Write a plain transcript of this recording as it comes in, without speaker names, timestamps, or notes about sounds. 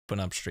open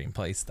up stream,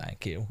 please.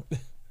 Thank you.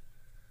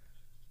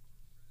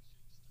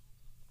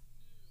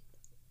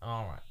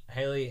 All right,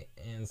 Haley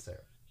and Sarah.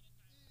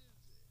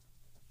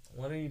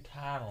 What are you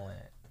titling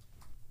it?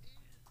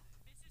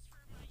 This is for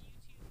my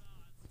YouTube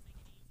VODs to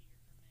make it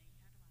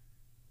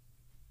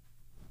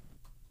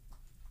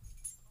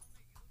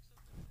easier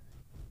for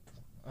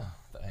me. Oh,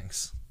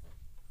 thanks.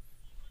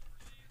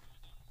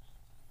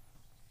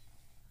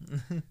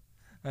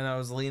 And I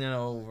was leaning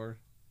over.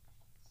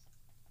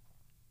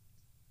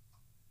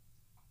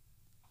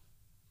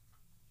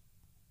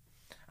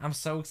 I'm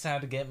so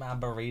excited to get my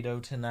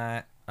burrito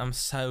tonight. I'm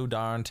so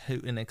darn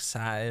tootin'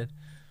 excited.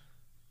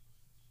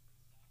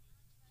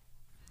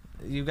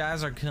 You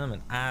guys are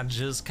coming. I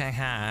just can't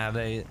hide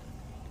it.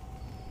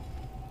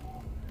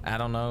 I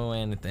don't know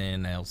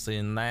anything else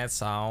in that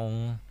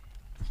song.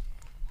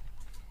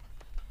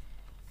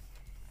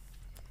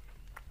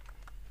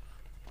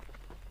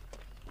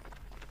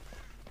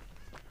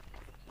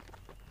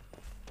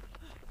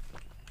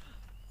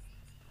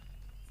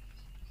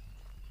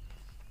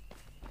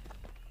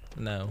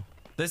 No.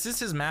 This is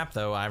his map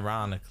though,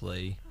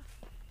 ironically.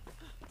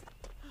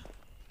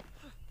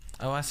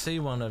 Oh, I see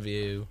one of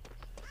you.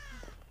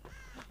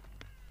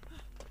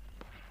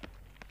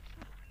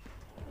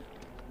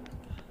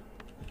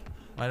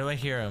 Why do I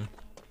hear him?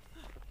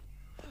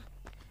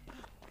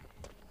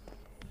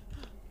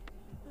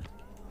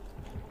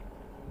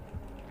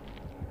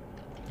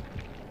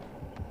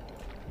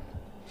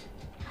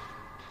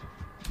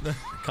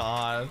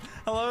 God.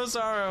 Hello,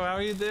 Sorrow. How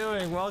are you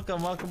doing?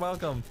 Welcome, welcome,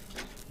 welcome.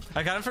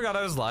 I kind of forgot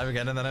I was live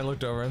again, and then I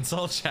looked over and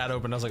saw chat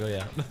open. I was like, oh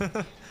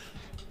yeah.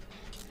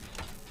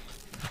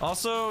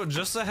 Also,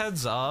 just a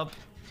heads up,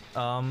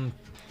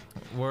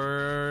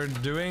 we're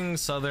doing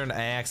southern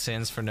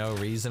accents for no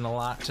reason a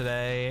lot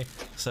today,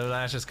 so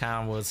that's just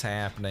kind of what's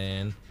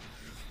happening.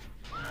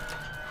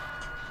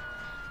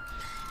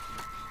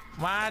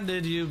 Why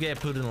did you get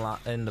put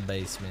in the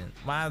basement?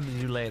 Why did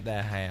you let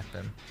that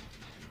happen?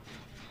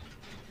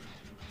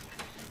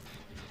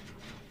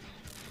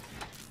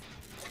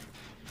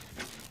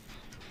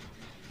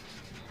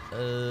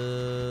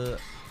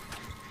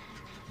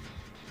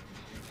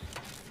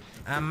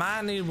 I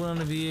might need one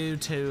of you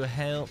to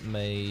help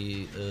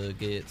me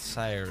get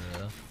Sarah.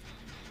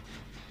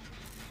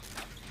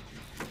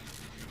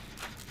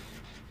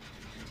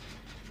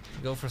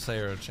 Go for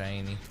Sarah,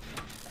 Cheney.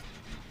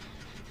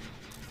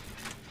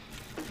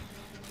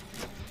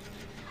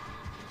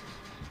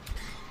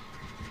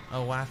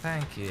 Oh, why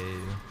thank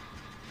you.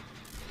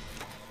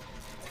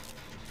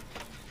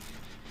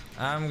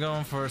 I'm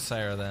going for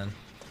Sarah then.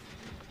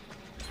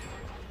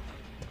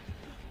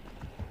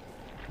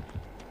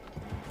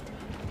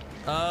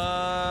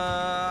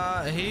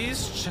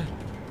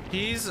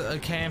 He's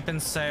camping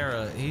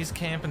Sarah. He's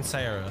camping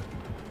Sarah.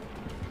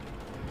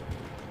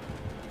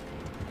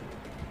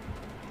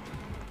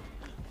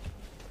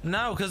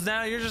 No, cause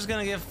now you're just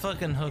gonna get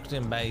fucking hooked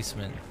in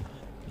basement.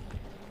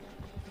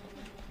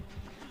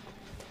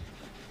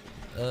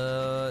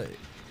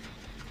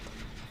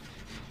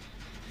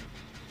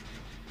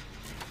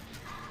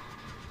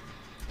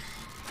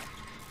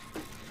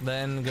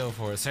 Then go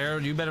for it.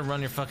 Sarah, you better run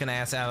your fucking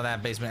ass out of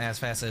that basement as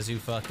fast as you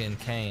fucking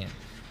can.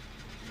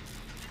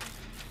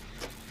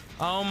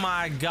 Oh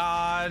my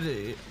god.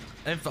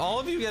 If all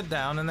of you get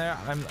down in there,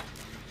 I'm...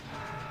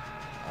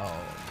 Oh.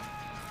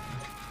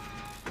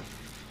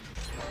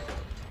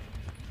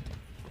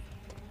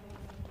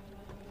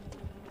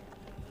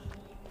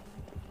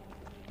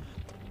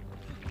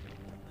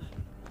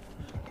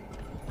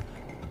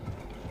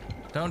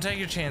 Don't take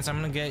your chance, I'm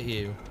gonna get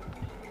you.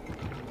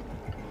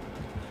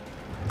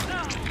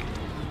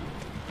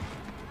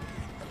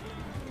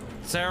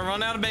 Sarah,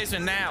 run out of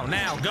basement now,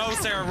 now, go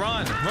Sarah,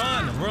 run,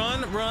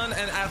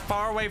 and as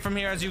far away from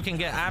here as you can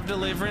get. I have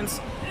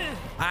deliverance,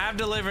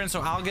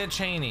 so I'll get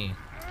Cheney.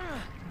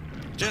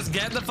 Just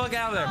get the fuck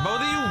out of there, both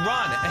of you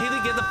run.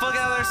 Haley, get the fuck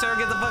out of there, Sarah,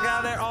 get the fuck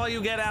out of there, all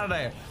you get out of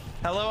there.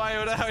 Hello,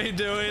 Iota, how you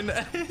doing?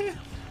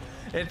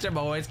 It's your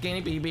boy,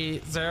 Skinny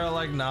BB. Sarah,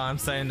 like, no, I'm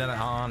saying that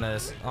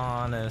honest.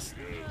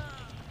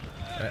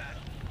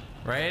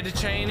 Ready,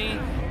 Cheney?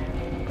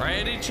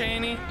 Ready,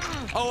 Cheney?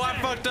 Oh, I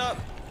fucked up.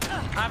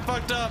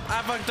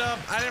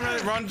 I didn't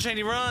really run,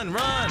 Cheney, run.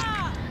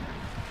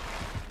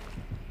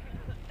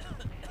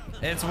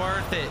 It's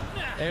worth it.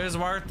 It was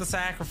worth the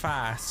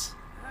sacrifice.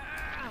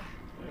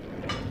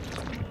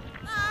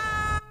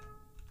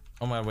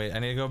 Oh my, wait, I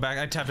need to go back.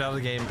 I tapped out of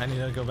the game. I need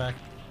to go back.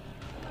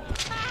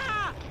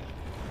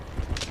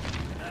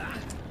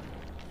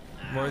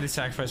 Worthy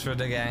sacrifice for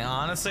the gang.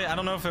 Honestly, I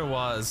don't know if it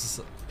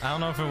was.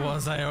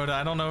 Iota.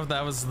 I don't know if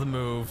that was the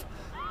move.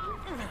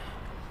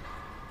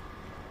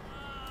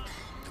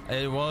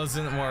 It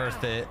wasn't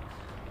worth it.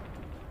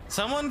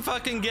 Someone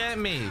fucking get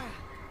me.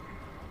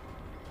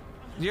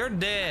 You're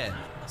dead.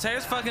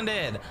 Sarah's fucking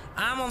dead.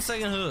 I'm on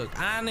second hook.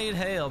 I need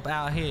help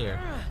out here.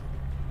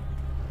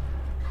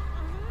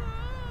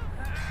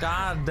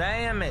 God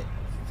damn it.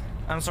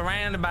 I'm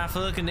surrounded by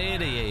fucking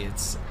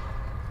idiots.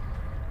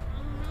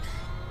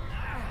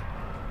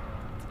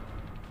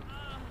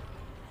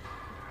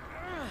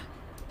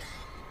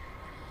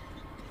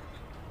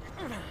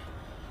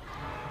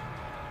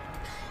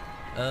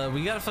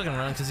 We gotta fucking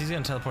run because he's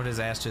gonna teleport his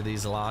ass to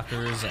these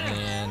lockers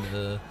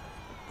and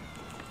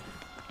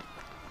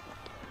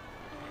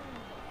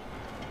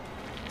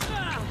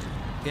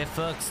get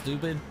fucked,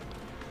 stupid.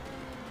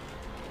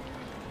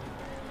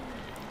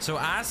 So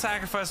I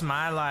sacrificed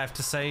my life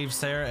to save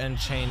Sarah and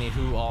Cheney,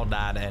 who all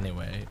died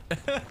anyway.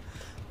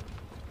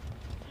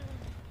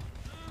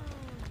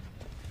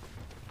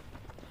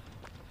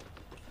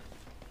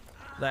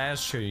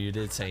 That's true, you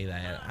did say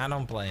that. I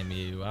don't blame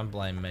you, I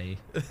blame me.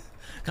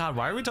 God,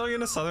 why are we talking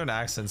in a southern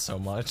accent so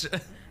much?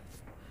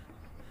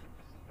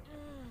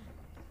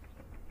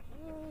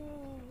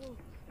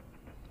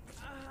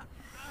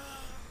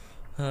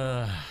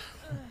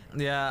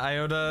 Yeah,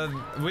 Iota,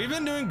 we've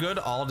been doing good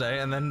all day,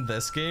 and then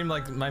this game,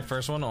 like my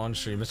first one on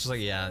stream, it's just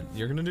like, yeah,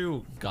 you're gonna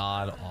do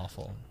god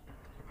awful.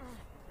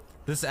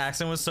 This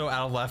accent was so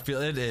out of left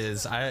field. It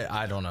is.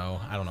 I don't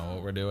know. I don't know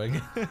what we're doing.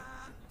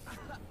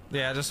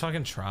 Yeah, just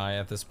fucking try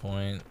at this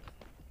point.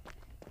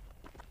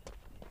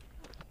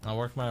 I'll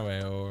work my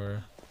way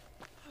over.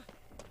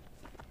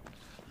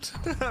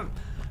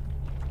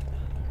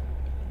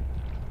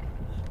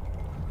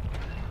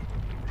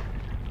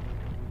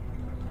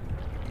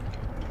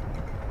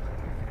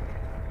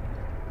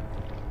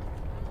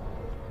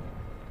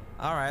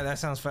 All right, that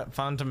sounds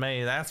fun to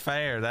me. That's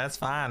fair. That's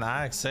fine.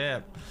 I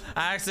accept.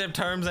 I accept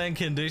terms and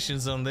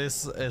conditions on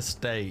this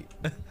estate.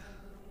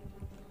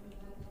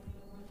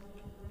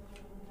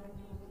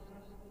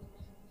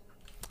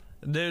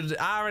 Dude,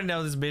 I already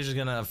know this bitch is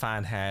gonna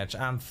find Hatch.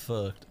 I'm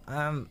fucked.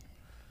 No,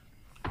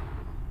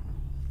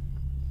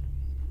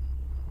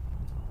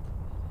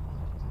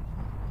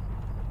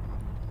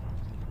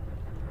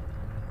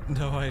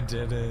 I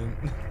didn't.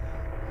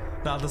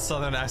 Not the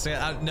southern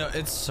accent. No,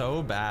 it's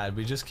so bad.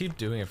 We just keep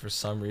doing it for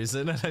some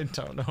reason, and I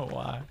don't know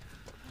why.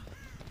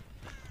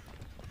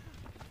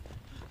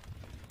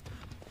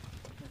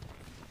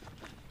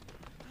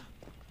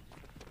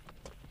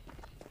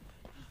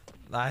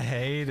 I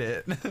hate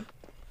it.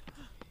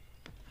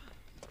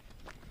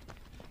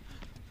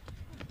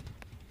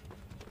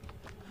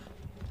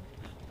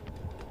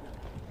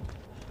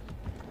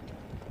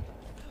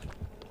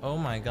 Oh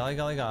my golly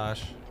golly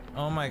gosh.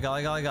 Oh my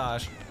golly golly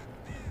gosh.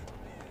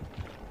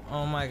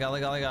 Oh my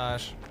golly golly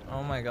gosh.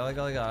 Oh my golly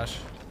golly gosh.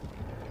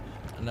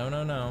 No,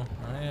 no, no.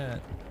 Not yet.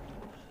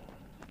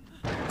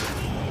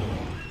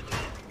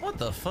 What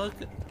the fuck?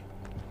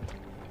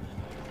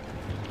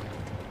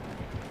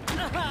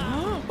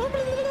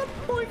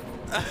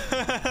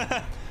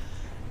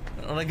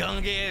 I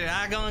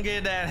gonna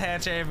get that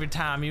hatch every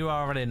time. You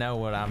already know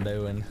what I'm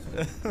doing.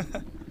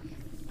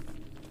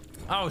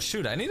 Oh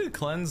shoot, I need to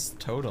cleanse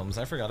totems.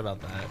 I forgot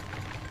about that.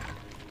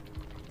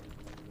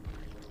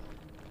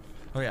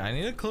 Oh yeah, I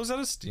need to close out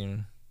of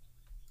Steam.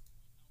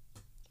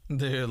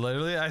 Dude,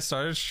 literally I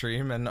started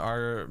stream and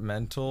our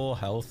mental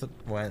health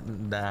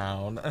went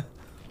down.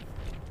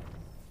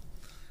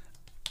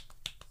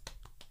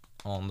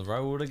 On the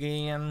road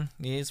again.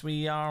 Yes,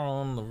 we are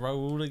on the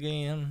road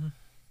again.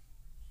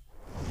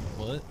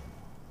 What?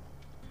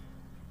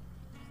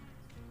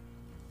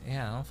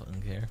 Yeah, I don't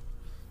fucking care.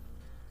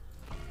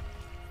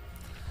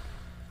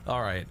 All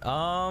right.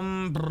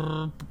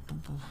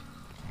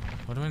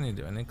 What do I need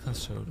to do? I need to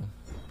cleanse totem.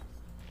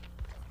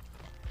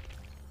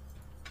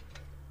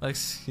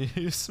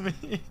 Excuse me.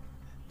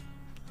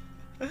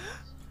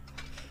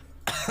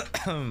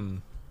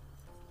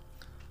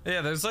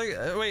 Yeah, there's like,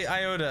 wait,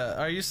 Iota,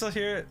 are you still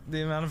here?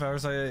 The amount of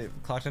hours I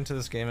clocked into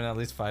this game in at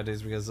least 5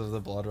 days because of the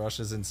blood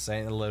rush is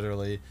insane,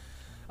 literally.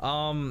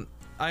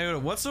 Iota,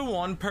 what's the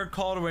one perk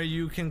called where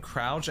you can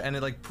crouch and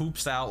it like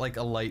poops out like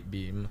a light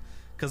beam?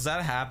 Cause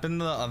that happened in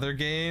the other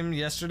game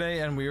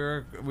yesterday and we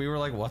were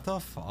like, what the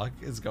fuck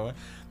is going?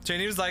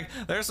 Cheney was like,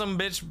 there's some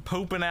bitch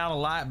pooping out a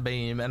light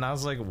beam, and I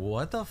was like,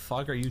 what the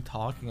fuck are you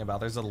talking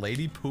about? There's a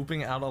lady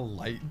pooping out a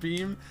light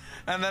beam?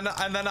 And then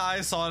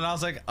I saw it and I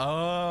was like,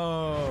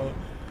 oh.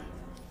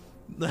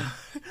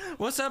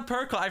 What's that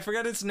perk called? I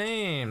forget its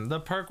name. The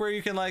perk where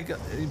you can like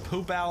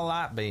poop out a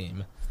light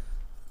beam.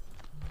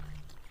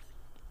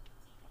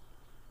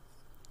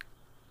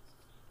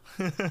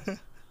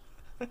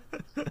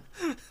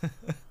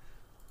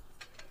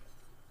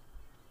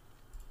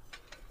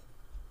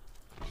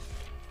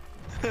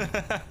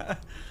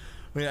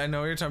 Wait, I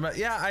know what you're talking about.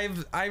 Yeah,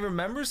 I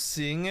remember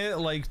seeing it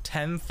like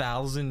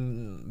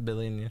 10,000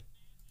 billion.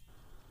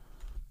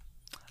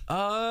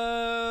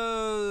 Oh,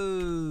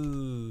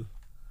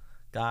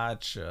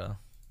 gotcha.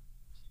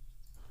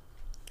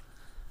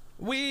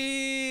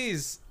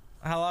 Wheeze.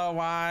 Hello,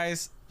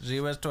 Wise. She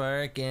was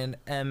twerking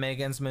and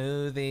making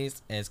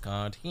smoothies. It's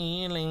called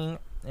healing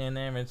and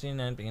everything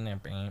and being a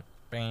bam,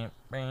 bam,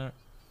 bam.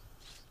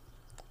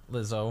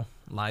 Lizzo,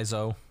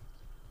 Lizo.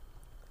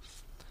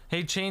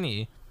 Hey,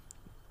 Cheney.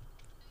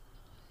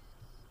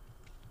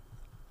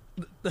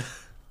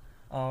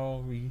 Oh,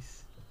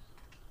 Reese.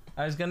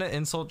 I was gonna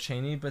insult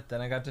Cheney, but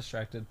then I got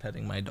distracted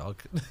petting my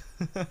dog.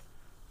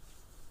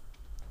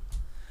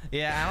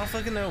 Yeah, I don't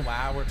fucking know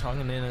why we're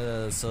talking in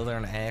a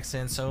southern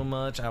accent so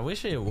much. I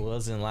wish it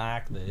wasn't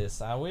like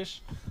this. I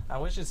wish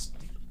it's...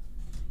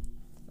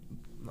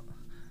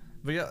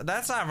 But yeah,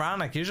 that's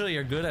ironic. Usually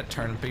you're good at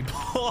turning people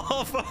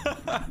off.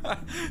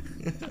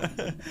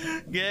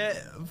 Get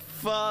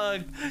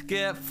fucked.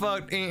 Get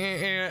fucked.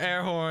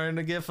 Air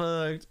horn. Get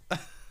fucked.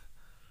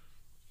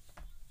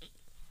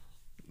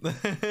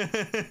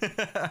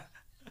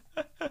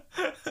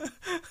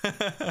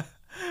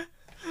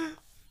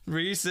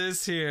 Reese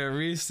is here.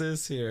 Reese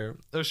is here.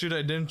 Oh shoot,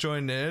 I didn't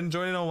join in.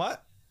 Join in on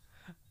what?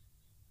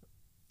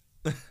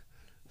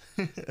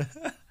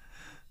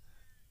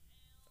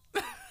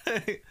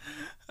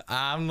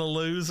 I'm the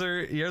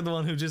loser. You're the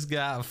one who just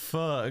got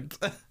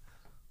fucked.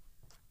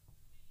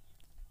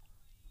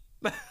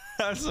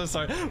 I'm so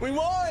sorry. We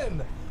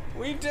won!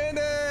 We did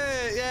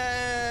it!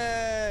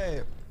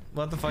 Yay!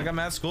 What the fuck? I'm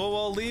at school?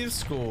 Well, leave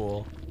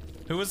school.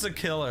 Who was the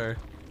killer?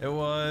 It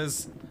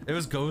was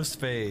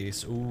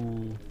Ghostface.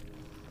 Ooh.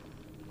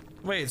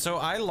 Wait, so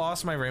I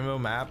lost my rainbow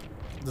map.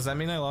 Does that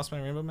mean I lost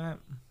my rainbow map?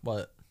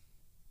 What?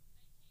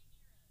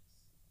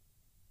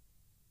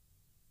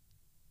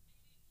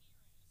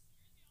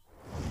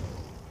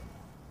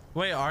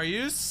 Wait, are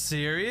you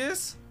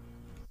serious?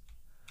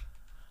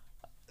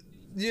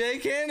 They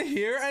can't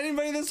hear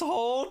anybody this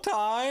whole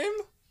time?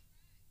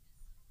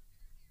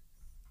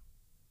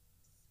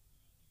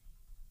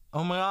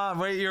 Oh my god,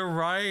 wait, you're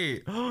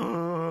right.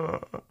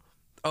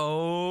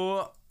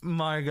 Oh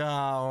my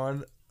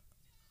god.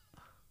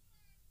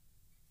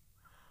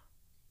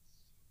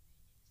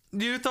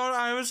 You thought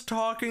I was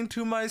talking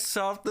to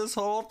myself this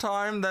whole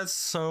time? That's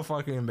so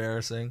fucking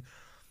embarrassing.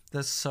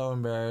 That's so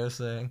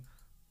embarrassing.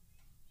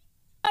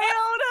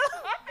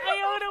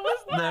 Iota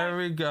was like, There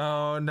we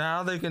go.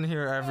 Now they can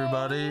hear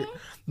everybody.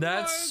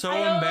 That's so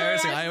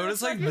embarrassing.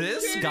 Iota's like,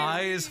 this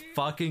guy is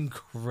fucking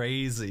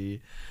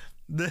crazy.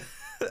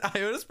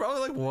 Iota's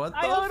probably like, what the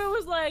Iota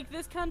was like,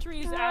 this country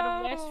is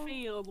out of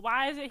Westfield.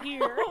 Why is it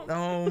here?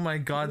 Oh my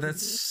god,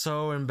 that's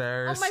so Oh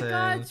embarrassing. my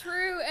god,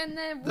 true. And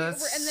then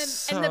That's in the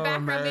so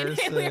background, me and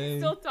Haley are embarrassing.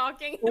 still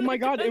talking. Oh my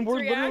god, and we're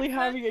Country literally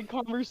accent. having a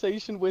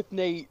conversation with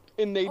Nate,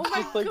 and Nate's Oh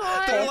my just like,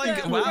 God. They're talking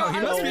like, to wow, he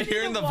must be himself.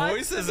 hearing the Watch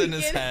voices the in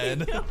his head.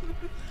 beginning.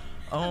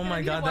 Oh my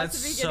didn't god, even watch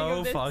that's the beginning so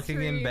of this fucking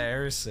stream.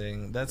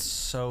 embarrassing. That's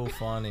so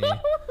funny.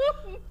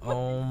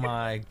 Oh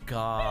my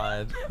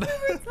god.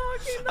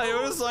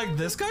 I was like,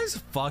 this guy's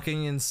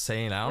fucking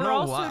insane. I don't We're know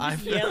also what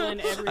just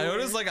yelling I everywhere.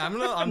 was like, I'm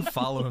gonna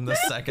unfollow him the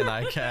second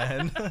I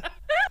can.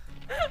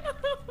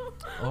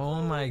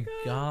 Oh my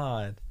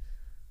god.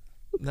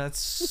 That's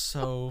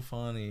so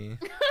funny.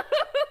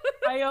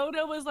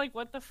 Iota was like,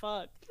 what the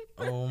fuck?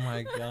 Oh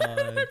my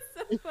god.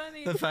 So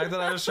funny. The fact that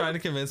I was trying to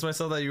convince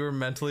myself that you were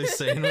mentally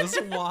sane was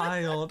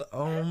wild.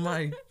 Oh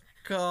my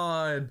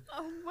god.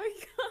 Oh my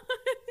god.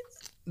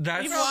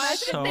 That's Even imagine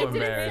so they didn't say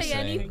embarrassing.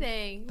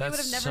 anything. That's we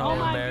would have never so known.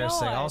 Oh my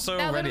embarrassing. God. Also,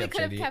 That ready literally up,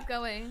 could have JD. kept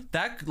going.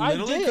 That I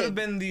literally did. could have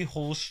been the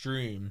whole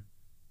stream,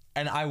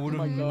 and I would have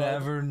my God.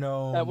 never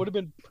known. That would have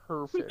been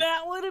perfect.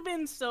 That would have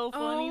been so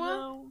funny Oh.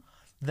 though.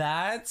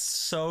 That's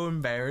so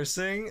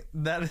embarrassing.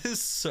 That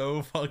is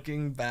so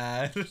fucking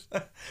bad.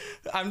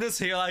 I'm just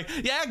here like,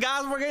 yeah,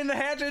 guys, we're getting the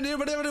hatchet. Oh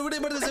my god,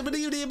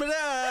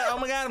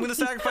 I'm gonna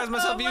sacrifice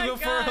myself. Oh You my go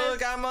for a God.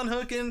 hook. I'm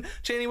unhooking.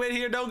 Cheney, wait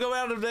here. Don't go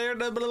out of there.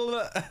 Blah, blah,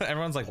 blah.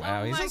 Everyone's like,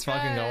 wow, Oh he's my just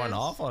fucking going gosh.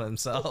 off on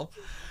himself.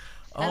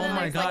 And Oh then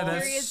my there's god, like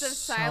that's periods of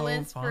so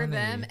silence for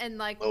them, funny. and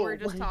like Oh we're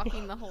just my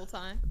talking the whole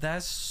time.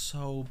 That's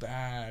so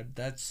bad.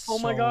 That's Oh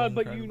my so God,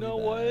 but you incredibly know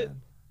what? bad.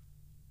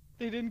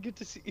 They didn't get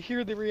to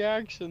hear the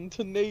reaction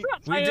to Nate.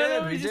 We Iota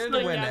did. was We just did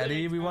like, win, yeah,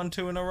 Eddie. We yeah. won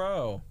 2 in a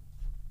row.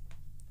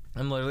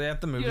 I'm literally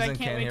at the movies I and can't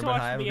can't wait hear, to but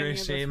watch I the have a beginning great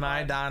of shade. this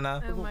My vlog.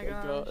 Donna. Oh my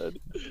gosh.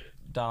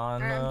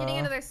 Donna. Alright, I'm getting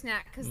another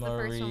snack because the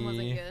first one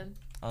wasn't Marie good.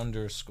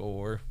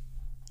 underscore.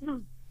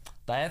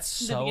 That's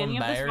The so beginning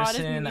of this VOD is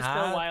embarrassing. gonna be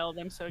so wild.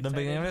 I'm so The excited.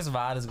 beginning of this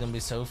VOD is gonna be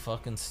so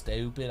fucking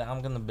stupid.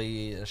 I'm gonna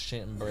be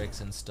shitting bricks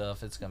and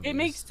stuff. It's gonna be. It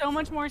makes so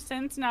much more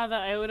sense now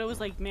that Iota was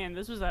like, man,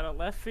 this was out of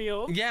left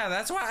field. Yeah,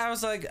 that's why I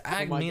was like,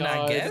 I Oh my mean, I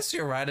God. guess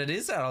you're right. It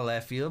is out of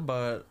left field,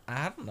 but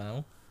I don't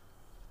know.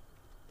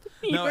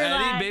 You No, were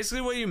Eddie, like,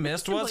 basically what you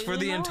missed was for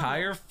the completely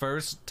entire normal.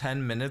 first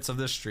 10 minutes of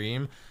the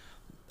stream,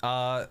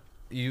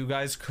 you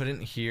guys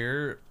couldn't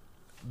hear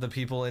the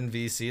people in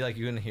VC, like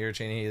you couldn't hear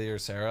Cheney, Haley, or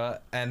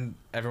Sarah, and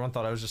everyone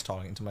thought I was just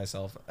talking to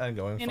myself and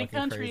going in a fucking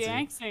country crazy.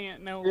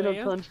 accent, no In way.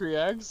 a country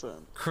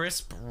accent.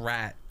 Crisp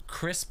rat.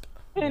 Crisp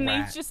And rat.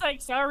 Nate's just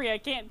like, sorry, I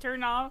can't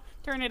turn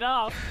it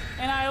off.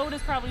 And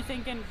Iota's probably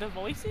thinking, the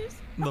voices?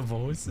 The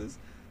voices?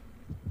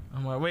 Oh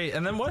my, wait,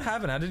 and then what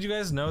happened? How did you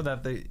guys know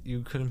that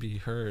you couldn't be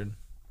heard?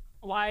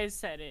 Wise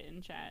said it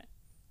in chat.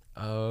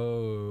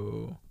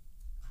 Oh.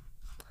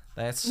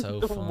 That's so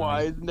funny.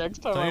 Why? Next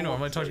time. Don't I you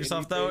normally won't talk say to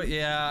yourself though? anything.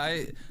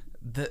 Yeah,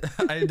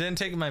 I didn't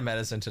take my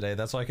medicine today.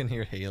 That's why I can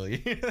hear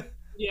Haley.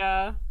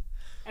 Yeah.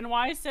 And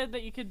Wise said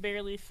that you could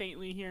barely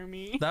faintly hear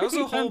me. That was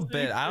a whole That's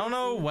bit. I don't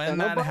know when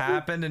that Nobody-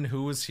 happened and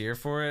who was here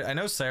for it. I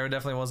know Sarah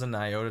definitely wasn't.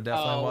 Iota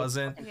definitely Oh.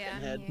 wasn't. Yeah.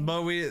 Head. yeah.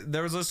 But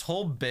there was this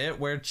whole bit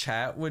where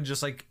chat would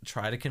just like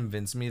try to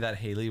convince me that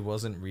Haley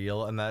wasn't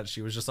real and that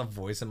she was just a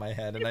voice in my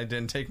head, and I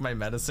didn't take my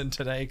medicine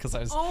today because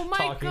I was Oh my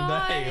talking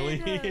God. to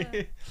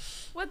Haley.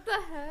 What the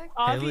heck?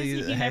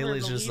 Obviously, he never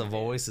Haley's just the believed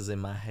it. voices in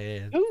my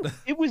head. Ooh,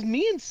 it was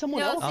me and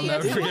someone No, else. I'll see,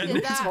 never if someone forget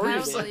did this that, I brief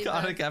would believe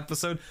psychotic that.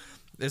 episode.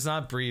 It's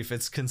not brief,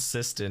 it's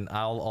consistent.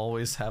 I'll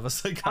always have a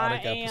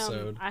psychotic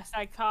episode. I am a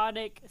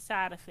psychotic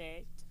side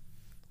effect.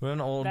 What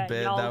an old that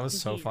bit. y'all That was can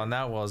so hear. fun.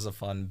 That was a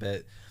fun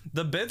bit.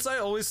 The bits I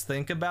always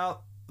think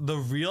about, the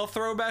real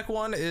throwback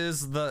one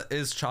is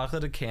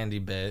chocolate to candy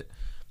bit,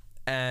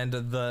 and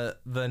the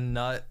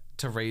nut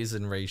to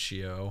raisin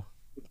ratio.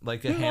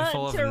 Like a Nut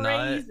handful of to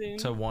nut raisin.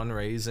 to one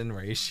raisin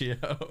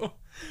ratio.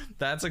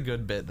 That's a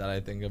good bit that I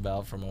think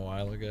about from a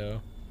while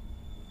ago.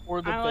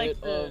 Or the I like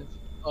bit the-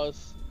 of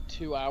us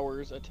 2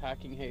 hours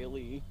attacking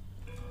Haley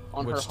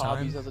on her Which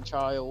hobbies time? as a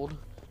child.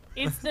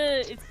 It's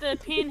the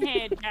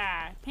pinhead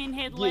guy,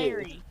 Pinhead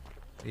Larry.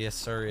 Yes,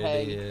 sir, it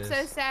Hey. is.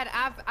 So sad.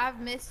 I've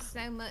missed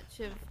so much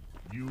of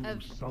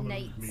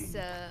Nate's.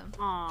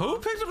 Aw. Who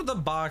picked up the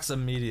box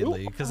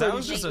immediately? Because that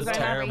was just a Nate's right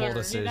terrible over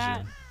here. decision.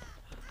 that?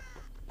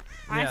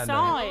 I Yeah,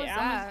 saw What it. was I was-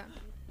 that?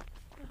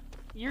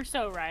 You're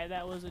so right.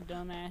 That was a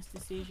dumbass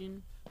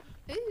decision.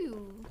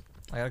 Ooh.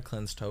 I gotta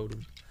cleanse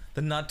totem.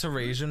 The nut to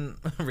raisin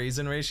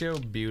ratio,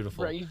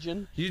 beautiful.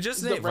 Raging. You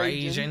just The need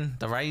ragin'.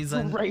 the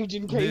raisin.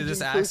 Raging Dude, Cajun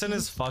this accent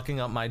cookies. is fucking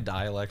up my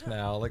dialect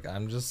now. Like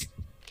I'm just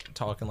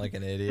talking like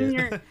an idiot.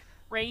 You're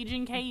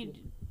raging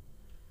Cajun.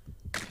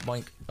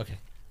 Boink. Okay.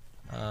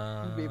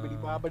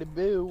 Bibbidi bobbidi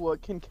boo,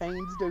 what can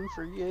canes do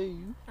for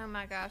you? Oh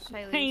my gosh,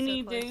 Haley.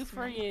 Painty So close do to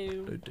for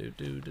me.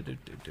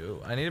 Do.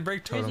 I need to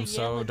break There's a totems,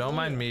 so yellow don't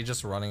mind glue. me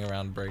just running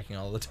around breaking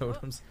all the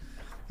totems.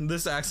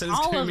 This accent is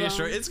All giving of me a them.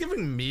 stroke. It's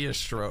giving me a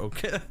stroke.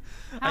 How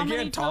I many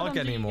can't talk totems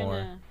are you anymore.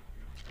 gonna-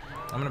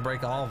 I'm gonna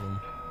break all of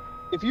them.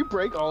 If you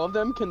break all of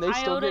them, can they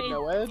still Iota, get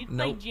no ed? It's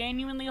Nope. like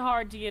genuinely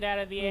hard to get out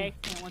of the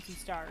accent once you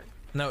start.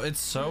 No, it's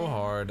so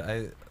hard.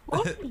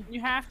 You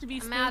have to be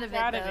spooked I'm out of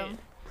it, though.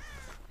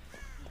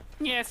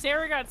 Yeah,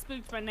 Sarah got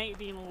spooked by Nate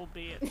being a little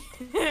bit.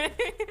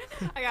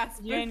 I got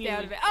spooked Genuinely.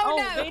 out of it. Oh,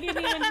 no! they didn't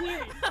even hear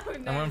it. Oh,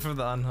 no. I went for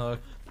the unhook.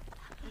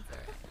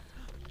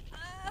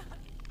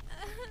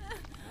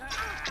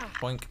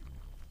 Boink.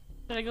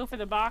 Did I go for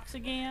the box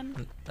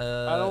again?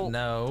 don't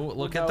No.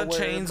 Look at know the where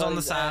chains on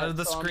the everybody's side at, of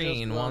the so I'm just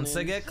screen. Once they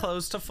running. get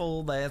close to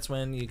full, that's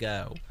when you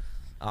go.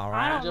 All I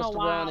right. don't know Just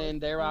why. running,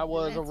 there I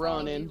was That's a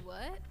running. all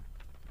you what?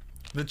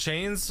 The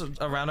chains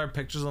around our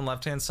pictures on the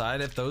left-hand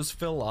side, if those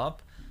fill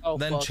up, Oh,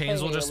 then fuck.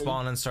 chains Hey, will just Haley.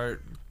 spawn and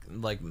start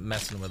like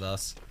messing with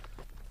us.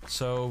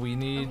 So we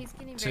need he's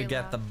getting to very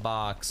get loud. the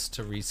box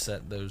to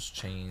reset those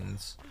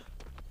chains.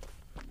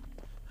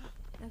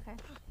 Okay.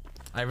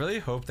 I really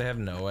hope they have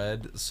no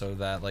ed so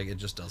that like it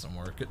just doesn't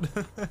work.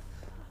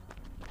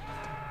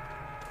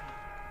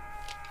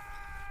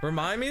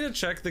 Remind me to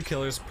check the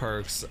killer's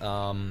perks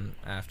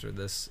after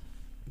this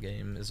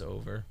game is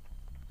over.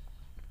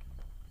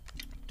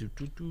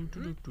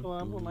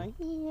 Clump with my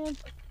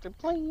hands, they're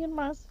playing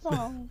my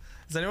song.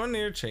 Is anyone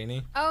near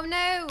Cheney? Oh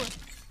no!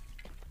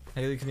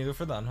 Haley, can you go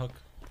for the unhook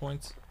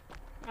points?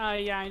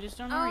 Yeah, I just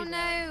don't know. Oh where he's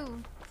at. no!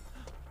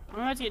 I'm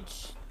about to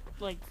get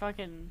like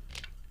fucking.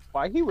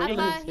 Why he I really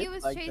thought he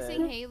was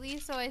chasing Haley,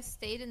 so I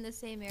stayed in the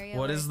same area.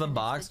 What where is I the finished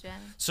box? gen.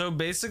 So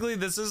basically,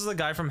 this is the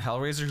guy from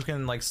Hellraiser who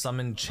can like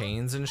summon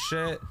chains and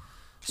shit.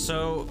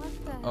 So,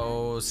 What the heck?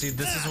 oh, see,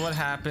 this is what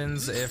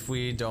happens if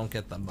we don't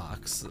get the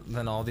box.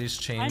 Then all these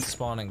chains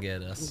spawn and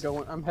get us.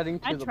 I'm heading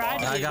to I the tried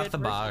box. to- I a got good the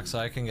box, person. so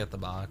I can get the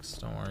box.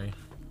 Don't worry.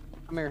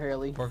 Come here,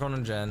 Haley. Work on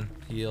a gen,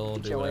 heal,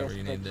 Get do your whatever ass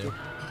you need to do. fixed.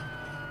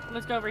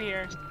 Let's go over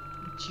here.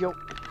 Yo.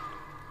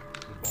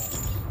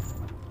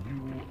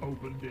 You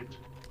opened it.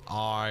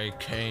 I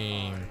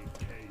came.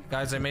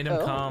 Guys, I made him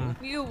Oh. come.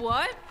 You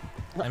what?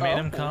 I made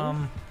him Okay.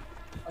 come.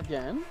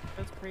 Again?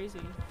 That's crazy.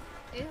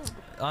 Ew.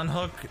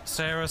 Unhook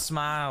Sarah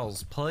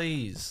Smiles,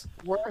 please.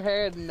 We're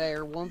heading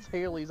there once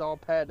Haley's all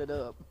padded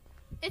up.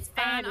 It's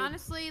fine, Added.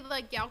 honestly.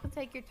 Like y'all can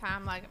take your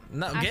time. Like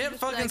No, I should get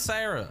just, fucking like,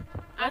 Sarah.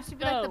 I Let's should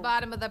be like the go.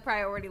 bottom of the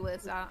priority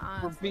list. We're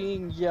Honestly.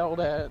 being yelled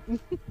at.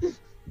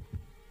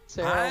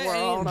 Sarah, I we're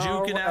ain't on our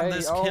juking out way.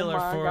 this Oh killer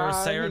my for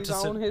God, Sarah he's to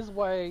sit- on his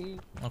way.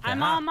 Okay,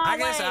 I'm on my I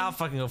guess way. I'll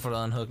fucking go for the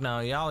unhook now.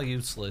 Y'all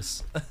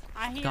useless.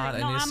 I hear God, it.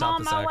 I No, need to I'm stop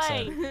on this my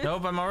accent. way.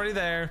 Nope, I'm already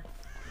there.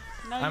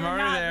 No, I'm you're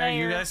already not there.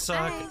 You guys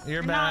suck. Hey. You're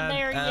You're not bad.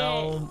 there yet.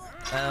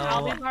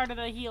 I'll be L. part of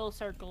the heal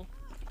circle.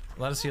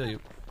 Let us heal you.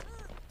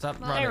 Stop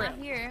Well, running. I'm not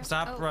here.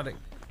 Stop Oh. running.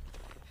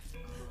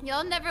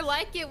 Y'all never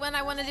like it when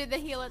I want to do the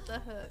heel at the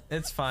hook.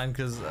 It's fine,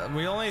 because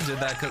we only did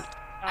that because...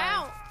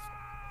 Ow!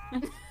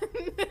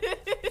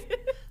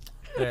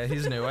 Yeah,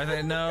 he's new. I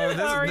think no.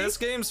 Sorry. This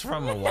game's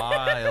from a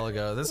while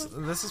ago. This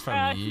is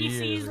from He years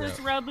sees ago. us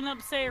rubbing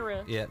up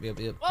Sarah. Yep. We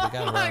Oh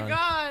gotta my run.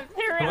 god!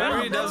 Sarah,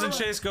 Whoever he oh, doesn't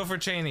chase, go for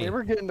Cheney. They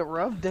were getting the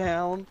rub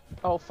down.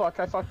 Oh fuck,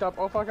 I fucked up.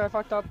 Oh fuck, I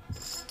fucked up.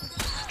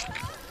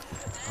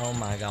 Oh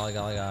my golly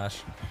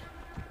gosh.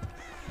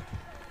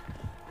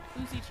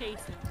 Who's he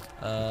chasing?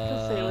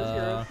 Sailor's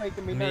Hero's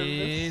making me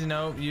Me? nervous.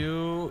 Nope.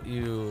 You.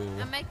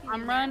 I'm making.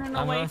 I'm you running nervous.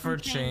 I'm away going for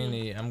from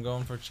Cheney. Cheney. I'm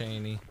going for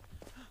Cheney.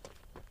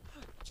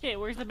 Shit,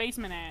 where's the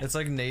basement at? It's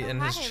like Nate and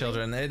hi, his Haley.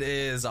 children. It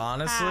is,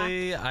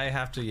 honestly. I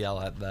have to yell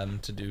at them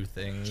to do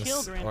things.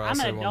 Children? Or else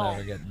I'm it an will adult.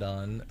 never get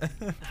done.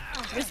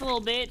 This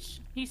little bitch,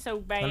 he's so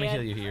bad. Let me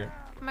heal you here.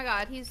 Oh my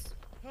god, he's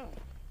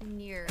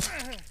near.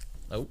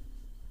 Oh,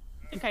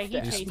 Okay, he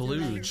you chased me.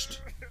 splooged.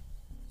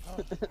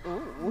 I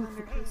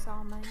wonder if he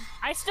saw me.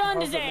 I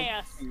stunned his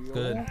ass.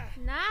 Good.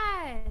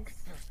 Nice.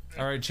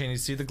 Alright, Cheney,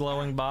 see the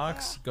glowing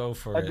box? Go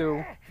for it. I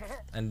do.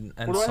 And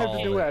What do I have solve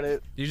to do it. at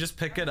it? You just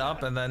pick it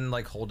up and then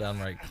like hold down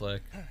right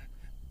click.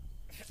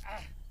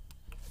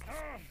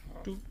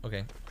 Doop.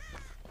 Okay.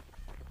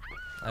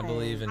 I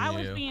believe in I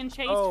was you. being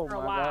chased Oh for a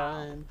my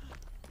while. god.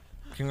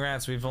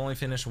 Congrats, we've only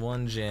finished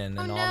one gen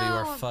and Oh, all of you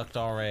are no. fucked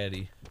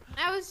already.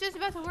 I was just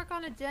about to work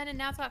on a gen and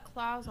now it's got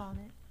claws on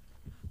it.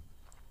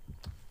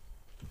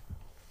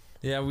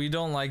 Yeah, we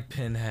don't like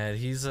Pinhead.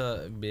 He's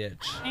a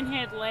bitch.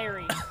 Pinhead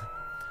Larry.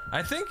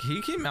 I think he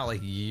came out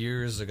like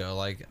years ago,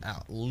 like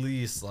at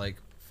least like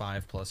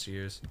 5+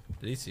 years.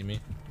 Did he see me?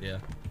 Yeah.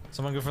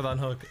 Someone go for that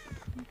hook.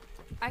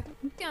 I can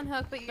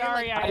unhook, but you're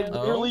Sorry, like. I Oh.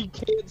 literally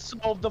can't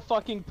solve the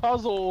fucking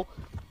puzzle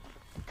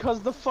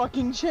because the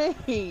fucking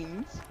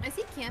chains. Is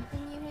he camping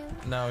you, Haley?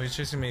 No, he's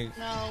chasing me.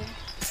 No.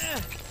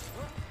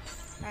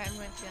 Alright, I'm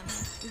going to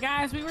unhook.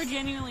 Guys, we were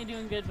genuinely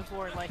doing good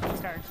before like we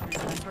started streaming,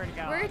 I swear to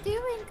God. We're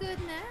doing good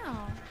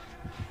now.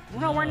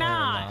 No, we're No,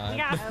 not. we're We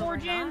not. got Oh, 4 we're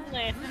gens not?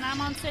 left, and I'm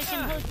on second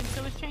hook, and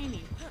so is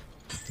Cheney.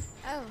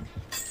 Oh.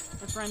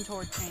 Let's run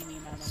towards Cheney,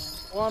 by the way.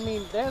 Well, I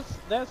mean,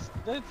 that's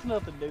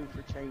nothing new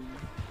for Cheney.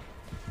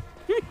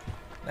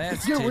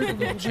 That's Get rid of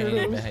typical me, Cheney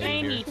weirdos.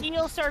 Cheney, behavior.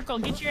 teal circle,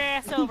 get your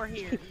ass over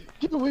here.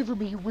 Get away from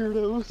me, you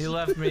weirdos. He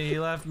left me, he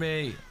left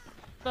me.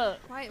 Look,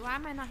 Why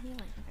am I not healing?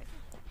 Okay.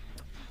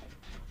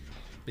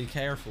 Be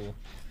careful.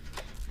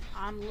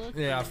 I'm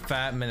looking. Yeah, a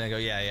fat minute ago.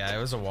 Yeah, it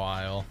was a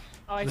while.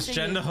 Oh, I This see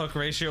gen you. to hook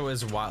ratio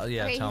is wild.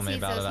 Yeah, Okay, tell he me sees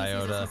about us, it, he sees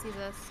Iota. us, he sees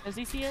us. Does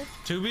he see us?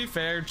 To be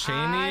fair, I Cheney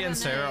don't and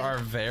Sarah know. are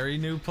very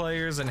new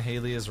players, and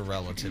Haley is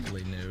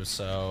relatively new,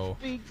 so...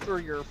 Speak for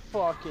your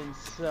fucking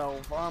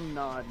self. I'm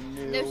not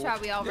new. No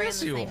shot, we all ran in Yes,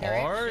 the you same are.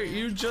 direction.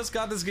 You just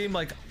got this game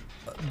like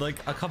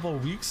a couple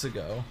weeks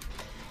ago.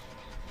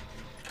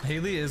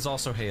 Haley is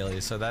also Haley,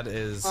 so that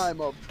is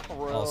I'm a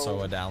pro.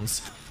 also a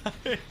downside.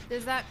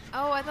 Does that?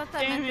 Oh, I thought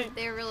that Damn meant it. that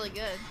they're really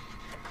good.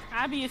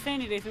 I'd be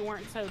offended if it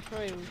weren't so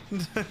true.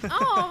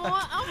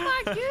 Oh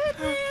my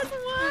goodness!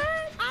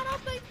 What? I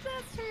don't think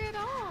that's true at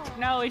all.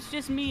 No, it's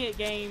just me at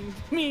games.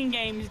 Me and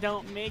games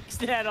don't mix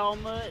that all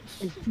much.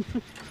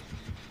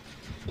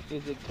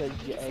 Is it because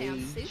you He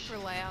sounds age? super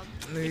loud.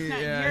 It's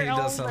not, Yeah, you're he does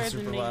older sound than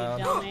super me, loud.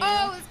 you dumbass.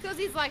 Oh, it's because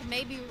he's like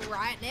maybe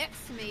right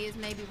next to me is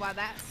maybe why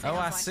that sounds Oh,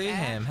 I like see that.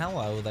 him.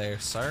 Hello there,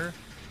 sir.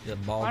 You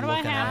bald Why do I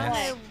looking have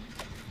ass.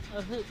 Oh,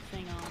 A hook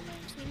thing on me.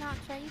 he's not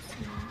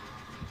chasing me.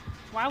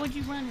 Why would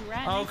you run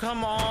right Oh, next to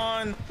come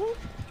on.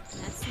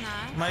 That's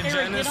not. My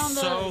Sarah, gen get is on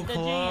the so gen.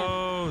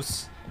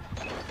 close.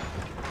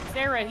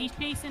 Sarah, he's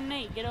chasing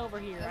Nate. Get over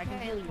here. I can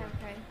Okay, heal you.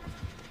 okay.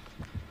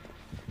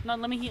 No,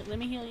 let me heal you. Let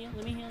me heal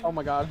you. Oh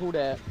my god, who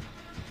that?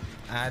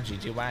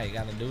 IGGY, you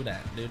gotta do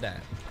that. Do that.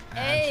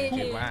 Hey.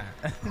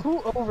 IGGY.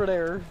 Who over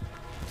there?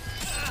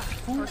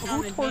 Who Work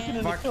on the twerking in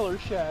the Fuck. killer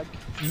shack?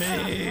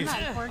 Me. I'm not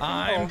twerking.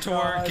 I'm Oh,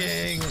 God.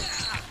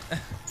 twerking.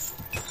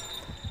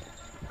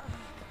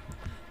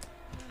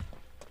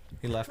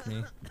 He left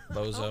me,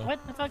 bozo.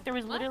 What the fuck? There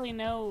was literally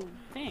no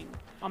thing.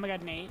 Oh my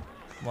god, Nate.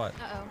 What?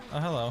 Uh Oh,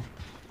 hello.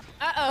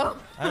 oh. Uh oh.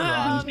 I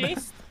run.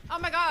 Chase Oh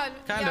my god.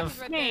 Kind yeah, of.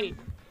 he's right there. Nate.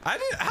 I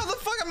didn't. How the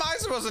fuck am I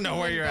supposed to know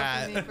where you're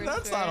Definitely at? for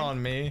That's sure. not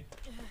on me.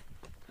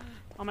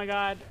 Oh my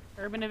god.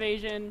 Urban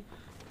evasion.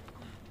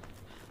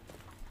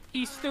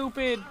 He's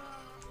stupid.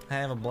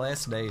 Have a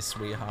blessed day,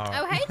 sweetheart.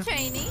 Oh hey,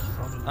 Cheney.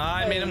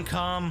 I made him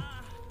come.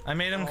 I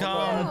made him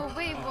come. Oh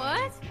wait,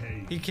 what?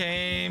 He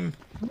came.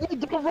 We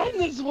gotta run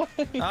this way.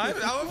 I'm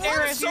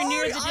Sarah, if you're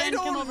near sorry. the I den,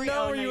 come don't over know here.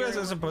 Oh, where no, you you're guys are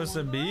right. supposed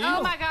to be.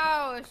 Oh my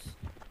gosh.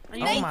 Are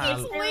you Nate my-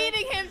 keeps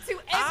leading him to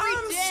every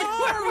I'm gen.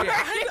 sorry.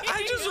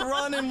 I just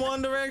run in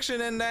one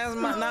direction, and that's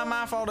not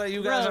my fault that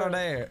you guys Bro. are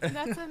there.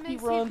 That's what He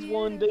makes runs it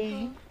 1D.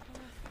 beautiful.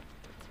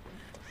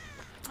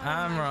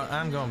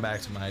 I'm going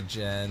back to my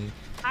gen.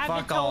 Hi,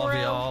 Fuck all of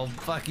Victoria. y'all.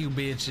 Fuck you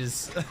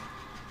bitches.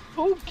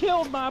 Who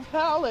killed my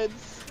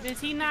pallets? Does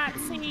he not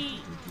see?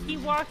 He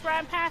walked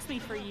right past me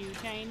for you,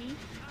 Cheney.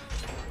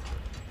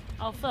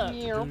 Oh fuck.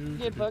 Yeah,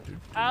 get fucked.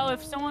 Oh,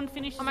 if someone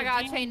finishes Oh my a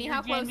God, gen, Cheney, your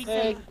how gen close-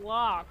 becomes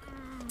blocked.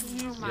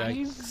 Oh my-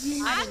 Yikes.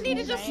 I need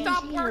to just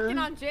stop Here. working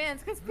on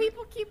gens because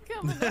people keep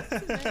coming up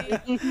to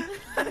me.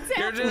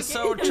 You're just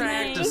so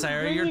attractive,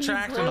 Sarah. You're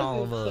attracting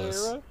all of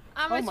us. Sarah.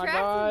 I'm Oh my attracting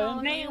God. all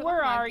of Nate, you.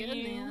 where Oh my are you?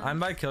 goodness. I'm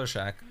by Kill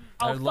Shack.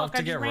 Oh I'd love fuck! to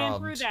I get just ran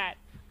through rubbed. that.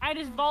 I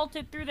just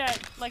vaulted through that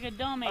like a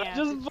dumbass. I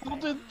just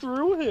vaulted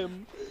through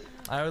him.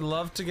 I would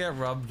love to get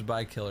rubbed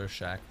by Killer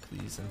Shack,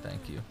 please and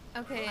thank you.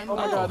 Okay. Oh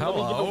my Oh, god, let me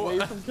hello. get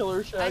away from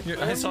Killer Shack.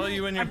 I saw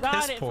you in I your got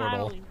piss it portal.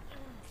 finally.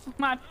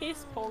 My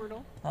piss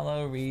portal.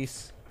 Hello,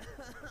 Reese.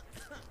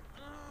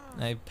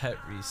 I pet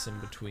Reese in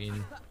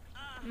between.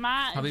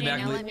 My I'll be back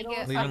Now gen- let me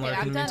get. leaving Okay, lurking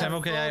I've in the done meantime. a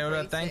Okay, full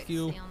Iota, 360 thank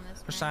you on this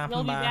for one. stopping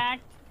You'll be by. back.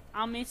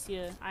 I'll miss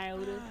you,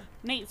 Iota.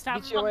 Nate,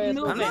 stop Get your fucking ass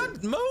moving. I'm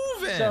not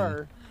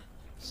moving.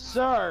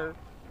 Sir.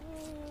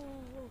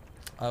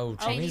 Oh,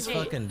 Cheney's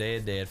Cheney, fucking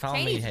dead. Follow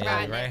me, Cheney's Haley,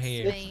 right right next to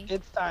here. me.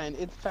 It's fine.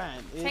 It's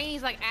fine.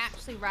 Cheney's like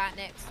actually right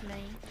next to me.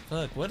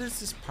 Look, what is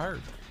this perk?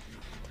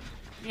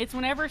 It's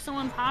whenever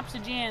someone pops a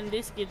gen,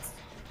 this gets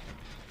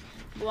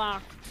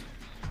blocked.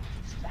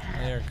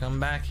 There, come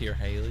back here,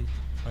 Haley.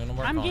 We're gonna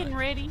work I'm on getting it.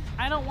 ready.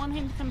 I don't want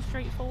him to come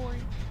straight for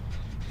you.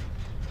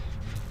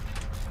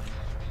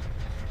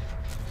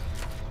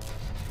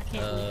 I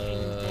can't believe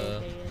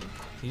Cheney's dead.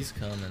 He's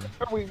coming.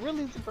 Are we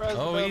really surprised?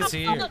 Oh, about he's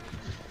here.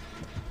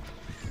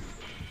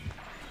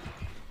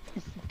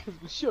 Because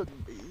we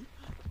shouldn't be.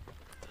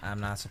 I'm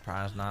not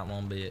surprised, not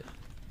one bit.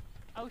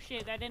 Oh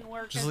shit, that didn't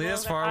work. Just as leave well as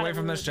as I far thought away it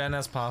from this would. gen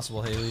as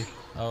possible, Haley.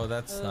 Oh,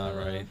 that's not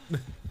right.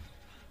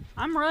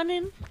 I'm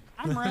running.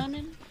 I'm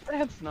running.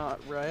 That's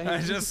not right.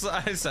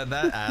 I said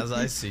that as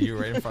I see you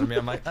right in front of me.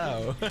 I'm like,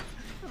 oh.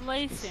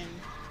 Listen.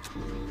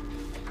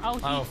 Oh,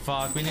 Oh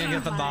fuck, we need to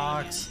get the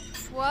box.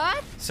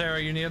 What? Sarah,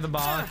 you near the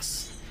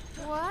box?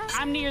 What?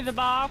 I'm near the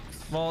box.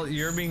 Well,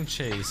 you're being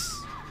chased.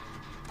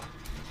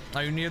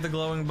 Are you near the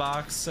glowing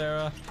box,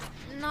 Sarah?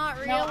 Not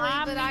really, No,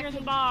 I'm but I near the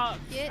can box.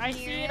 get I near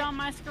see it on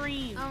my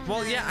screen. Oh,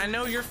 Well, no. yeah, I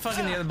know you're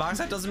fucking near the box.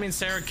 That doesn't mean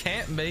Sarah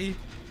can't be.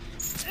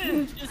 Just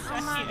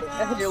Oh my saying.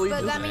 gosh, Haley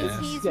but just that means is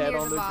he's dead near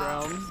on the the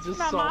box. ground, just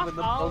Not my solving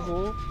the fault.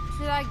 puzzle.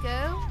 Should I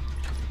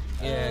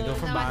go? Yeah, go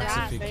for no, box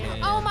I if you don't. can.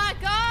 Oh my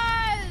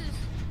gosh!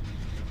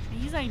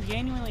 He's like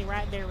genuinely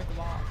right there with the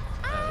box.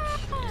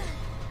 Ah.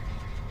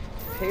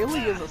 Haley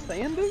is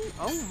ascending?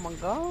 Oh my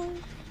god.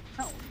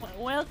 Oh,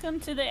 welcome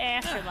to the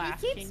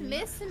afterlife. He keeps King.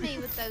 missing me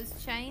with those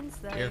chains,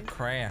 though. You're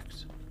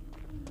cracked.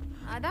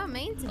 I don't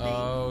mean to be.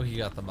 Oh, he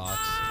got the box.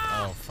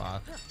 Oh,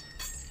 fuck.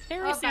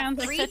 Sarah I've got sounds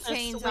like 3 such a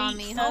chains sweet on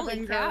me. Southern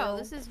Holy cow, girl.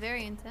 this is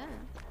very intense.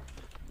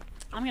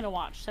 I'm gonna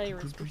watch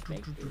Sarah's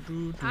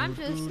perspective. I'm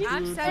so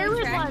Sarah's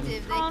like attractive. They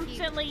keep...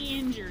 constantly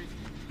injured.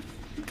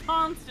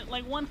 Constant,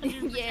 like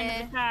 100%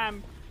 Yeah. of the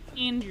time,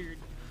 injured.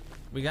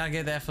 We gotta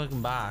get that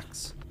fucking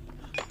box.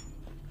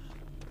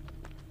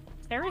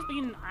 Sarah's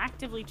being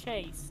actively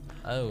chased.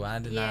 Oh, I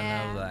did not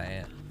Yeah. know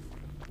that.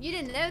 You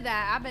didn't know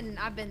that.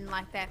 I've been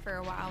like that for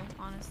a while,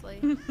 honestly.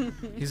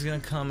 He's gonna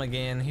come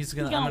again. I'm He's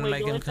gonna gonna make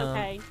wiggle, him it's come.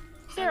 okay.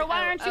 Sarah,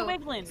 why aren't you Oh,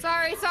 wiggling?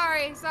 Sorry.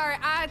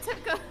 I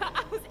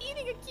was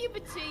eating a cube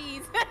of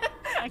cheese.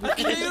 A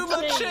Cube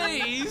of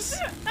cheese.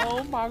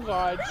 Oh my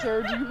god.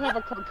 Sarah, do you have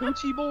a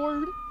charcuterie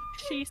board?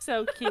 She's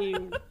so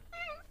cute.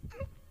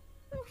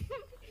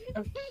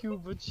 A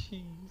cube of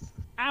cheese.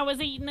 I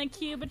was eating a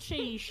cube of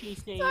cheese, she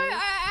said. Sorry,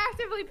 I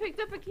actively picked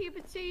up a cube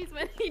of cheese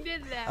when he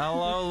did that.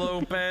 Hello,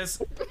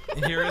 Lopez.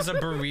 Here is a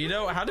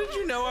burrito. How did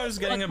you know I was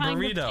getting a What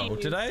kind of burrito?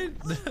 cheese? Did I?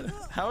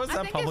 How is I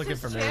that think public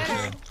it's just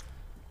information?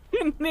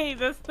 cheddar. Nate,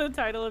 that's the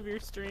title of your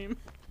stream.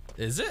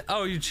 Is it?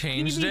 Oh, you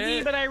changed DVD,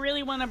 it? but I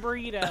really want a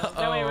burrito. That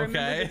Oh, way I remember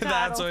okay. the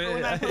That's title what. for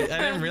when I put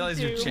didn't realize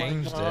you to.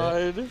 changed it.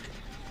 God.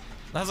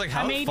 I was like, I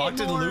how the made fuck it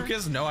did more-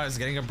 Lucas know I was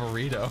getting a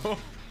burrito?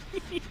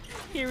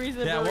 Here is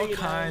a Yeah, burrito. what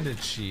kind of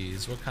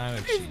cheese? What kind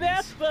of Is cheese?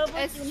 that public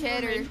It's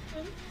cheddar.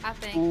 information? I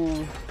think.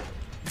 Ooh.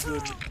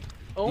 Good.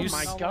 Oh You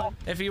my s- god.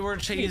 If you were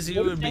cheese,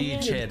 you would be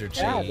cheddar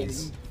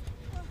cheese.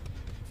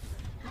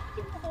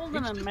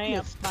 Holding a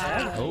map.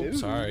 bad. Oh,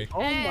 sorry.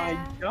 Oh my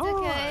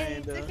god.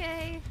 It's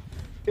okay.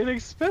 And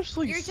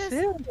especially You're just-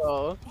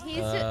 Sarah. He's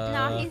just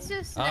no, he's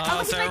just. Sarah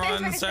he's right there, run,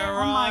 he's right there. Sarah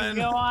Oh my run.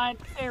 god,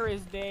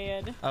 Sarah's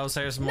dead. Oh,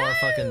 Sarah's more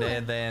fucking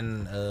dead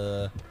than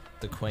the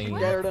queen.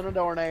 Better than a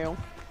doornail.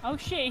 Oh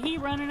shit, he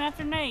running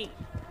after Nate.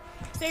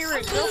 Sarah,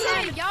 I'm go just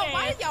find saying, a y'all,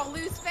 why chest. did y'all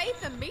lose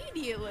faith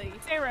immediately?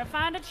 Sarah,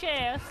 find a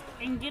chest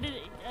and get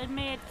a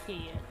med kit.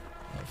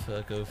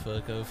 Oh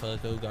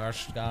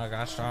gosh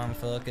darn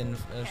fucking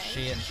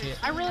shit.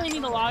 I really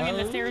need to log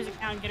into Oh. Sarah's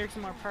account and get her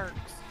some more perks.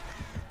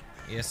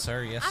 Yes,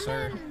 sir. Yes, I'm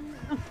sir.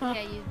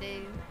 yeah, you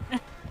do.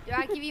 Do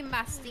I give you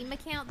my Steam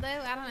account though?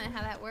 I don't know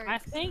how that works. I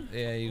think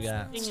Yeah, you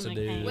got Steam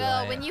to account. do.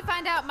 Well, that. when you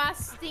find out my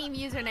Steam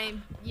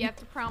username, you have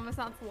to promise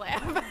not to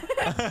laugh.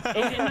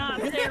 is it not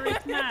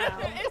Sarah's now?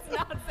 It's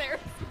not Sarah's.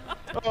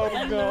 Oh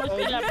Let me look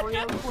it god. up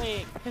real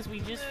quick because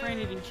we just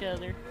friended each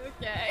other.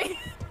 Okay.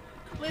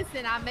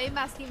 Listen, I made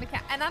my Steam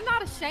account, and I'm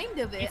not ashamed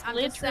of it. It's I'm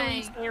just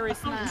literally saying.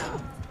 Sarah's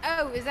now.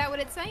 Oh, is that what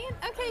it's saying?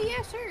 Okay,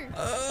 yeah, sure.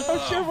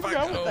 Oh shit, we're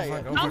going with that.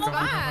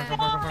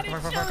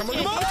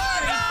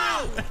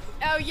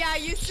 Oh yeah,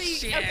 you see.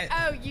 Shit. Okay,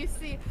 oh, you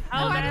see.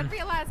 Oh, I didn't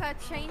realize I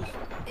changed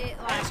it.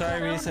 Like.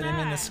 Sorry, Reese. I didn't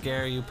mean to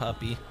scare you,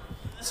 puppy.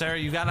 Sarah,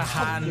 you gotta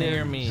hide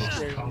near me.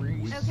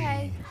 Come with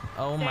Okay.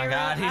 Oh my Sarah,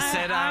 God, he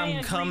said I I'm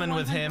agree coming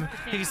with him.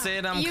 100%. He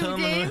said I'm You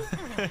coming do?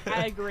 with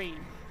I agree.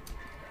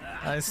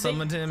 I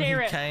summoned him, he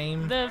Sarah,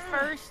 came. The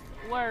first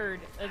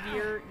word of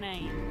your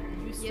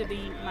name used to Yep.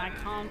 be my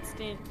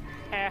constant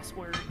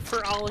password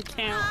for all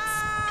accounts.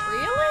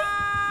 Really?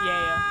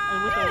 Yeah,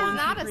 and with That a is 1,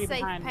 not 2, 3 a safe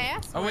behind it.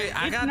 password. Oh wait,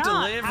 I It's got not.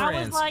 I was,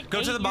 deliverance. like,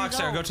 Go to the 8 box, years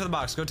Sarah. Go old. to the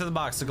box. Go to the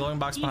box. The glowing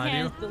box He behind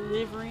has you.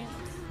 deliverance.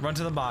 Run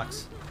to the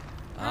box.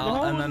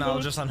 No And then one I'll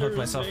goes just unhook through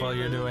myself while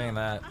you're there. doing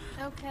that.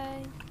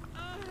 Okay.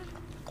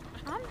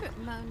 I'm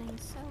moaning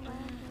so loud.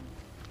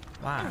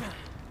 Wow.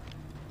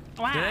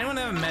 Wow. Did anyone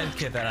have a med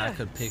kit that I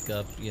could pick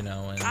up, you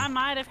know, and I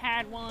might have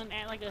had one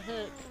at like a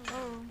hook.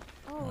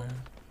 Oh.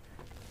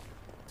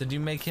 did you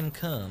make him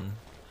come?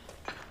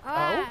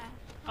 Ah.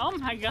 Oh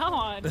my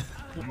god.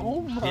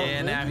 Oh my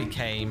Yeah, now he goodness.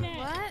 came.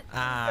 What?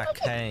 I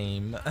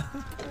came.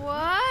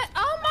 What?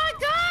 Oh my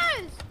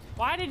gosh!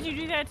 Why did you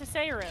do that to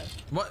Sarah?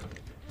 What?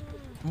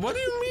 What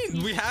do you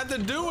mean? We had to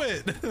do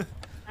it.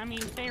 I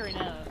mean, fair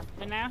enough.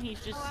 But now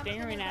he's just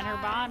staring at her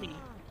body.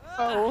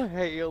 Oh,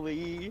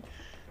 Haley.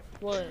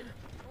 What?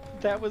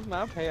 That was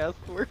my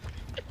password.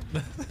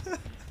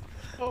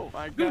 Oh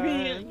my You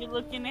god.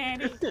 looking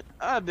at it?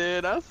 I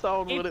did. I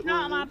saw what It's it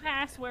not my was.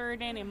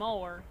 password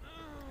anymore.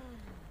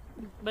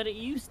 But it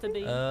used to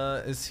be.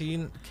 Is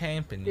he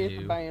camping It's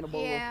you?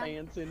 bannable Yeah.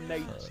 offense in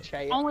Nate's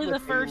chat. Only the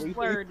with first Haley.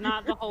 word,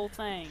 not the whole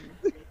thing.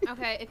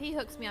 Okay, if he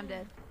hooks me, I'm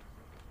dead.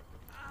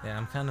 Yeah,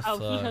 I'm kind of Oh,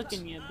 he fucked.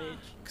 hooking you, bitch.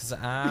 Cause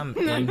I'm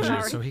injured,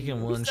 sorry. so he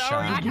can one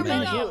sorry. I shot can me.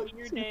 wiggle. Oh,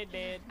 you're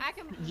dead. I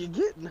can. You're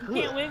getting You can't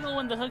hooked. wiggle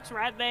when the hook's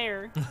right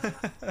there.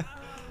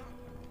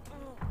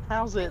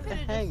 How's it Could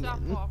have just stop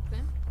hanging?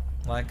 walking.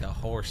 Like a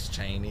horse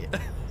chain. Wait,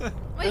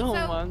 Oh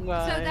so my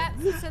God.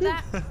 so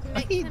that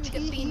makes him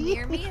to be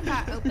near me if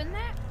I open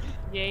that.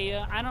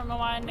 Yeah, I don't know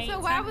why Nate. So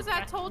why was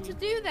I told to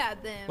do that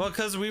then? Well,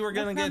 cause we were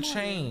gonna get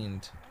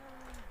chained.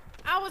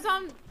 I was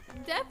on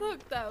death hook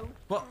though.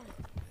 Well,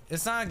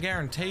 it's not a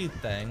guaranteed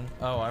thing.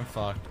 Oh, I'm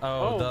fucked.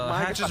 Oh, Oh the my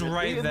hatch is God.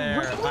 right there.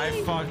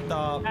 I fucked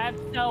up.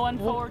 That's so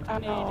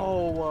unfortunate.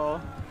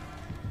 Oh,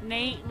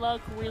 Nate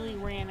luck really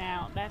ran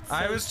out. That's. So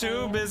I was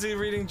too sad. busy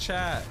reading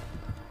chat.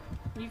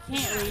 You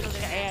can't read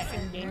chat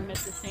and game at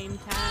the same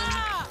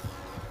time.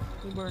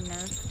 We were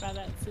nursed by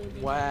that silly.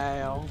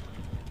 wow.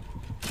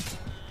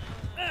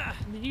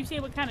 Did you say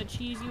what kind of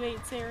cheese you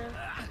ate, Sarah?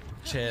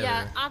 Cheddar.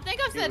 Yeah, I think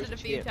I've said was it a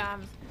few chip.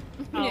 times.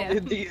 Oh. Yeah.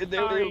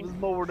 Sorry. It was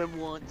more than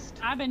once.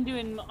 I've been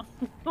doing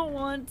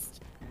once.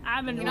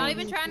 I've been. You're not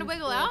even trying to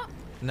wiggle out?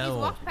 He's No,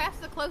 walked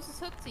past the closest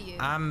hook to you.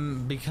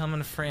 I'm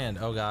becoming a friend.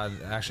 Oh God,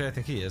 actually, I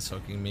think he is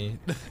hooking me.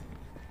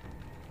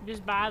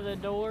 Just by the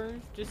doors,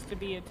 just to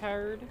be a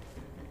turd.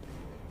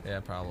 Yeah,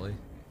 probably.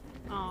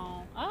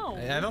 Oh, oh.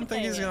 I don't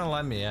think he's gonna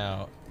let me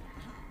out.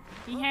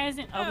 He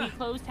hasn't. Oh, he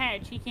closed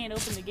hatch. He can't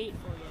open the gate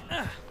for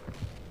you.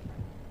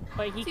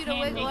 But he You to can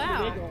make wiggle you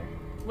out. wiggle.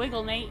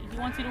 Wiggle, Nate. He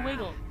wants you to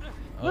wiggle.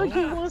 Look,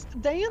 he Oh. wants to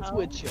dance Oh.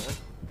 with you.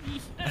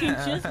 He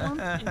just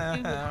wants to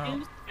do the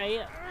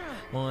two-step.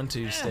 1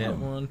 2 step,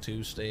 1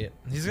 2 step.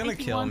 He's gonna If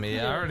he kill wants me.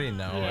 to. I already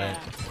know Yeah.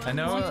 it. I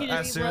know wants you to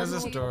as soon as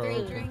this wiggle door your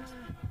opens. drinks.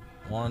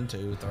 1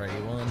 2 3,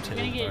 1 2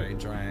 gonna get- 3,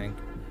 drink.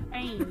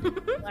 Aim.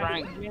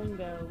 Like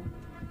Django.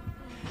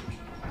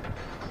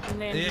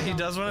 And then Yeah, he gonna-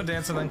 does want to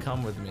dance and then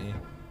come with me.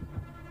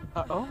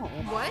 Oh.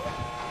 What?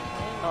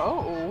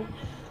 Oh.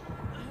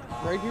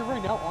 Right here,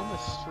 right now, on the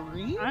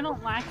street? I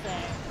don't like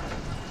that.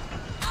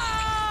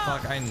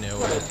 Fuck, I knew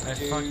What a it. I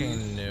dude.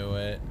 fucking knew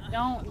it.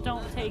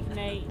 Don't take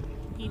Nate.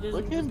 He doesn't.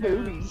 Look at them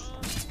deserve- booties.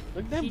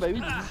 Look at them He's-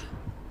 booties.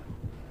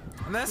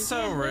 That's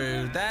so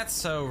rude. That's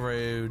so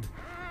rude.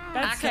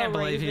 That's I can't so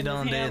believe he Raven of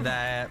done did him.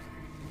 that.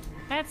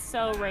 That's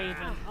so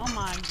Raven. Oh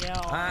my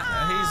god.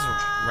 He's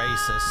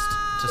racist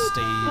to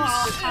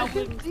Oh, Steve. I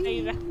wouldn't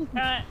say that.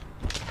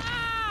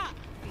 I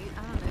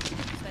don't know if you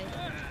can say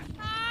that.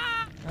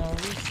 Oh,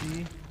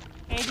 Reese.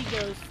 Eddie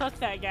goes, fuck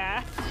that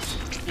guy.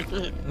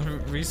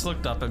 Reese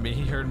looked up at me.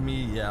 He heard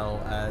me yell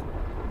at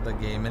the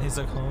game, and he's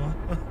like, "Huh?"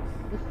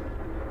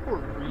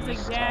 Poor He's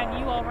Reese. like, Dad,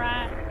 you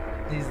alright?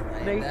 He's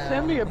Nate,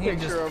 send me a He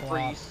picture just of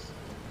plopped. Reese.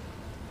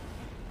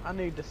 I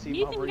need to see Do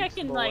you my think Reese I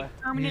can boy. like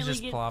permanently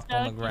just get plopped stuck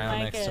on the ground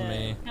in like next to a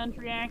me.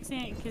 country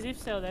accent? Because if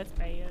so, that's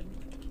bad.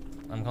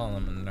 I'm calling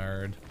him a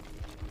nerd.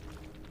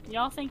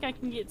 Y'all think I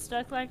can get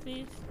stuck like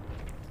this?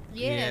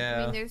 Yeah, I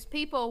Yeah. mean, there's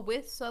people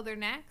with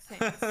southern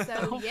accents,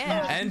 so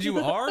yeah. And you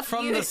are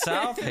from the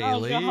South, Oh,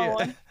 Haley.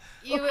 God.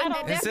 You I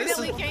don't- Is this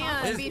definitely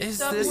can be is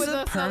stuck this with a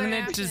southern permanent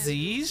accent.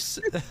 disease?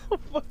 Oh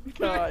my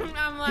god.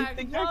 I'm You like,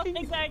 think Y'all I can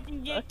think I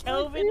can get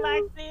stuck like COVID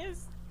like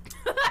this?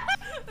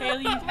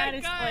 Haley, you've Oh my had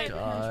a God. split country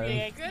God.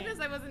 accent. goodness,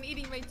 I wasn't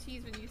eating my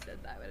cheese when you said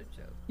that. What a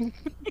joke.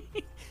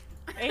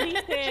 Eddie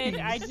said,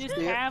 I just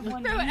Jeez. have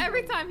one. Bro,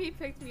 every needle." time he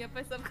picked me up,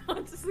 I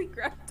subconsciously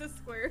grabbed a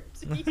swear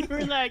to You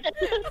were like,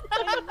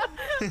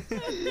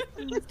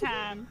 it's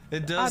time.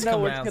 It does I know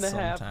come what's out gonna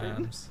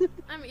happen. sometimes.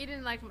 I'm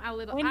eating like my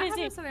little. When I does have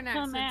a it southern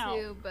come accent out?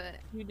 too, but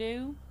You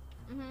do?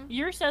 mhm.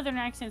 Your southern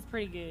accent's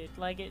pretty good.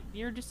 Like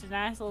you're just a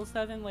nice little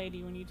southern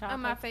lady when you talk. Oh,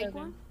 my like fake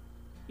southern. one?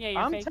 Yeah,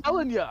 your I'm fake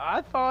telling you,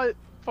 I thought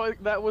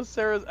that was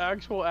Sarah's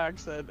actual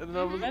accent, and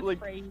I Mhm. was That's like,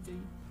 crazy.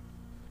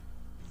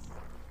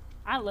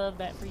 I love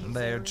that for you,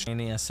 There, Sarah.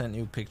 Cheney, I sent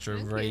you a picture of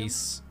Thank you.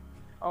 Reese.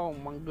 oh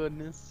my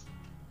goodness.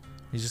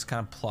 He just kind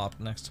of plopped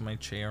next to my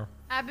chair.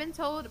 I've been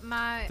told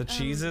my The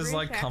cheese is British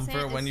like comfort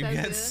accent when is you so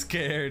get good.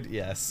 scared.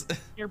 Yes.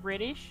 You're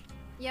British?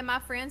 Yeah, my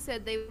friend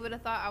said they would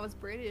have thought I was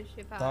British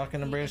if I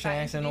Talking a if British I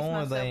accent introduced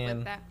only myself then.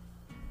 with that.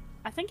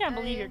 I think I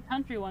believe yeah. your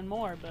country one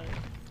more, but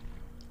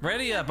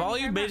Ready up. All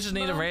you bitches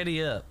need to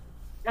ready up.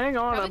 Hang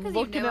on, Probably I'm 'cause you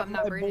looking know at I'm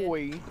not my British.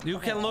 boy. You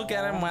can look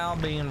at him while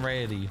being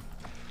ready.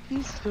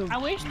 He's so I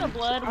wish the cute.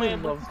 blood I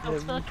web was love so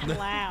him. fucking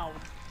loud.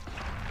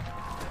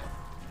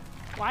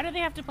 Why do they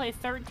have to play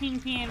 13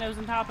 pianos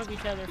on top of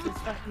each other for this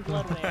fucking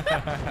blood web?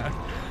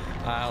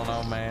 I don't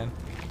know, man.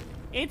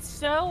 It's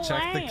so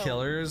Check loud. the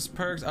killer's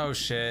perks. Oh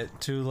shit,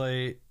 too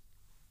late.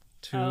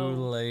 Too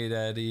late,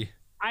 Eddie.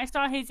 I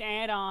saw his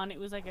add-on. It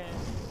was like a...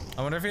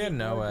 I wonder if he had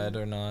no ed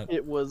or not.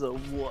 It was a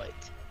what?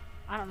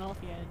 I don't know if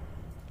he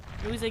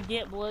had... It was a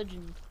get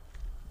bludgeoned.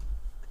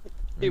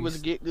 It was a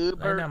get good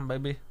Lay perk. down,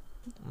 baby.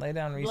 Lay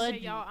down, Reese. Blood- Okay,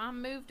 y'all,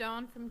 I'm moved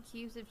on from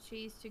cubes of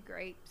cheese to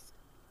grapes.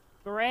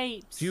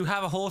 Grapes. You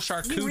have a whole You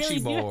charcuterie really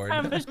do board.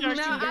 have a No, charcuterie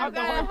I've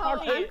got a board.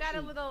 whole, I've got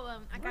a little,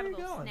 I got a Where you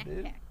little going, snack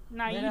dude? pack.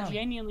 No, Lay you down.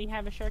 genuinely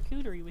have a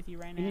charcuterie with you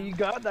right now. You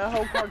got that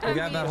whole cartoon. You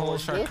got that whole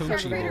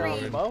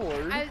charcuterie board.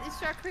 board. It's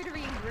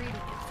charcuterie ingredients,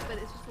 but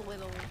it's just a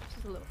little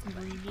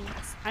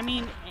Ingredients. I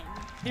mean,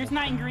 there's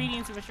not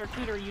ingredients of a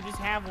charcuterie. You just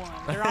have one.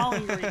 They're all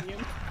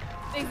ingredients.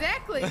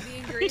 Exactly, the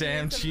ingredients.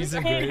 Damn, of cheese the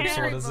and Hey, grapes.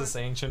 Harry What is this,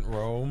 ancient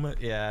Rome?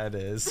 Yeah, it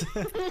is.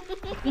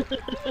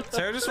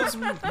 Sarah just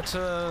wants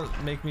to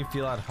make me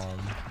feel at home.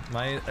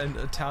 My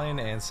Italian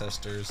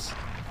ancestors.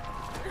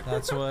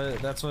 That's what.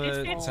 It's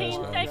Sarah's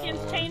 15 going seconds.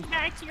 for. Change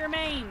back to your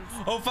mains.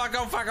 Oh fuck!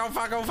 Oh fuck! Oh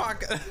fuck! Oh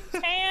fuck!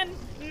 10,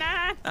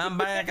 9. I'm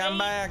back. I'm 8.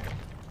 back.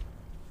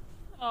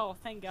 Oh,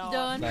 thank God.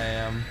 Done.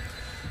 Damn.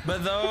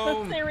 But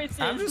though, There it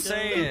I'm is, just done.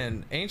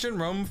 saying, ancient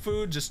Rome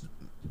food, just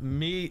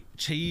meat,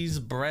 cheese,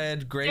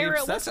 bread, grapes. Sarah,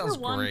 that what's sounds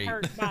your one great.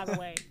 perk, by the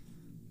way?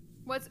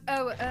 What's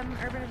urban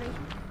evasion?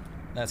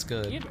 That's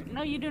good.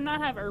 No, you do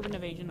not have urban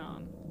evasion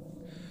on.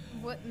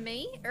 What,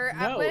 me or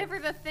No. whatever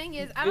the thing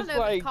is? I don't It's know if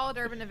like- it's called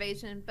urban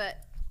evasion, but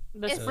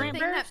The it's the sprint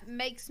thing burst? that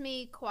makes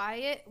me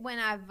quiet when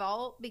I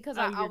vault because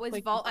Oh, I you're always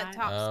quick vault and at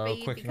quiet. top Oh,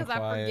 speed quick and because I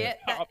quiet. forget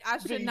that Top I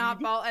should not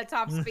speed. vault at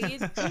top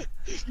speed.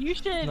 You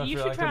should I you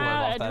feel should I could live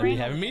try off that. Eddie.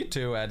 adrenaline. Me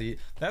too, Eddie.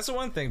 That's the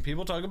one thing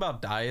people talk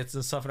about diets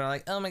and stuff, and they're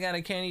like, "Oh my god,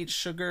 I can't eat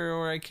sugar,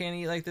 or I can't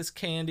eat like this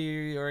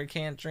candy, or I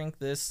can't drink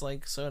this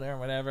like soda or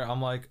whatever."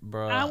 I'm like,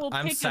 bro, I will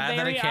I'm pick a sad that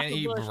I berry off can't the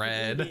eat bush to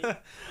eat it. bread.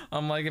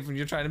 I'm like, if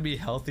you're trying to be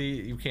healthy,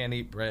 you can't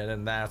eat bread,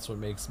 and that's what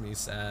makes me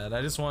sad.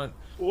 I just want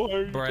Why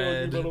are you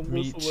bread, talking about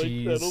meat, Alyssa like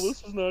cheese. that?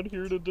 Alyssa's not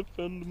here to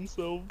defend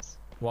themselves.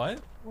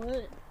 what?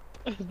 What?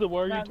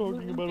 Why are you About talking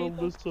gluten about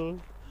people?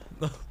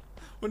 Alyssa?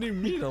 What do you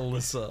mean,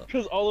 Alyssa?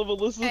 Because all of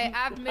Alyssa's. Hey,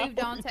 I've moved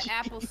on to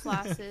apple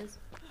slices.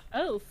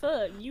 Oh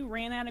fuck! You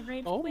ran out of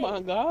grapes. Oh quick. my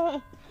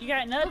god. You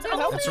got nuts. There's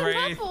Oh, only That's a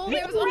right. couple.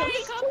 There was only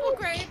a couple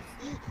grapes.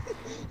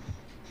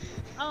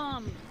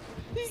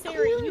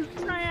 Sarah, you should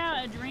try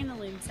out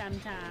adrenaline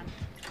sometime.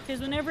 Because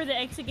whenever the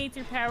exit gates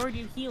are powered,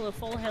 you heal a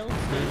full health.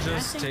 Food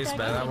just tastes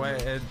better that way.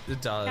 It Kind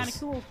of does.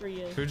 cool for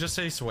you. Food just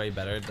tastes way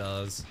better. It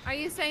does. Are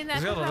you saying that?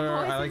 Just got because I'm liver,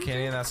 always I like candy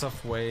injured? and that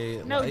stuff way.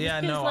 No,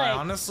 yeah, just 'cause, no. like, I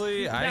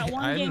honestly, that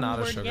one I'm game not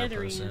we a were sugar together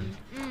person.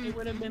 in, it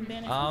would have been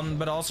beneficial.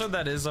 But also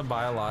that is a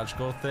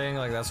biological thing.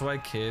 Like that's why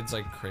kids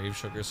like crave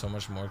sugar so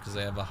much more because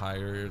they have a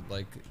higher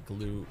like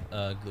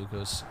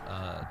glucose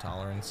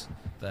tolerance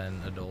than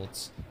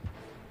adults.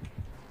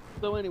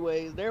 So,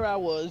 anyways, there I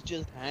was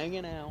just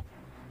hanging out.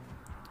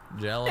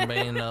 Jelly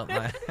bean up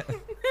my.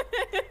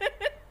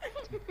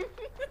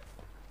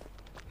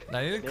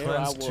 I need to There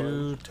cleanse I was.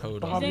 2 totems.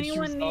 Barbecue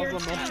anyone near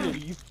sauce on my town?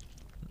 titties.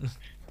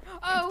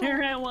 Oh,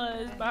 There I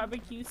was,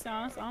 barbecue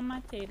sauce on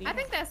my titty. I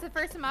think that's the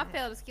first time I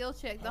failed a skill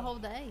check the whole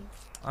day.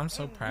 I'm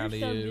so proud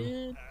You're of so you.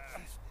 good.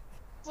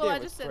 Well, I Sarah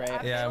just said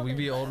crap. I Yeah, failed we it,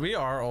 be but- old. We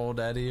are old,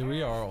 Eddie.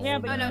 We are old. Yeah,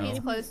 but Oh no, now. he's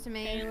close to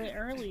me. Fail it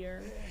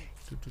earlier.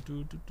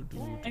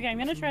 Oh Okay, I'm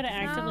gonna try to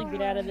actively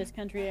get out of this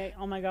country.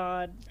 Oh my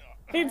god.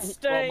 It's I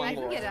staying.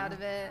 can get out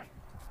of it.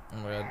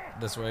 my god.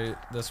 This way,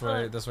 this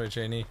way,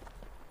 Cheney.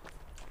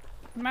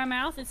 My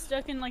mouth is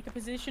stuck in like a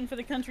position for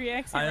the country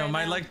exit. I know, right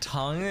my now. like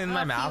tongue in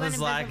my Oh, mouth you is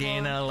like, you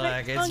invisible. know, My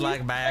like it's tongue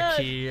like is back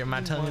stuck. here.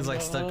 My tongue is like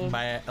my stuck God.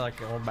 back,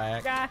 like all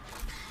back. Ah,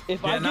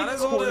 If Yeah, I not get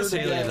as old cornered as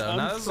Haley again, though. I'm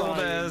Not as old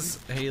crying. as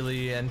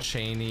Haley and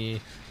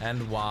Cheney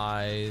and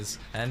Wise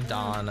and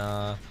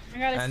Donna. I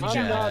gotta And see I'm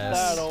Jess. not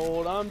that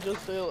old. I'm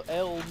just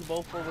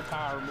eligible for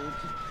retirement.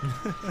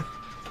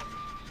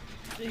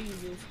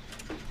 Jesus.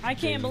 I can't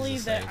Jesus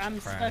believe that H. I'm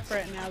Christ. stuck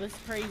right now. This is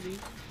crazy.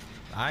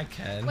 I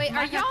can. Wait, are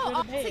might have to y'all go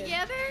all to bed.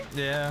 together?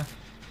 Yeah.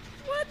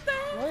 What the?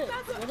 What?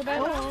 That's What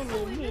about I All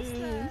totally of missed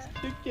this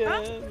that.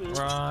 together.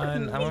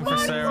 Run. I went Why for are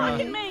you Sarah.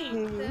 fucking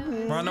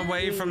me? Run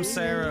away from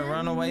Sarah.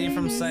 Run away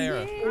from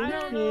Sarah. I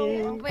don't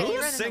know. Wait, you're Who's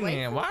running singing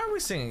away it? from- Why are we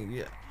singing?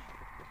 Yeah.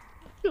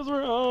 Because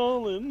we're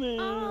all in this.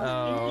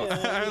 Oh,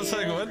 Yeah. I was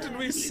like, what did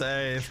we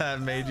say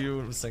that made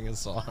you sing a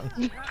song?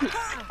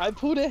 I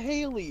put a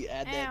Haley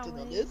add that to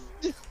the Owie.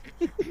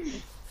 list.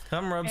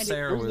 Come rub Eddie,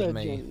 Sarah Where's with that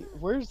me. Jenny?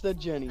 Where's the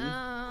Jenny?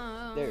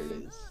 Oh. There it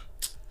is.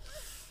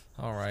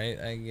 All right,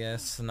 I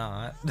guess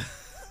not.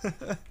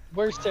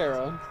 Where's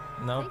Sarah?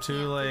 Nope,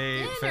 too late.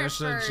 dinner Finish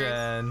the first.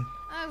 gen.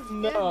 Oh,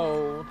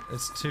 No.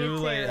 It's too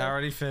It's late. I Sarah.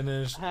 already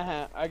finished.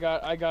 Haha, I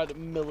got a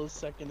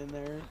millisecond in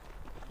there.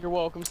 You're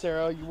welcome,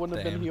 Sarah. You wouldn't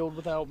have Damn. been healed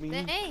without me.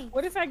 goodness. Hey.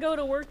 What if I go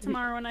to work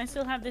tomorrow and I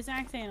still have this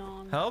accent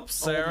on? Help I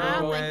Sarah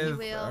don't think you with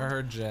will.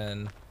 her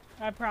gen.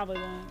 I probably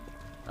won't.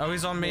 Oh,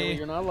 he's on No, me.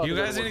 you're not allowed You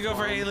to go guys to need to work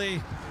go for tomorrow.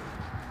 Haley.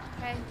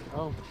 Okay.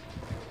 Oh.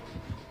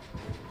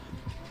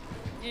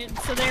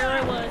 So there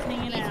I was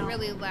hanging He's out.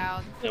 really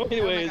loud. So Oh my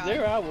anyways, God.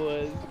 there I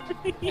was,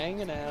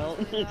 hanging out.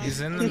 Really loud. He's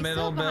in the Is he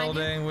middle still behind you?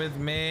 building with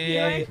me.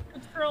 Yeah.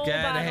 Control,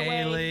 Get by the way.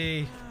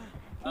 Haley.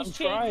 I'm He's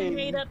chasing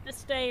me trying. up the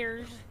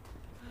stairs.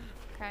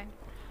 Okay.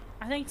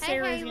 I think Hey,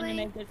 Sarah's gonna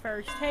Haley. make it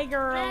first. Hey,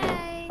 girl.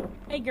 Hey.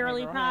 Hey,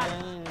 girly pop.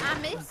 I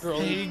miss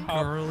Girly Hey, you.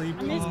 pop. girly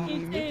I missed pop.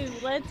 you too.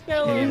 Let's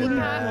go Hey, over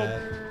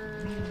Dad.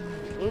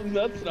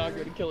 That's not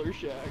gonna kill her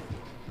shack.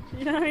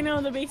 Yeah, I know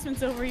the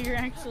basement's over here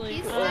actually.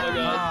 He's Oh my seven.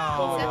 god.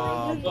 Oh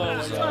Seven. my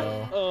god.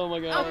 So, Oh my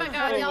god. Oh my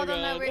god, y'all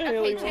don't know where.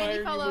 Haley, Okay, why are Cheney,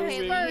 you follow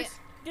moving? Haley.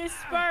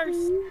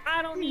 Disperse.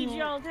 I don't need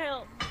y'all's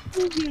help.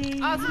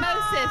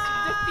 Osmosis,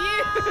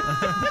 diffuse.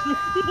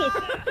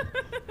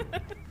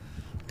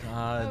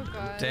 God, Oh,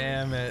 God.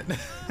 damn it.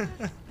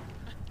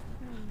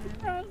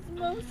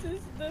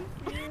 Osmosis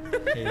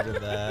diffuse. Hated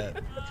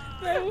that.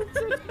 That was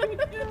such a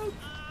good joke.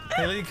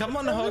 Haley, come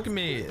unhook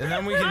me, and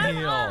then we can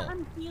heal.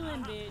 I'm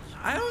healing, bitch.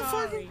 I don't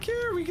Sorry. fucking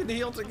care. We can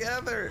heal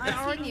together. I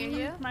already hear you.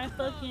 used my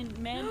fucking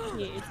med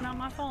kit. It's not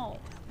my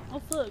fault. Oh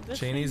fuck. that's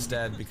Cheney's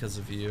dead because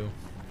of you.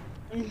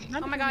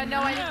 Oh my god,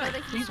 no, I didn't know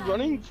that He's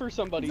running for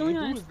somebody. He's only Who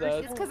on is his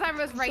that? It's because I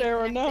was right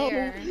Sarah, back no.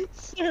 there.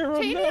 Sarah,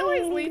 Cheney no.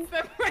 always leads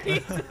them right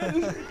to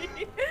me.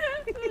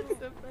 That's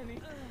so funny.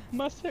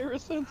 My Sarah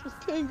sense was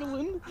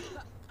tingling.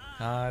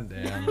 God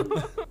damn.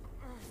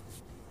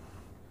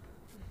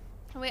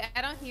 Wait,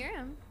 I don't hear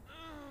him.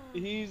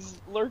 He's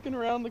lurking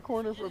around the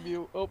corner from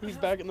you. Oh, he's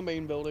back in the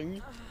main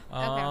building.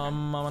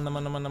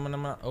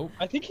 Oh,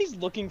 I think he's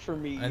looking for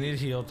me. I need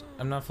healed.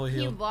 I'm not fully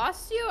He healed.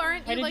 lost you?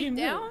 Aren't Why you did like you move?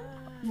 down?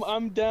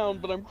 I'm down,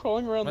 but I'm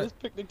crawling around What? this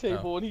picnic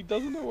table, and he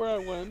doesn't know where I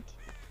went.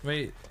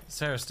 Wait,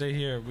 Sarah, stay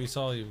here. We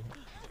saw you.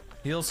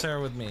 Heal Sarah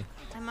with me.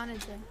 I'm on a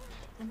gym.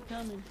 I'm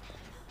coming.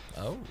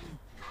 Oh.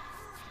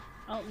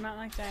 Oh, not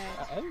like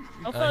that. I'm,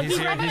 Oh fuck. He's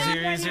here, right he's here,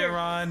 here, right he's here,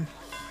 Ron.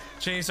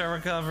 Cheney, start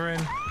recovering.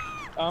 I'm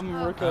Oh.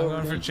 I'm going for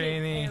recovering.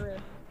 Cheney.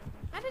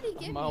 How did he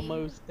get I'm me?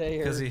 almost there.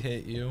 Because he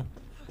hit you.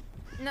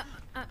 No.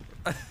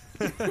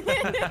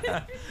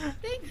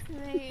 Thanks,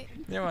 mate.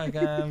 You're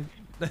welcome.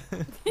 I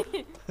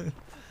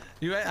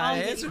I'll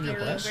get answered your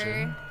you,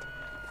 question.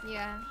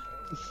 Yeah.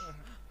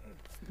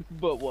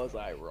 But was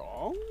I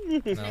wrong? No,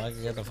 I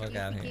can get the fuck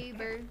out of here.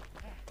 Goober.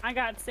 I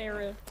got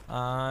Sarah.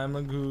 I'm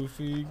a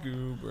goofy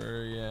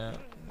goober, yeah.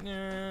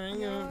 You're a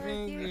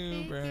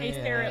goofy goober. Hey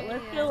yeah. Sarah,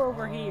 let's go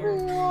over here.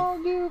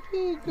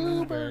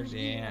 Goobers,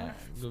 yeah.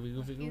 Goofy,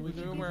 goofy,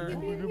 goofy,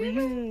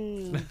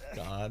 goober.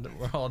 God,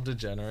 we're all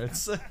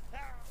degenerates.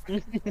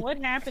 What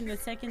happened the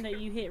second that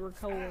you hit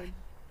record?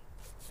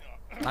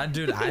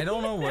 Dude, I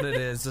don't know what it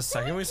is. The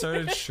second we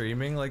started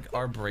streaming, like,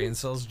 our brain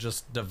cells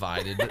just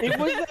divided. It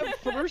was that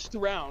first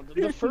round.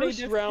 The first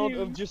just round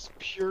fumed. of just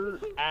pure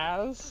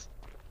ass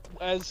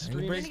as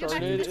stream break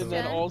started, two and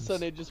then all of a times.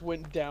 sudden it just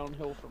went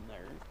downhill from there.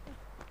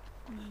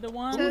 The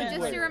one So that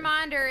just Wait. a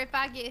reminder, if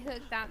I get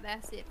hooked out,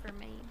 that's it for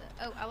me.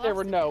 But, oh, I lost Sarah,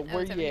 it. no, Oh,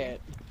 where it's over you here. at?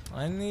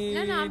 I need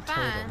No, I'm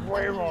fine. totem.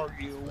 Where are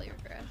you? Slowly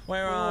regress.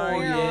 Where Where are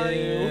are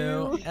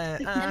you?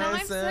 And I'm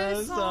I'm so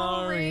so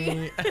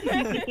sorry.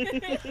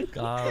 sorry.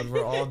 God,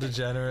 we're all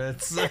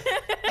degenerates. It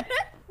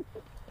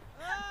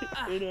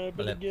happened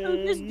Blip.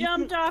 who just again.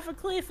 jumped off a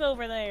cliff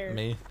over there?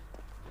 Me.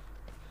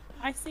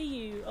 I see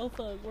you. Oh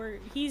fuck,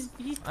 he's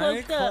I need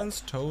cloaked up.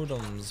 cleanse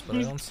totems, but I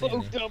He's don't see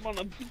any. cloaked up on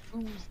a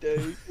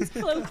Tuesday. He's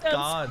cloaked up.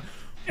 God,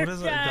 what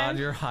is it? God,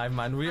 your hive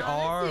mind. We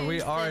are.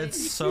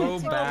 It's so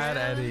bad,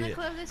 Eddie.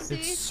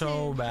 It's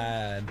so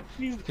bad.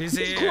 He's He's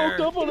here.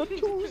 cloaked up on a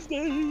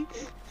Tuesday.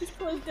 He's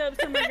cloaked up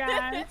somewhere,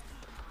 guys.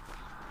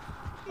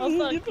 Oh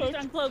fuck, he's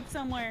uncloaked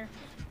somewhere.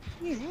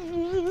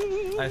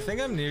 I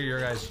think I'm near your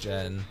guys'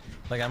 gen.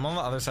 Like, I'm on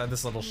the other side of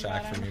this little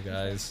shack from you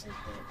guys.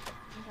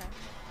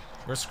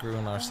 We're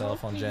screwing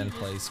ourselves on gen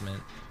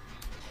placement.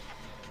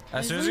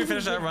 As soon as you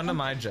finish that, run to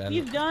my gen.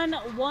 You've done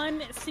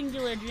one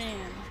singular jam.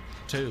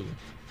 2.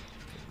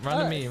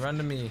 Run to me, run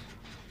to me.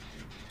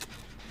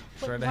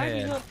 Straight Why did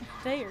you go ahead. up the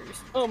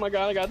stairs? Oh my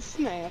god, I got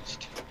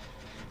snatched.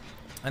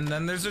 And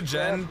then there's a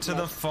gen to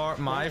the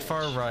my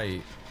far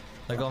right.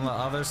 Like on the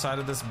other side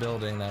of this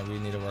building that we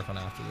need to work on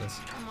after this.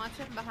 I'm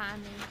watching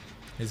behind me.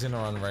 He's gonna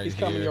run right He's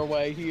here. coming your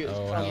way. He is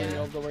Oh, coming hell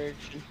your yeah.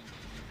 direction.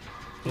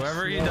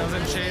 Whoever he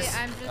doesn't Actually, chase.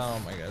 I'm just- Oh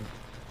my god.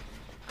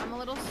 I'm a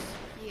little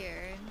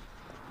scared.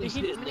 Did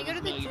I'm gonna go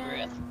to the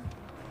gym.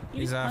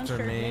 He's after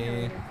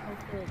me.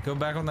 Go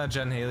back on that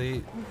gen,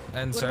 Haley.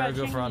 And What Sarah, about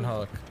go for Jamie?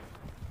 unhook.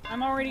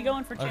 I'm already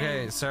going for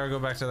Okay, Sarah, go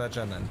back to that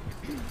gen then.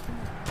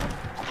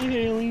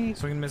 Haley.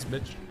 Swing and miss,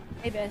 bitch.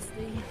 Hey,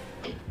 bestie.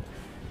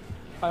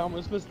 I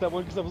almost missed that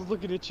one because I was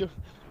looking at you.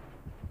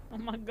 Oh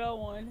my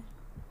god.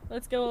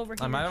 Let's go over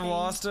here. I might have Jamie.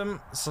 lost him,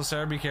 so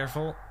Sarah, be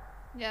careful.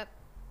 Yep.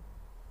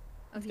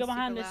 Let's He's go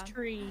behind super this loud.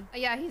 tree. Oh,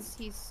 yeah, he's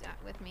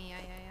with me.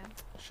 Yeah.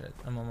 Shit,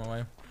 I'm on my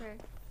way. Frick.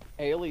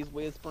 Haley's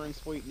whispering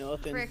sweet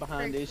nothings Frick,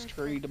 behind frick, his frick,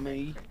 tree frick, to frick,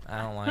 me. frick.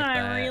 I don't like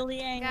I that. really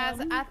am.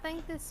 Guys, I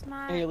think this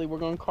might. Haley, we're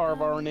gonna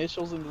carve our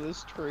initials into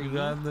this tree. You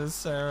got this,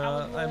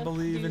 Sarah. would I love to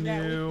believe do in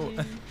that with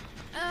you.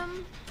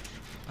 Um,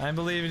 I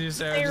believe in you,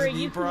 Sarah. Sarah, Just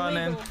you keep can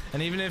running. wiggle.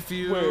 And even if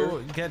you Where?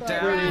 get Where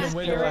down, you is can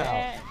wiggle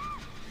Sarah? out.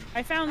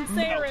 I found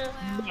Sarah.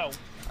 No.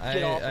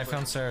 Get off I of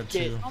found her. Sarah Get.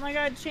 too. Oh my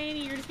god,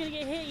 Cheney, you're just gonna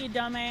get hit, you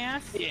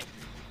dumbass.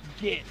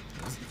 Get.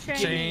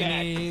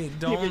 Cheney, back.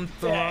 don't Give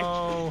it back.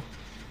 throw.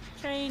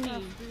 Cheney. It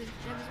was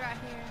right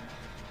here.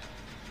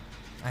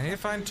 I need to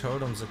find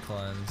totems to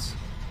cleanse.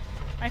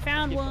 I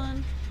found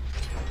one.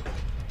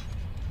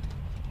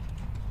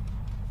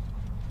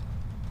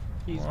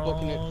 He's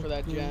booking it for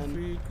that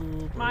gen.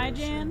 My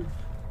gen?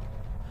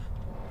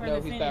 Or No,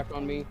 the he's back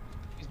on me.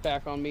 He's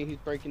back on me. He's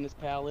breaking this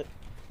pallet.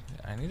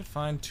 I need to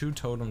find 2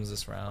 totems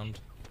this round.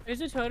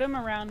 There's a totem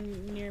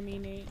around near me,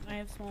 Nate. I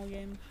have small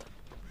game.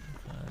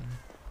 Okay.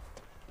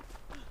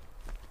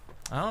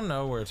 I don't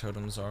know where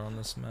totems are on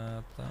this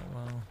map that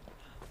well.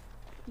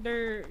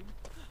 You're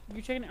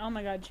checking. Oh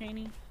my god,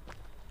 Cheney.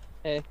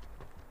 Hey.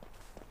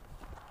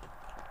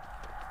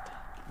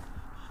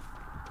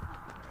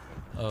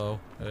 Oh,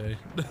 hey.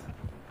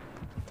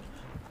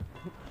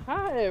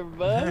 Hi,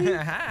 everybody.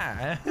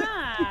 Hi.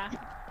 Ah.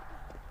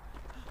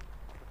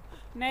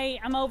 Nate,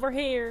 I'm over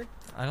here.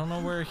 I don't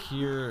know where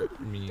here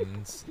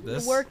means.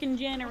 This? The working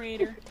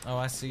generator. Oh,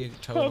 I see a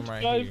totem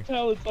right Guy's here.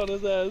 pallets on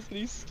his ass, and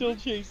he's still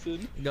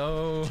chasing.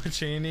 Go,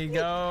 Cheney,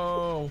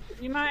 go.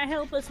 You might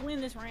help us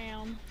win this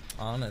round.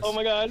 Honest. Oh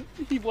my god,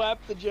 he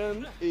whapped the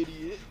gen.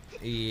 Idiot.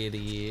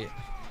 Idiot.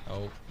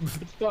 Oh.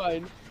 It's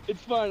fine.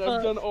 It's fine.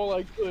 I've done all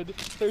I could.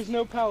 There's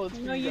no pallets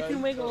for No, you you guys,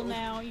 can wiggle so-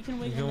 now. You can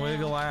You wiggle can now.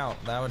 wiggle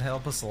out. That would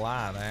help us a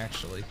lot,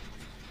 actually.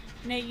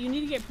 Nate, you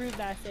need to get prove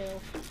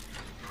thyself.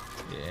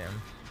 Yeah.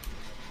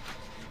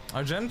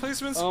 Our gen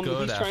placement's good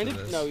he's after trying to.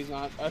 this. No, he's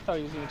not. I thought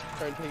he was gonna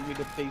try to take me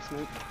to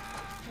basement.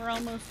 We're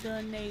almost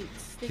done, Nate.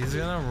 Stick He's to-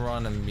 gonna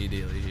run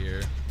immediately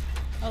here.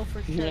 Oh, for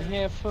You're sure. gonna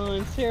have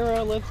fun,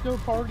 Sarah. Let's go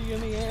party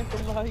in the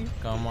afterlife.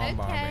 Come on, Okay.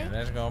 Barbie.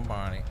 Let's go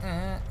party.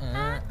 Yeah.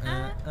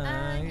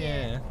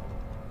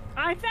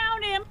 I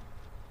found him.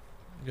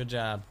 Good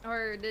job.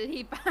 Or did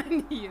he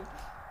find you?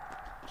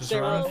 Just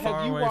Sarah, run have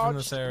far you away from watched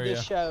this area.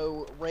 the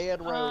show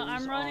Red Rose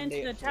I'm running on to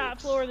the Netflix?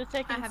 top floor of the I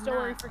second have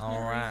story not. for some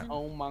Alright. reason.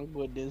 Oh my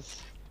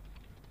goodness.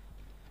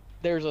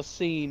 There's a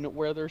scene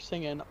where they're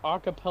singing a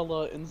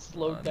cappella and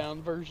slowed God.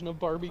 down version of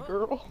Barbie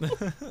Girl.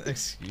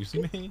 Excuse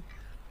me?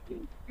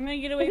 I'm gonna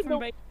get away from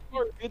base.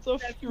 It's a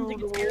That seems like a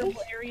funeral.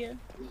 terrible area.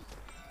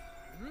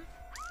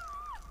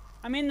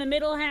 I'm in the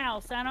middle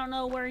house. I don't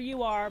know where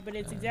you are, but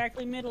it's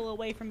exactly middle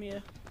away from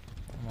you.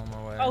 I'm on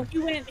my way.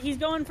 Oh, he's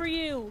going for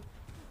you.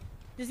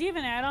 Does he have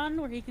an add-on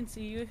where he can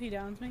see you if he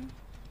downs me?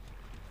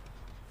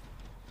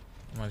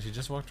 Come on, you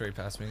just walked right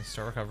past me.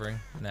 Start recovering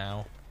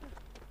now.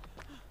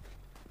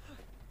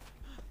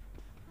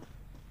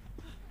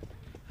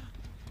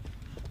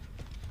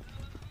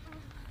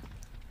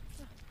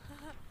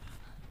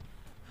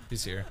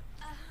 He's here.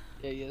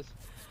 Yeah, he is.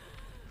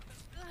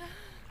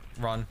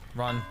 Run,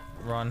 run,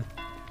 run.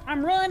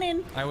 I'm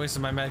running. I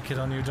wasted my med kit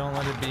on you. Don't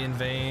let it be in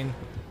vain.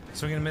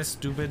 Swing and miss,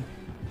 stupid.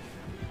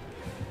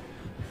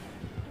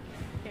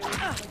 Okay, wait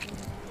a second.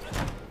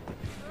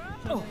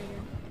 Generator.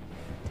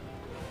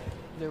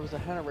 There was a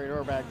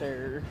generator back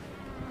there.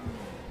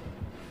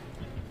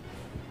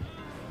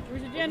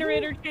 There's a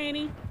generator,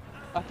 Cheney.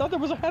 I thought there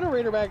was a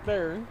generator back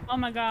there. Oh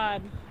my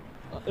god.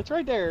 It's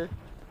right there.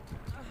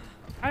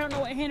 I don't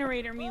know what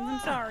generator means. I'm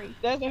sorry.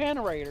 That's a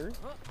generator.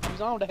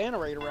 He's on the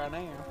generator right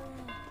now.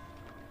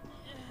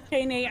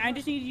 Okay, Nate, I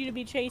just need you to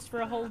be chased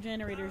for a whole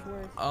generator's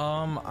worth.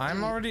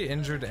 I'm already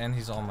injured and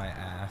he's on my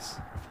ass.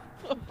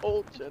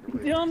 Old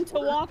generator. Tell him to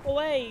walk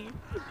away.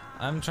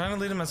 I'm trying to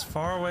lead him as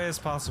far away as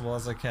possible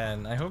as I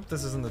can. I hope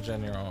this isn't the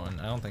gen you're on.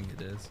 I don't think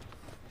it is.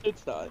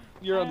 It's not.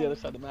 You're on the other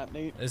side of the map,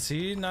 Nate. Is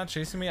he not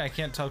chasing me? I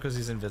can't tell because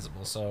he's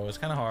invisible, so it's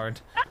kind of hard.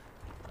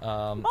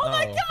 Oh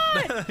my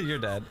God! You're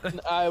dead.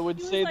 I would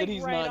He was, say like, that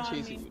he's right not on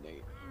chasing me.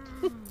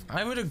 you, Nate.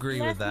 I would agree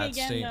Left with me that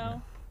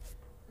again,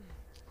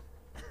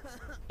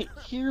 statement.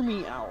 Hear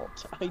me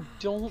out. I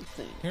don't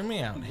think. Hear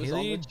me out. He was on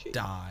Haley the chase.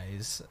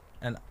 dies,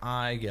 and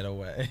I get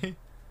away.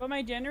 But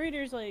my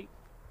generator's like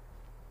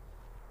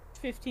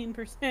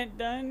 15%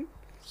 done.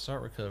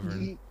 Start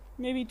recovering.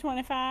 Maybe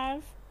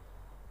 25.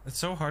 It's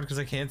so hard because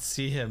I can't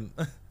see him.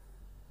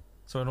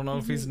 So I don't know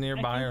if he's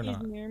nearby or He's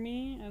not. near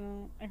me.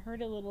 I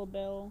heard a little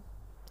bell.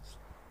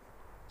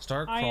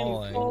 Start I am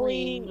crawling.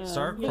 fully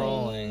Start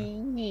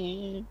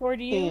crawling.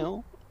 toward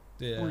you.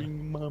 Yeah.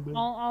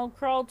 I'll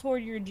crawl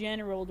toward your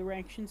general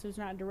direction so it's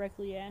not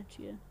directly at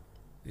you.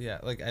 Yeah,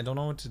 like I don't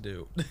know what to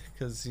do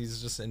because he's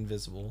just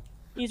invisible.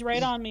 He's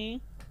right on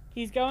me.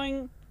 He's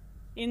going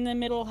in the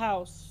middle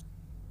house.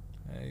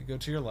 Hey, go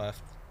to your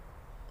left.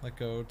 Like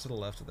go to the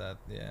left of that,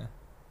 yeah.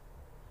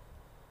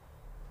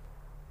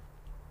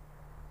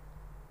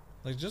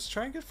 Like just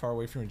try and get far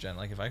away from your gen.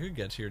 Like if I could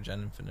get to your gen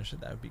and finish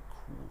it, that would be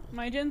cool.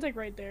 My gen's like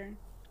right there.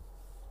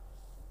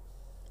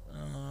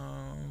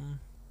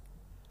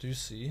 Do you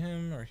see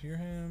him or hear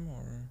him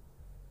or?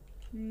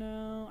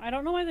 No, I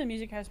don't know why the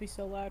music has to be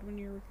so loud when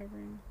you're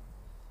recovering.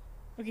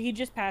 Okay, he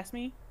just passed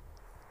me.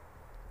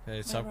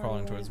 Okay, stop Right,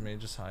 crawling right, towards right. me.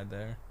 Just hide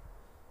there.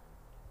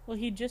 Well,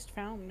 he just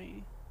found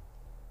me.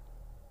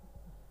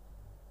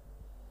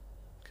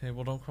 Okay,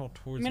 well don't crawl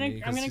towards I'm me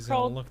gonna because he's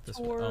crawl gonna look this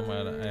way. Oh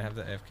my god, I have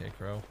the AFK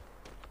crow.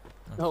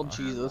 Oh, fuck.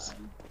 Jesus.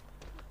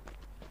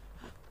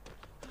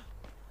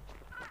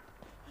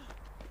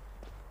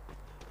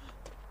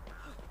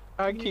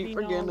 I keep Moving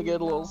forgetting to on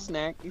get a little along.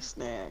 snacky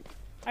snack.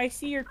 I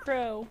see your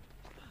crow.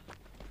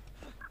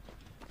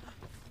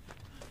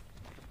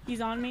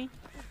 He's on me.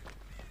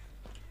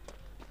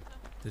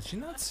 Did she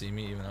not see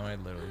me even though I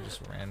literally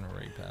just ran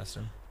right past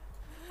him?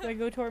 Do I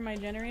go toward my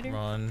generator?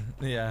 Run.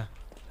 Yeah.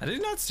 I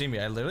did not see me.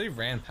 I literally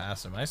ran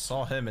past him. I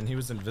saw him and he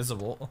was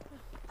invisible.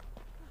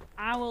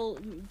 I will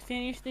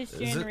finish this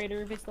Is it-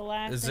 generator if it's the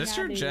last Is thing this I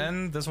your do.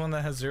 gen? This one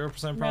that has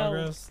 0%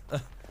 progress?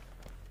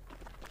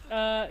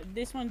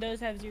 This one does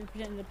have 0%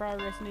 of the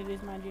progress, and it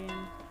is my gen.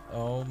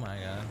 Oh my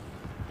god.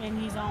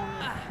 And he's on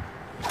me.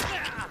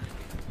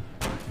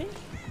 Okay.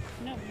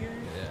 No, you're...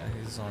 Yeah,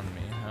 he's on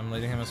me. I'm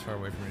leading him as far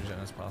away from your gen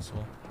as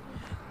possible.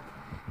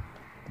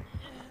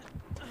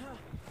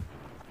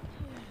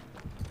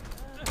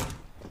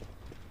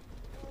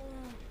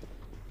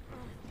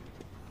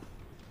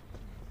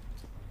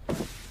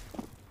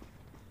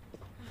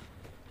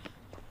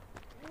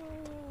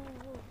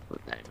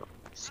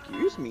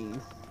 Excuse me.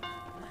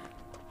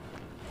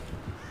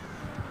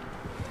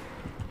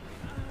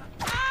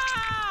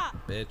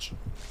 Bitch.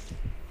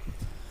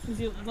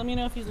 Let me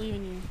know if he's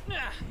leaving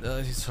you.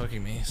 He's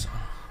hooking me, so.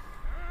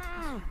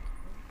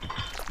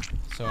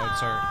 So I'd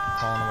start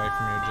crawling away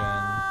from your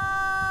gen.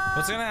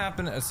 What's gonna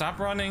happen? Stop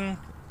running.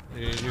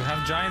 You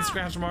have giant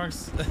scratch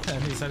marks,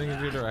 and he's heading in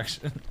your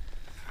direction.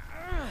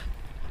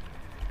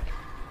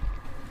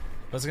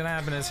 What's gonna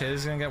happen is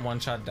Haley's gonna get one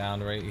shot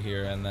down right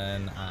here, and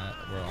then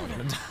we're all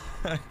gonna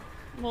die.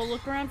 Well,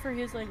 look around for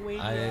his, like, wavy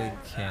I eye.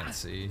 can't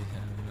see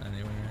him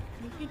anywhere.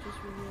 You could just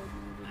reveal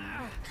him, didn't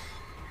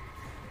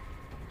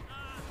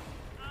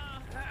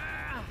you?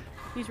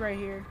 He's right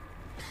here.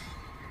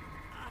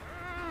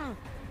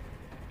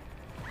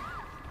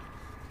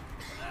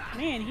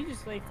 Man, he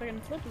just, like,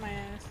 fucking flipped my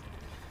ass.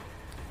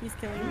 He's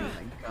killing me.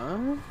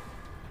 God.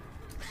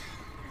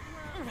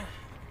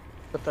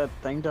 Put that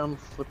thing down,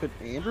 flip it,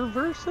 and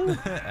reverse it?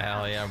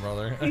 Hell yeah,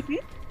 brother.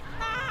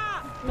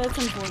 That's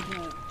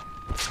unfortunate.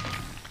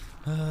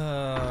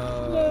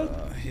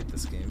 I hate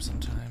this game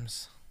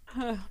sometimes.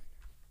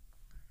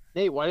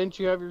 Nate, why didn't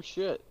you have your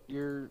shit?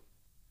 Your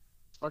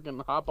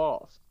fucking hop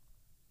off.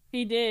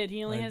 He did.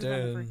 He only I has one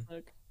did. first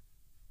look.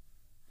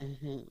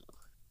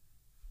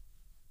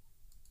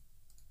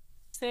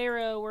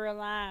 Sarah, we're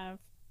alive.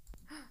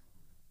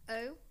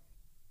 Oh.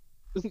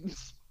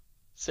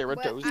 Sarah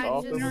Well, dozed I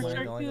off. just- over Oh there.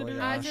 my God,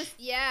 I gosh. just,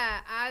 yeah,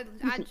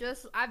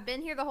 I've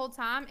been here the whole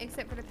time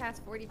except for the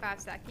past 45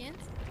 seconds.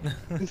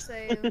 So,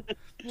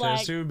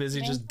 Just too busy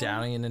just Nathan?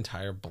 downing an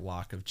entire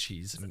block of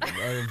cheese and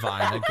a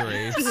vine of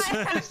grapes.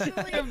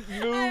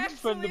 I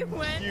from the actually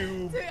went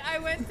cube. I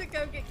went to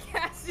go get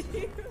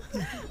cashew.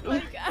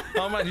 Like,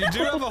 Oh my, you do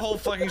have a whole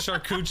fucking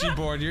charcuterie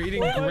board. You're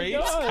eating Oh my grapes,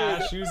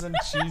 God. cashews, and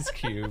cheese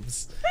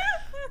cubes.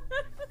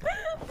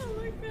 oh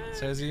my god.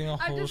 So I was eating a I'm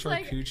whole just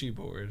like- charcuterie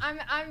board.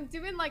 I'm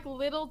doing like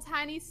little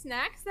tiny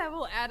snacks that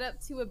will add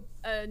up to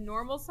a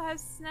normal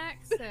size snack.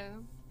 So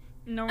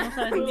Normal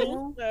size Little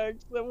meal.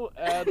 snacks that will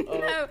add up.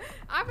 no,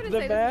 I wouldn't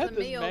The say math this is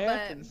a is meal,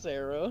 math, but The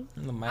Sarah. I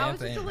was math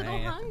just a ain't little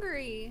math.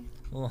 hungry.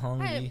 A little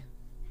hungry.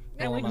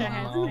 I Oh, wish I no.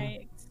 had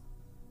snakes.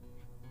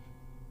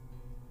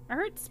 I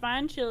heard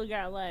Spine Chill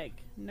got, like,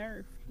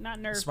 nerfed. Not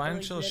nerfed. but, Spine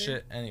like, chill better.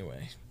 shit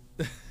anyway.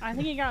 I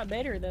think it got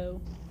better, though.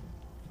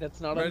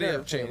 That's not Ready a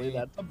up, nerf, Haley, Jamie.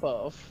 that's a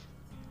buff.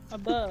 A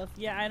buff.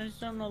 Yeah, I just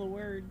don't know the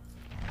word.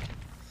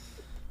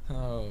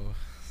 Oh,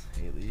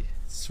 Haley.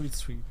 Sweet,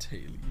 sweet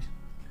Haley.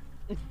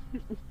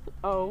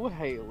 Oh,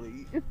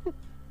 Haley.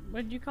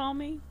 What'd you call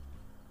me?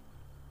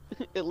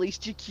 At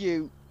least you're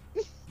cute.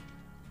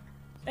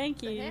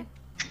 Thank you. Okay.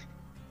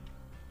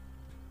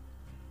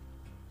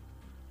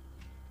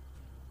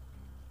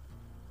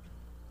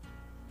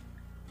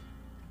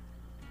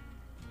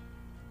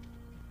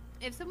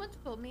 If someone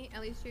told me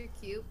at least you're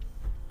cute,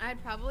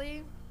 I'd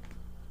probably.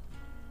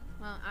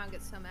 Well, I don't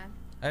get so mad.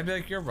 I'd be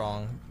like, you're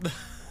wrong.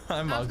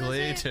 I'm I was gonna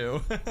ugly say-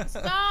 too.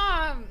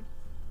 Stop!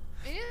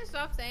 You need to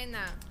stop saying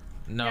that.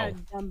 No. Yeah,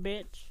 dumb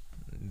bitch.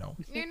 No.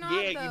 You're not.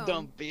 Yeah, though. you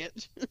dumb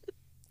bitch.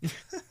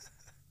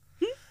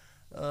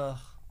 Ugh.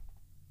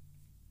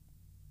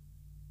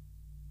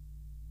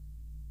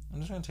 I'm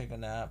just gonna take a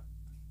nap.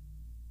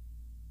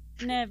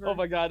 Never. Oh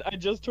my god, I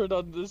just turned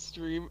on this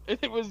stream and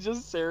it was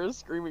just Sarah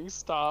screaming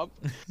stop.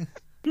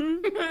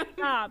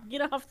 Stop.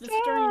 Get off the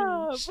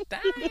stream.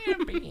 Stop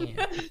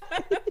it.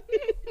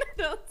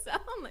 Don't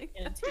sound like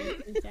Yeah, that.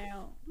 take this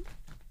out.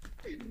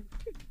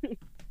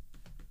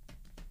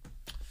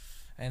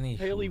 Any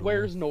Haley,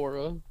 where's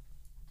Nora?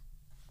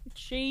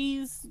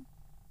 She's,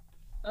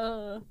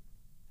 I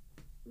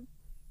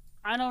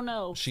don't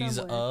know. She's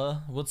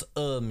somewhere. what's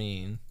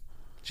mean?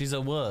 She's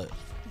a what?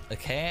 A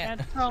cat?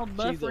 That's called She's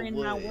a buffering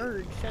my what?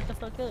 words. Shut the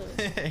fuck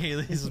up.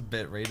 Haley's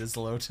bit rate is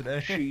low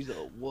today. She's a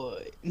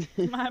what?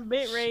 My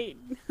bit rate.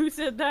 Who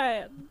said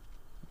that?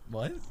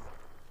 What?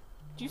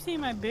 Did you say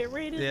my bit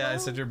rate is Yeah, low? I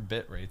said your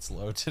bit rate's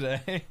low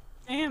today.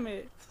 Damn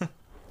it.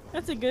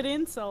 That's a good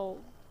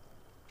insult.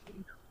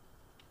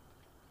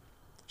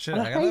 Shit,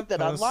 I hate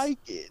that. I like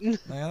it.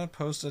 I gotta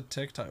post a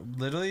TikTok.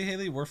 Literally,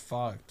 Haley, we're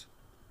fucked.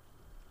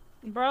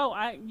 Bro,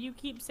 you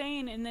keep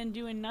saying and then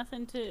doing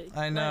nothing to.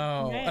 I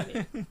know.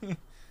 Like,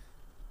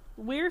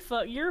 we're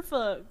fucked. You're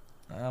fucked.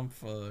 I'm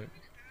fucked.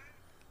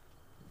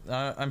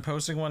 I'm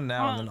posting one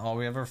now, and then all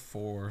we have are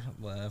 4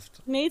 left.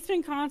 Nate's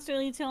been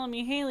constantly telling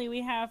me, Haley,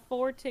 we have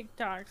 4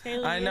 TikToks.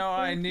 Haley, I know.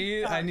 I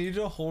need you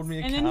to hold me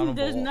accountable. And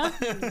then he does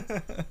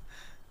nothing.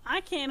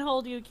 I can't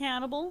hold you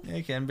accountable. Yeah,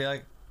 you can be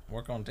like,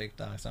 work on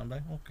TikToks. I'm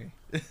like, okay.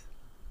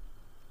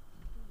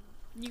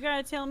 You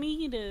gotta tell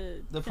me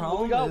to. The We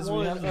problem got is one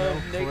we have of no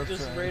Nick clips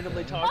just or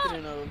randomly anything. talking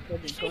in a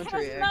fucking She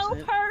country has accent.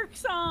 no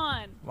perks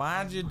on.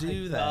 Why'd you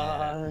do that?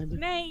 God.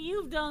 Nate,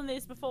 you've done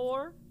this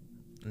before.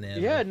 Never.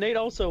 Yeah, Nate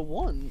also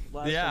won.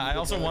 Last Yeah, time I we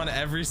also did won that.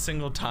 every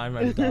single time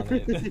I've done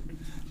it.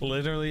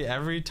 Literally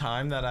every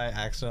time that I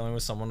accidentally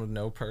was someone with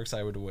no perks,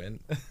 I would win.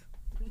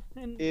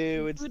 And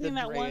Ew, it's the including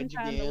that one dredge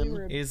time that we again.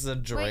 were. It's a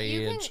Wait,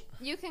 dredge.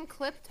 you can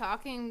clip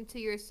talking to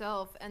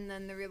yourself and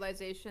then the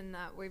realization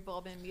that we've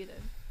all been muted.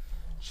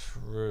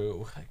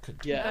 True. I could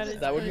do Yes, is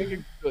that would good. make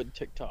a good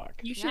TikTok.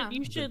 You should Yeah. you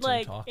Good should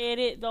like TikTok.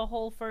 edit the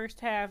whole first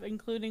half,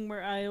 including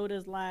where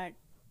Iota's like,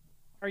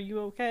 "Are you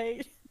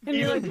okay?" And Even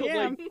you're like, the, "Yeah,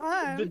 I'm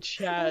fine." The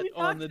chat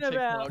What are on the we talking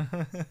about?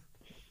 TikTok.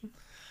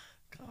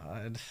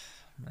 God,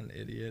 I'm an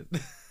idiot.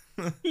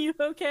 You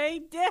okay?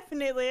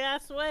 Definitely, I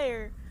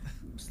swear.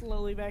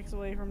 Slowly backs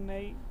away from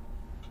Nate.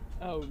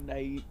 Oh,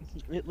 Nate.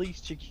 At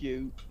least you're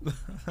cute.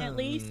 At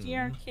least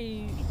you're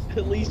cute.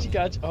 At least you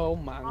got. Oh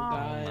my Oh,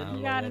 god.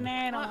 you got an Lord.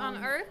 add What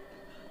on Earth?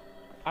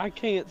 I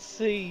can't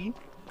see.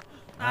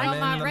 I'm Oh, in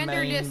my the render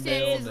main distance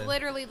is building.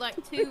 literally like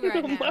 2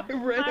 right my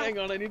now. red. Hang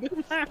on, I need to.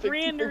 My fix my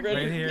render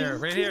render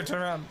Right here,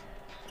 turn around.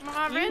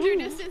 My render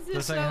distance is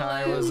Just so saying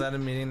hi, low. was at a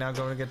meeting, now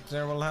going to get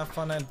dinner. We'll have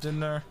fun at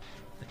dinner.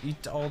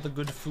 Eat all the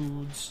good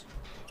foods.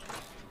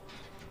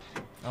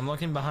 I'm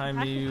looking behind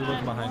me, you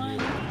look behind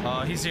you.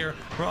 Oh, he's here.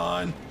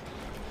 Run!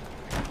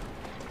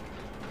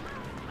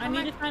 I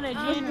need to find a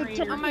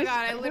generator. Oh my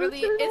god, I literally.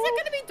 Is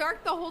it gonna be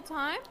dark the whole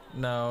time?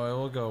 No, it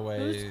will go away.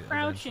 Who's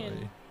crouching?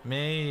 eventually.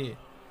 Me.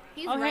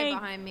 He's Oh, right hey.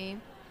 behind me.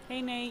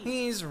 Hey Nate,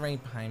 He's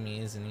right behind me,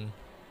 isn't he?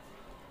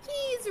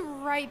 He's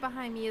right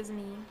behind me, isn't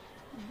he?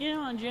 get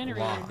on a generator.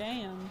 Lock.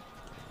 Damn.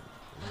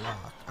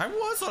 Lock. I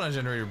was on a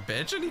generator,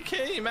 bitch, and he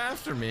came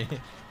after me.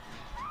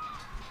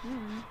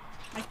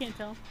 I can't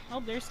tell. Oh,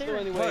 there's So Sarah.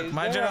 anyway, Look,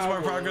 my gen has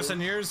more progress than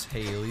yours,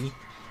 Haley.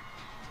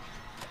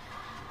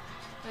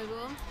 I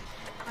will.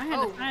 I had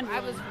Oh, to find I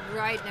one. was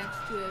right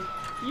next to it.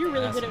 You're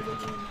really That's good at not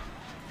looking.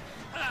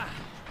 I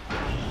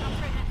was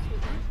right next to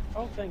it.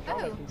 Oh, thank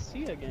God I Oh. can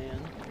see again.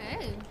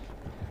 Hey.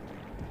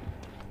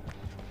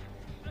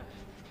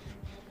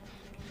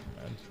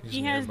 He's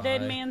He has nearby.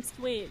 dead man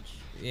switch.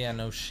 Yeah,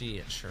 no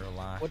shit,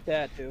 Sherlock. What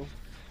that do?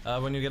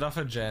 When you get off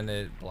a gen,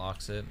 it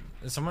blocks it.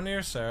 Is someone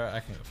near Sarah? I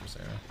can go for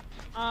Sarah.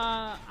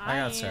 I got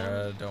am,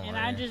 Sarah, don't and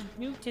worry. I just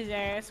nuked his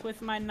ass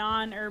with my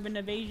non-urban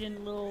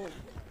evasion little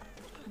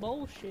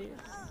bullshit.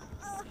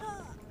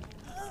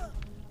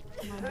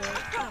 My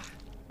bad.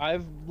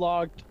 I've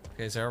logged.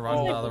 Okay, Sarah, run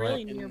Oh, the Like other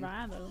really way.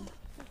 nearby though.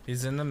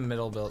 He's in the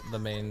middle, the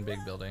main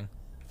big building.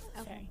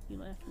 Okay, he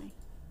left me.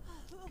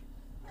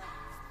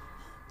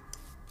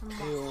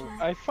 Ew.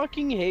 I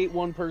fucking hate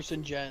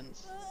one-person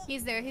gens.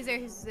 He's there. He's there.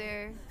 He's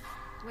there.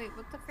 Wait,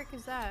 what the frick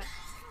is that?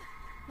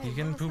 He Wait,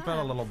 can what was poop out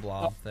a that? little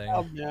blob thing.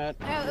 Oh, that.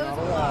 Oh, it was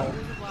a blob. It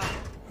was a blob.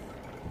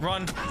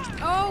 Run!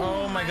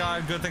 Oh, Oh my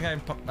god, good thing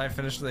I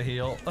finished the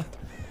heal.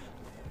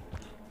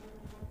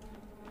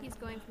 He's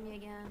going for me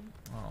again.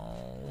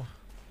 Oh.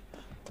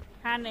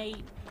 Hi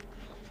Nate.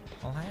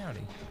 Well,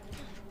 howdy.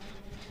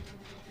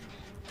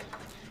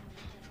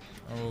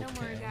 Don't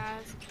worry, Okay.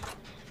 guys.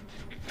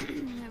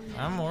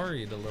 I'm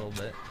worried a little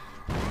bit.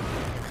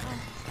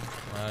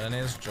 And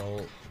it's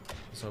Jolt.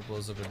 So it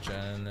blows up a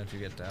gen if you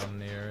get down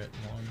near it.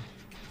 One.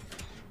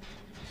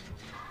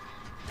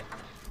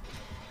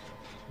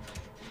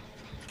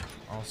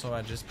 Also,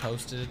 I just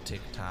posted a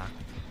TikTok.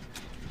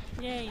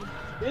 Yay.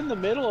 In the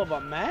middle of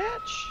a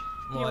match?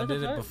 Well, Yeah, I what the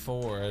did it fuck?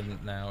 before,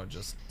 and now it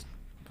just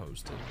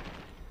posted.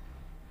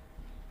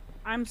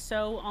 I'm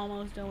so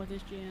almost done with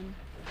this gen.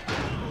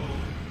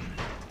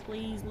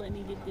 Please let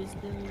me get this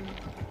done.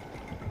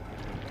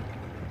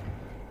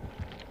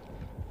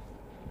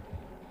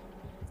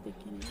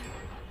 Sticking it.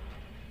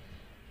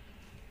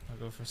 I'll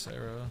go for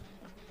Sarah.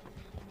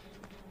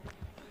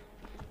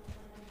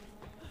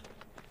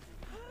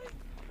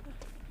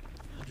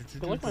 I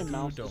feel like my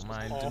mouse Don't just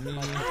mind off me.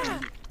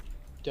 my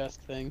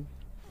desk thing.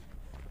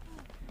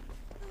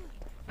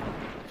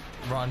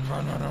 Run,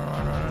 run, run, run,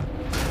 run, run.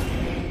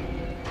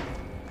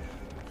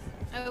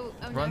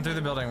 Run through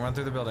the building, run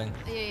through the building.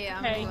 Yeah,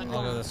 I'm Hey, going.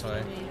 I'll go this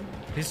way.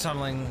 He's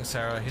tunneling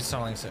Sarah, he's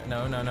tunneling Sarah.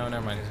 No, no, no,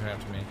 never mind, he's coming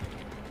after me.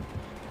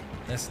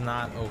 It's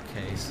not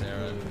okay,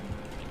 Sarah.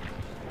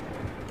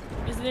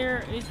 Is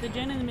the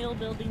gen in the middle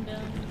building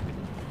done?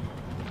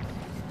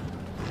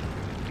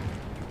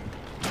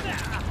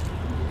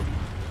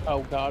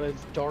 Oh god,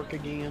 it's dark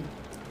again.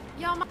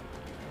 Y'all, my.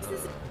 This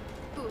is.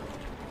 Ooh.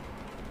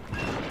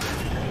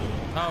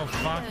 Oh,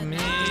 fuck me.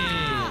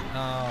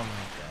 Oh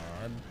my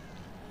god.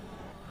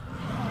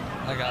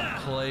 I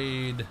got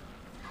played.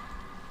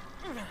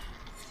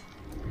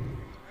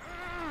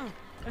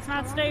 It's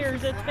not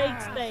stairs, it's fake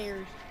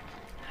stairs.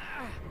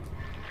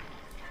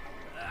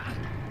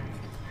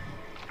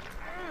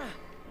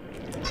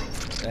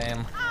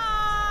 Damn.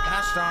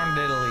 Gosh darn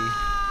diddly.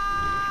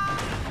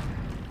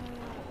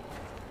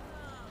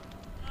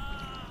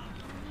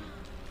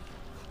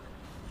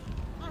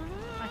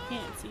 I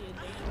can't see a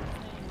damn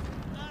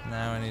thing.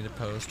 Now I need to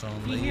post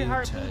on Do you hear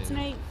heartbeats,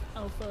 Nate?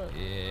 Oh fuck.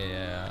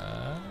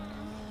 Yeah.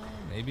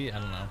 Maybe? I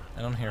don't know.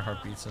 I don't hear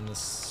heartbeats in this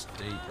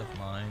state of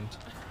mind.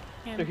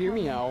 So hear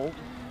me out.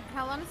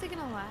 How long is it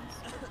gonna last?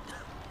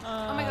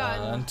 Oh my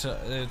god. Until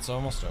it's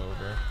almost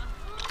over.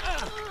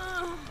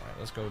 Alright,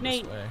 let's go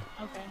Nate. this way.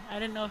 Okay, I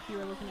didn't know if you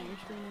were looking at your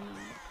screen or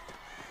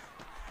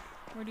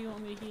not. Where do you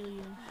want me to heal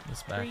you?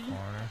 This back Three?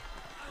 corner.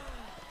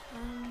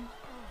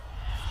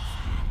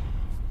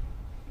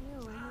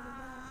 Ew,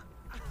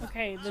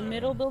 Okay, the Sorry.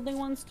 middle building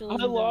one still I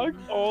isn't locked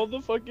done. all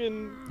the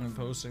fucking I'm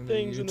posting the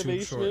things in the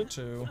YouTube short basement.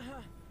 too.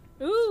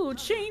 Ooh,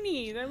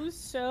 Cheney! That was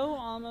so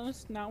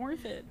almost not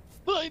worth it.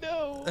 I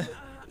know.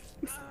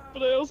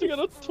 But I also got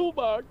a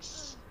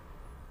toolbox.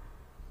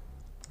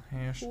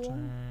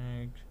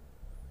 Hashtag.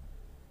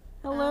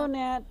 Hello,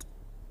 Nat.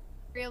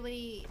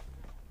 really?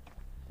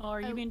 Oh,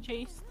 are you Oh. being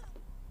chased?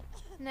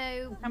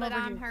 No, Come but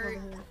over I'm here, hurt.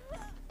 over here.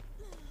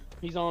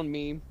 He's on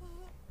me.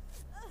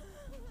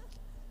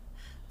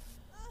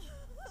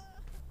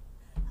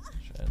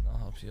 Shit, I'll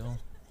help you.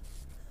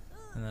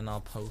 And then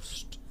I'll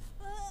post.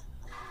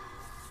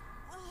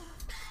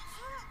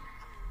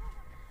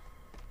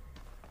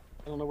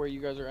 I don't know where you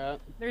guys are at.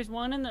 There's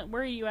one in the.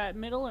 Where are you at?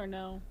 Middle or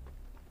no?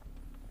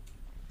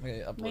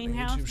 Okay, uploading Main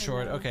house YouTube or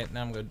short. no? Okay,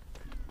 now I'm good.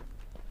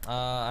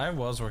 I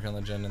was working on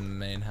the gen in the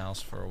main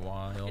house for a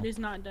while. It is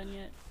not done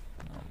yet.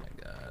 Oh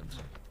my god.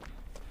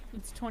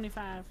 It's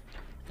 25.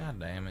 God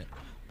damn it.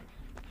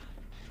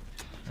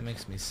 That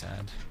makes me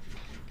sad.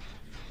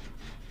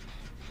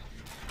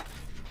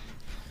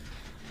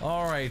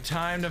 Alright,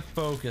 time to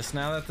focus.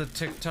 Now that the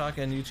TikTok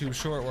and YouTube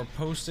short were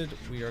posted,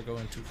 we are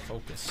going to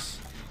focus.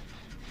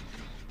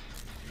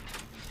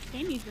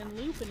 Cheney's been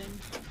looping him.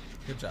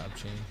 Good job,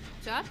 Chin.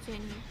 Job, Jenny.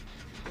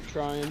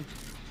 Trying.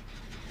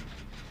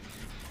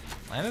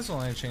 Mine is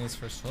only Chin's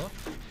first hook.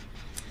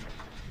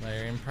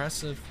 Very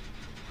impressive.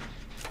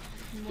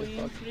 I'm waiting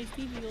fuck. for this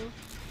TV.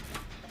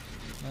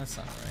 That's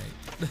not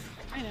right.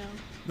 I know.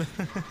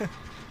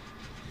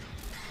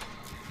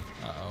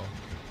 Uh-oh.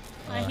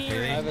 I hear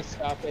Haley? I have a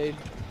escapade.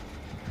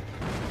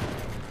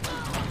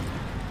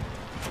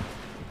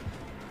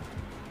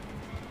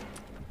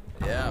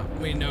 Yeah,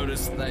 we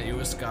noticed that you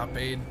escaped.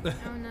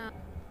 Oh no.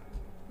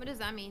 What does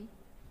that mean?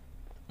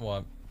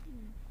 What?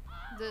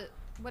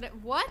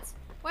 What?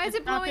 Why is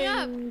it blowing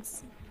up?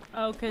 Nothing's-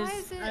 Oh, cause Why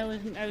is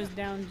it- I was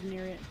down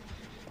near it.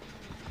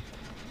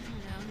 I don't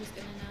know. Who's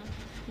gonna know?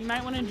 You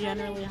might want to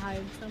generally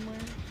hide somewhere.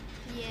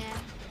 Yeah.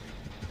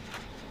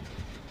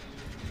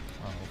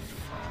 Oh,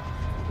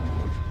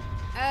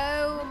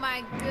 Oh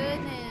my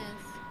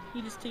goodness.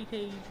 You just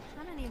TP'd.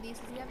 How many of these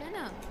does he have in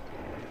him?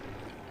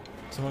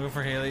 someone go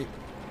for Haley.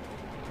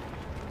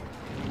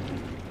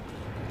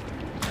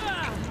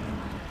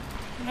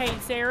 Hey,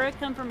 Sarah,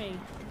 come for me.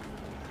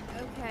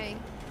 Okay.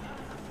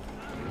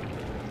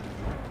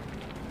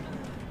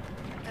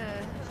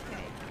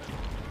 Okay.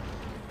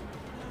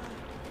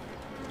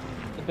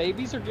 The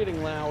babies are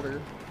getting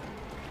louder.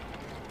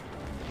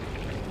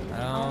 I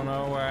don't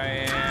know where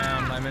I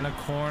am. I'm in a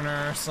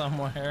corner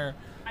somewhere.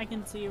 I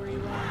can see where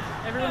you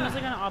are. Everyone is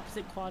like on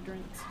opposite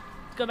quadrants.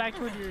 Let's go back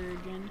towards your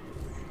again.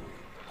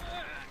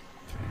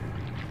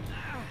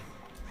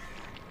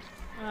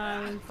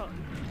 Do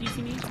you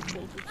see me?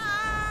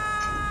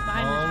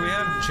 Behind Oh, the we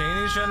have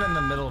Cheney gen and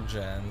the middle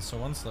gen, so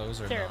once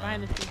those are Sarah, done.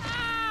 behind the tree.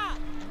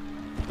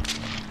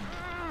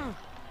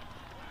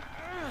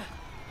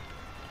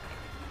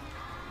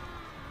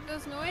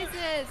 Those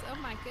noises. Oh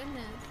my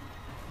goodness.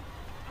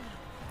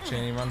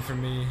 Cheney, run for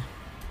me.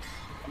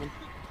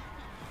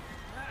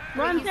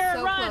 Run, He's Sarah,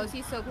 so run! close.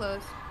 He's so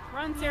close.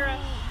 Run, Sarah!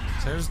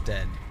 Sarah's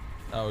dead.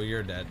 Oh,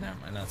 you're dead. Never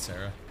mind, not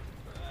Sarah.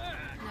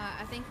 No,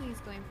 I think he's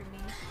going for me.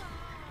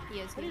 He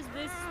is. What is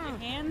this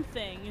hand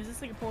thing? Is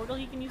this like a portal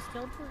he can use to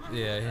teleport?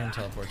 Yeah, he can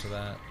teleport to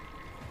that.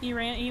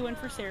 He went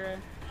for Sarah.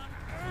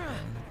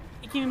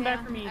 He came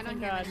back for me, I don't thank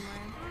hear God. him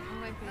anymore.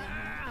 I'm waiting for them.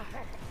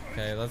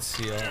 Okay, let's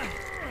heal.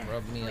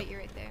 Rub me Wait, up. you're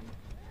right there.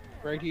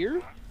 Right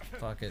here?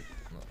 Fuck it.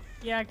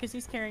 Yeah, because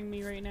he's carrying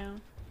me right now.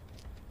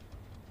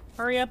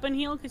 Hurry up and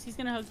heal, because he's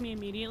going to hook me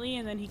immediately,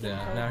 and then he can Yeah,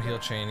 teleport. now heal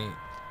Cheney.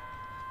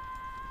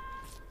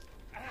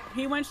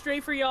 He went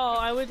straight for y'all.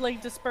 I would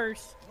like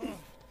disperse.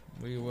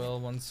 We will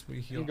once we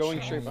heal You're going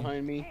Cheney. straight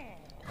behind me.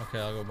 Okay,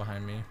 I'll go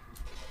behind me.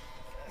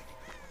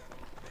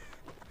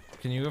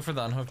 Can you go for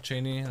the unhook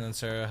Cheney and then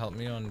Sarah help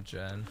me on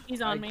Jen?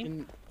 He's on I me.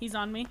 can- He's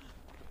on me.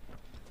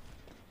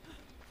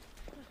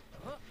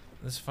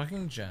 This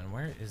fucking Jen,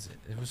 where is it?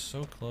 It was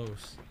so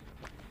close.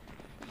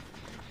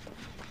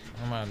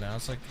 Oh my, now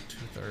it's like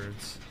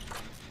 2/3.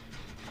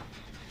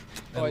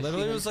 Oh, I It see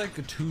literally him. was like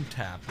a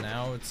 2-tap.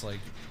 Now it's like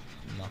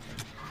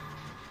nothing.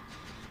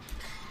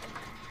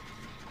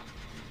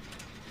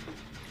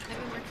 I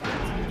mean, we're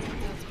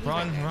close. He's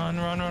Run, right there. run,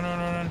 run, run, run,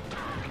 run, run.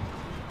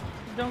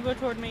 Don't go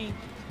toward me.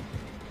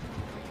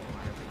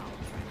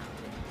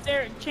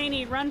 Sarah,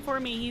 Cheney, run for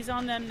me. He's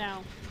on them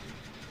now.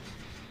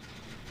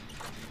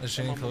 Is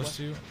Shane I'm on the close left.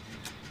 to you?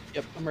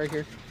 Yep, I'm right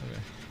here.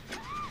 Okay.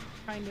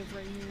 Kind of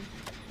right here.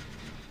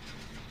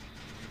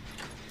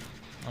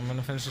 I'm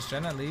gonna finish this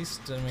gen at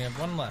least, and we have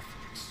one left.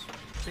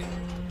 Bing.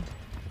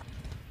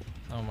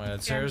 Oh my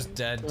god, Sarah's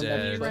dead, You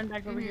dead. run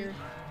back over here.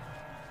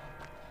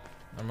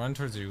 I'm running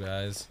towards you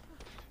guys.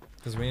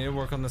 Because we need to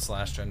work on this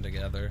last gen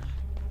together.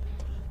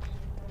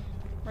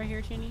 Right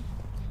here, Cheney.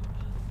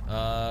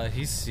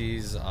 He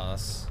sees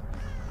us.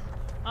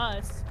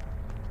 Us.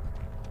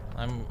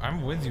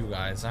 I'm with you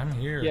guys. I'm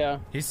here. Yeah.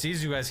 He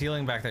sees you guys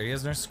healing back there. He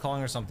has nurses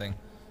calling or something.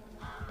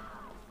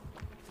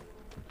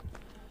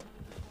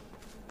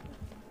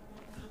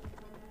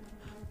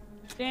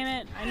 Damn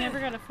it! I never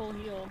got a full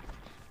heal.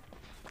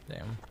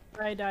 Damn.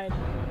 I died.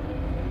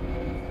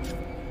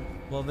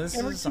 Well, this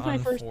Ever is since my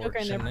first book,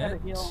 I never had a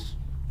unfortunate. heal.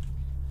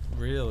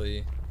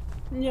 Really?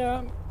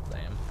 Yeah.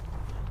 Damn.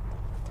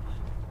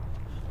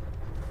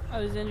 I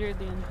was injured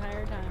the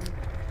entire time.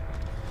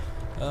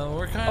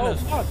 We're kind Oh, of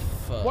fuck.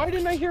 fucked. Why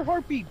didn't I hear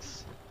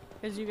heartbeats?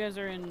 Because you guys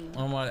are in.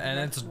 Oh my, and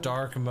it's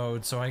dark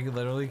mode, so I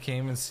literally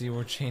came and see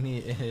where Cheney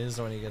is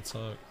when he gets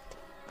hooked.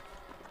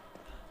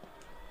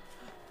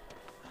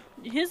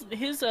 His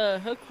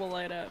hook will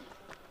light up.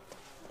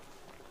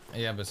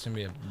 Yeah, but it's gonna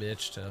be a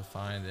bitch to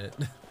find it.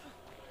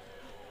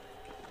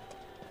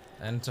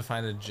 And to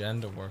find a gen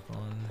to work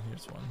on.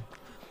 Here's one.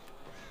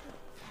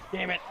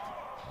 Damn it.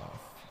 Oh,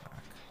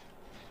 fuck.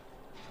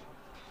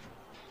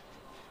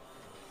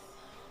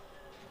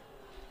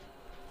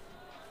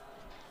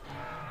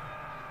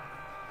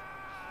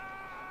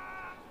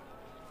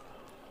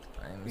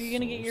 I'm Are you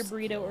gonna so get your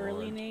burrito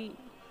early, scared. Nate?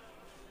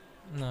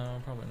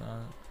 No, probably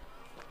not.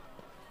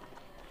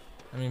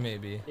 I mean,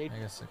 maybe. I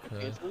guess I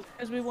could.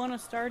 Because we want to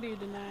start you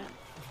tonight.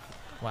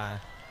 Why?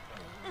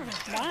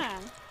 Why?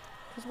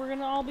 Because we're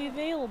gonna all be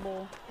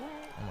available.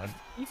 Oh my.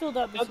 You filled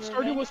out this That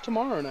started survey. was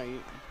tomorrow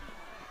night.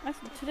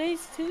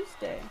 Today's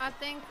Tuesday. I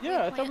think.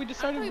 Yeah, I thought we I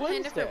decided thought we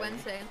planned it for Wednesday.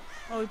 Wednesday,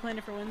 Oh, we planned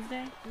it for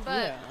Wednesday? but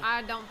Yeah.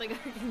 I don't think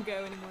I can go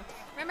anymore.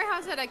 Remember how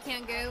I said I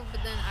can't go,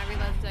 but then I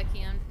realized I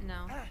can?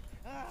 No.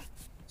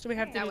 So we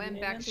have to I do went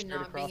today back then? to Straight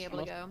not being across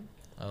able to from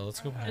go. Oh, let's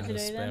go behind Today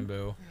this then?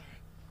 bamboo.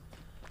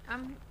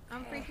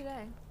 I'm free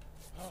today.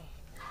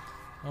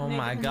 Oh Nate,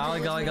 my can you golly,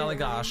 do golly, this golly, later?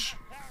 gosh.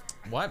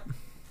 What?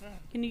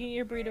 Can you get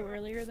your burrito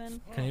earlier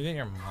then? Can you get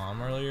your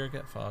mom earlier?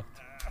 Get fucked.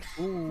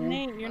 Ooh.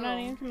 Nate, you're not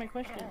answering my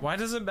question. Why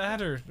does it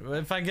matter?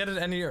 If I get it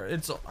any,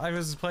 I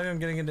was planning on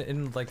getting it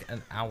in like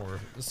an hour.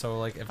 So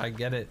like, if I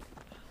get it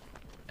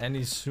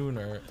any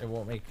sooner, it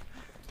won't make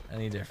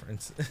any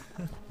difference.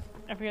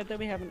 I forgot that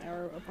we have an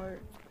hour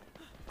apart.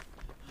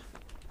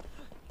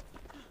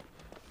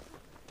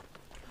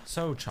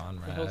 So Where's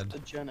the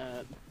Chonrad, gen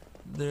at?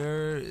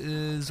 there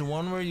is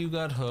one where you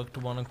got hooked,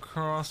 one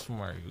across from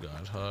where you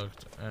got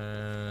hooked,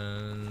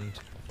 and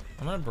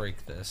I'm gonna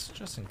break this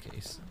just in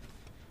case.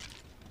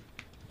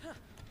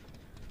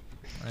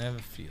 I have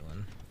a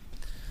feeling.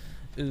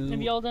 Ooh,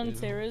 Have y'all done ooh.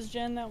 Sarah's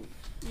gen that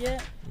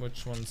yet?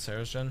 Which one's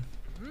Sarah's gen?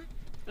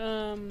 I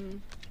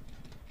don't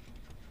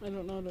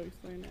know how to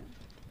explain it.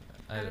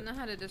 I don't know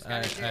how to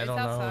describe it. I It's don't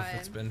know outside. if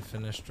it's been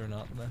finished or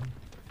not then.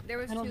 There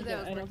was I don't two think that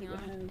I was I don't working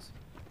think it on. has.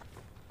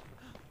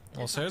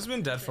 Well, Sarah's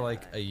been dead for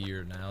like a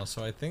year now,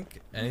 so I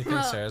think anything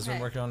Oh, Sarah's been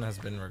okay. working on has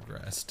been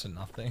regressed to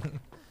nothing.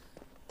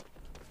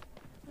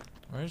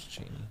 Where's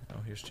Cheney?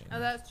 Oh, here's Cheney. Oh,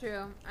 that's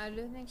true. I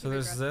do think. So he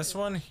there's regressed this too.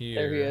 one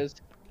here. There he is.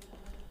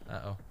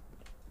 Uh-oh.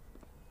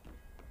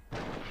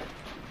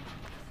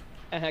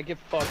 Get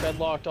fucked. I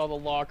locked all the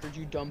lockers,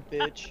 you dumb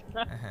bitch.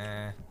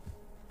 Uh-huh.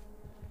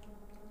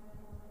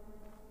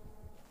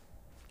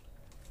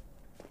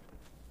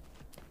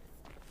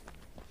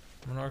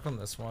 I'm gonna work on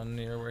this one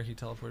near where he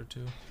teleported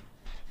to.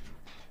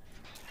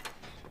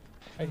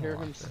 I hear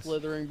Unlock him this.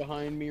 slithering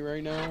behind me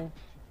right now.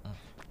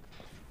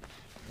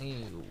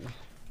 Ew.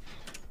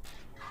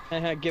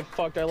 Get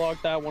fucked. I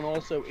locked that one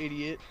also,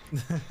 idiot.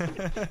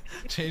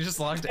 Cheney just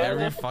locked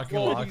every fucking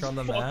All locker these on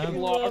the fucking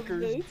map.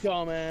 lockers, Love this.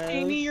 dumbass.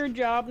 Amy, your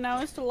job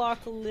now is to lock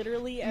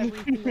literally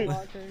every single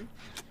locker.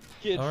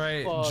 Get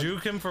Alright, fucked.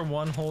 juke him for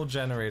one whole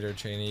generator,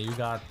 Cheney. You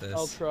got this.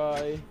 I'll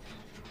try.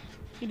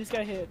 He just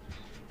got hit.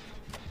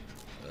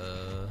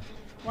 Uh,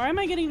 Why am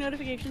I getting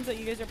notifications that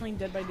you guys are playing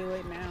Dead by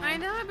Daylight now? I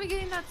know. I've been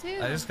getting that too.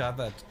 I just got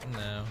that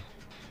now.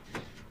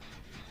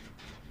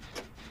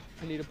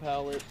 I need a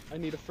pallet. I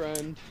need a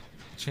friend.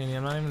 Cheney,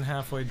 I'm not even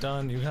halfway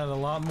done. You got a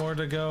lot more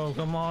to go.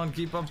 Come on,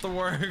 keep up the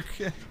work.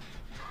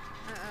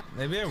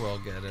 Maybe I will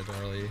get it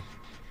early.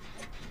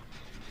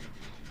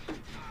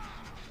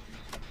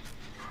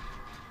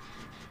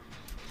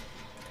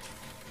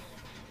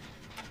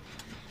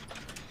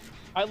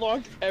 I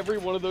locked every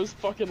one of those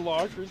fucking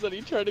lockers that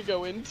he tried to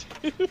go into.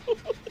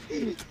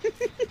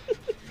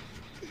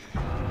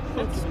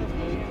 That's so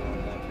funny. I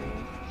love that for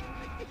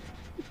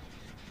you.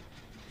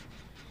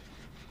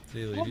 Did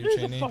he leave Oh, you, there's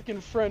Cheney? a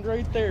fucking friend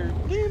right there.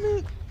 Damn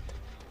it.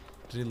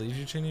 Did he leave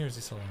you, Cheney, or is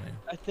he still on you?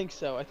 I think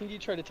so. I think he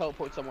tried to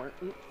teleport somewhere.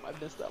 Oop, I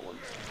missed that one.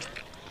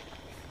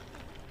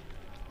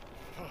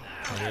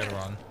 Oh, we gotta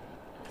run.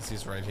 Because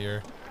he's right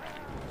here.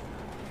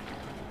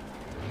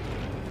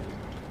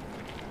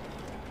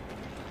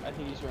 I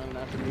think he's running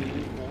after me.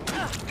 No.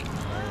 No,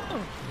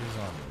 he's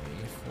on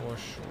me for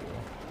sure.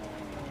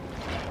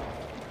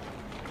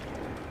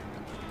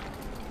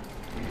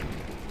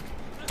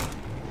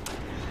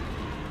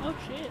 Oh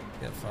shit.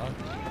 Get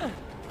fucked. Oh my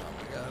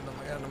god, oh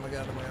my god, oh my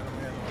god, oh my god, oh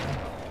my god,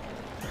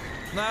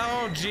 oh my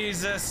god. No,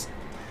 Jesus!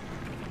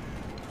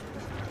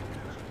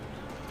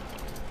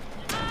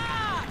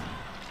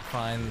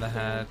 Find the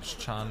hatch,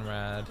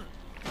 Chanrad.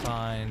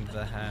 Find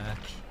the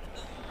hatch.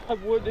 I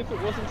would if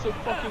it wasn't so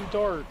fucking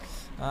dark.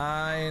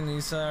 Hi,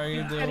 Nisa, how are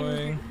you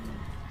doing?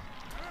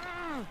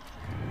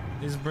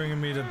 He's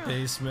bringing me to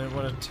basement.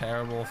 What a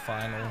terrible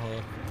final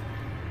hook.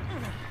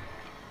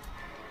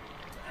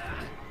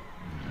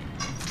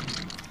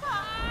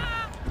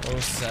 Oh,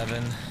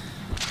 07.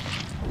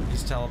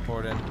 He's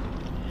teleported.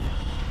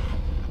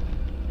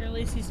 Or at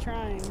least he's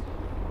trying.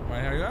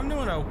 Right, how are you? I'm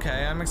doing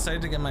okay. I'm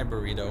excited to get my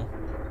burrito.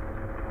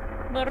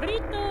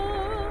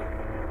 Burrito!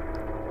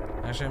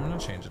 Actually, I'm gonna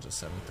change it to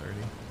 7:30.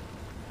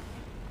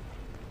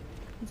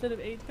 Instead of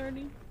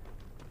 8:30?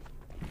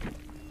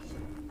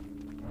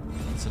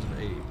 Instead of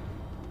 8.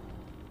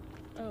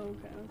 Oh,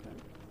 okay, okay.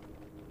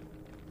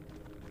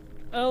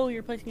 Oh,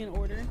 you're placing an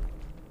order?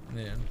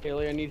 Yeah,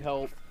 Haley, I need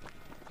help.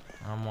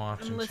 I'm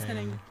watching. I'm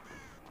listening. Cheney.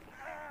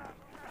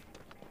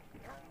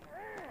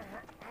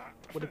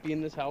 Would it be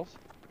in this house?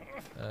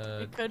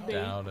 It could be.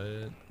 Doubt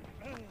it.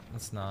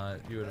 It's not.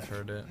 You would have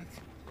heard it.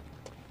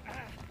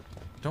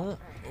 Don't.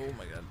 Oh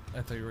my god.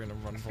 I thought you were gonna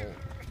run full.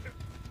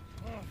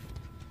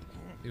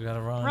 You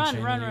gotta run, Run,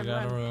 Cheney. run, You run,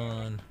 gotta run.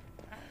 run.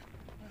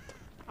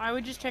 I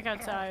would just check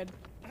outside.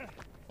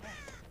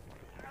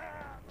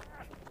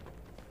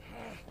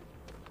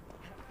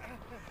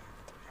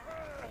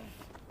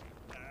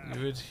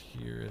 You would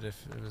hear it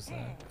if it was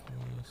that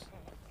close.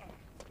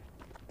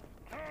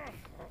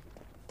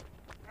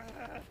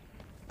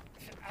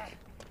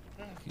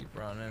 Keep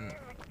running.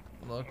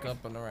 Look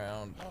up and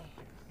around.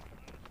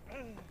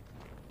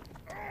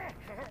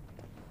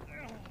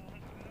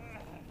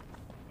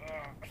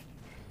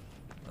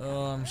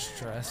 Oh, I'm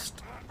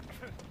stressed.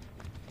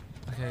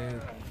 Okay.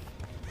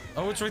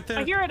 Oh, it's right there.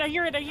 I hear it, I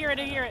hear it, I hear it,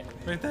 I hear it.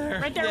 Right there.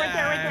 Right there, right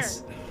there, right there.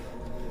 Yes.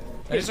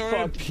 I just ordered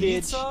Fuck,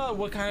 pizza. bitch.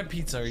 What kind of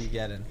pizza are you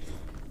getting?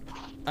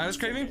 I was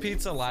craving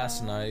pizza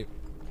last night.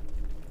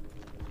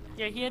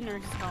 Yeah, he had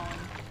nurses calling.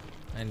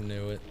 I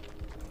knew it.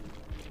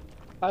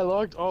 I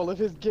locked all of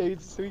his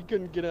gates so he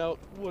couldn't get out.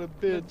 What a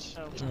bitch.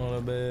 Oh. What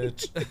a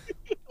bitch.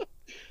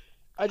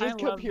 I just I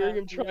kept love hearing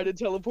that. him try to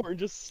teleport and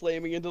just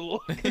slamming into the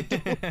locker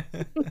door.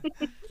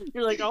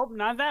 You're like, oh,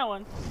 not that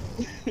one.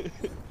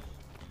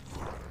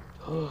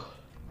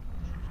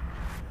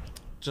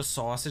 Just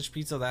sausage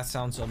pizza? That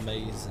sounds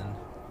amazing.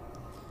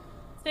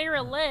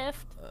 Sarah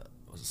left.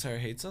 Sarah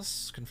hates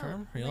us?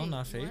 Confirm? Oh, Real, wait,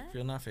 not fake? what?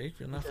 Real, not fake?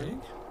 Real, not fake?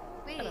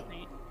 Wait. Shut up,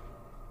 Nate.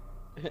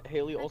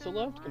 Haley also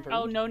left? Confirmed?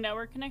 Oh, no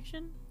network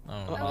connection?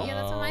 Oh, Oh yeah,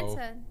 that's what mine no.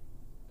 said.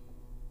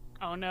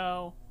 Oh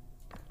no.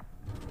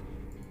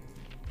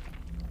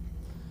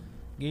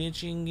 Why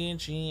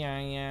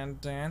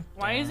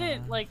Why is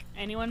it like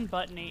anyone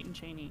but Nate and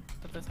Cheney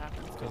that this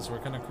happens? Because we're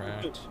gonna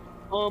crash.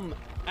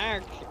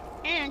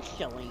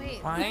 Actually.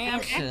 Wait, Why an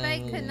invite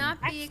actually? could not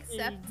be Actually.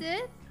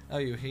 accepted? Oh,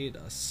 you hate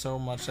us so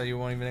much that you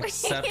won't even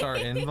accept our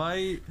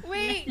invite?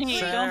 Wait, Wait, wait,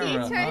 Sarah,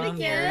 can you try it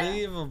again?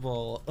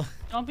 unbelievable.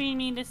 Don't be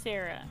mean to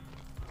Sarah.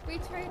 We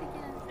tried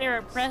again.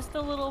 Sarah, press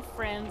the little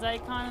friends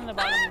icon in the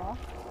bottom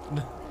left,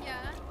 Yeah.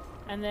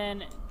 and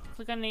then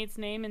click on Nate's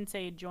name and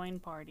say join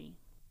party.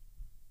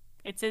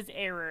 It says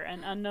error.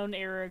 An unknown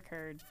error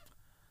occurred.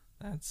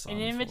 That's An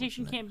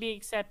invitation unfortunate. can't be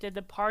accepted.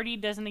 The party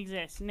doesn't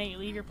exist. Nate,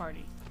 leave your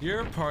party.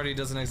 Your party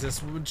doesn't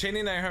exist. Cheney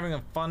and I are having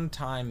a fun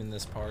time in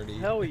this party.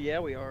 Hell yeah,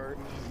 we are.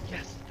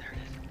 Yes, there it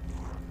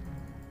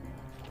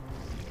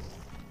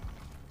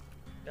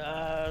is.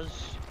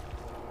 Yes.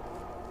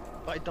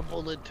 Bite the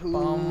bullet too.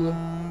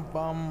 Bum,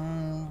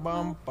 bum,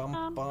 bum,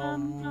 bum,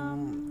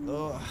 bum.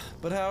 Ugh.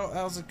 But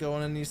how's it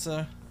going,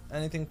 Anissa?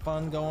 Anything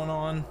fun going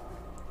on?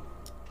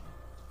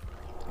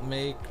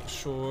 Make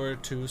sure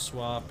to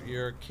swap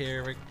your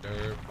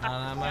character.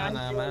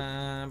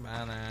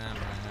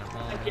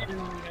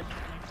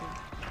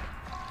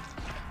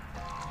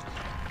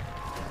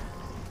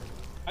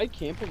 I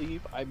can't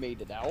believe I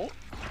made it out.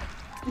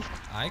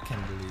 I can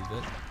believe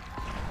it.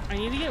 I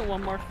need to get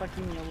one more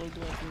fucking yellow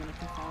glove and then I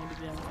can finally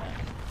begin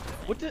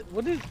with that.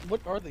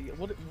 What are they?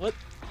 What?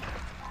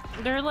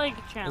 They're like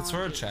challenges. It's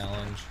for a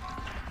challenge.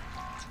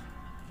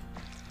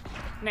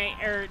 Nate,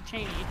 or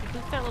Cheney, if you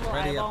click that little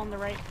Ready eyeball up. on the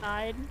right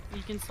side,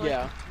 you can select.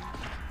 Yeah.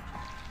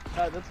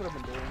 That's what I've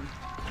been doing.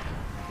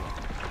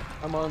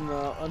 I'm on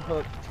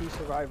Unhooked 2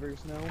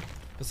 Survivors now.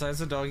 Besides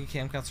the doggy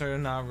camp concert,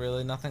 not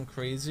really, nothing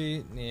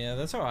crazy. Yeah,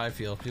 that's how I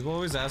feel. People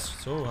always ask,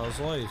 so how's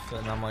life?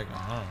 And I'm like,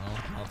 I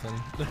don't know,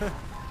 nothing.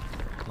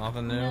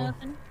 Nothing new.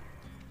 Nothing.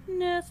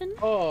 Nothing.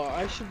 Oh,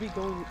 I should be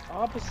going the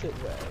opposite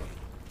way.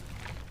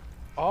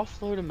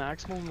 Offload a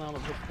maximum amount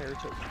of repair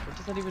token. What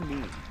does that even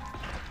mean?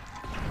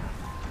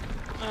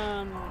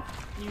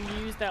 You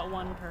use that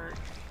one perk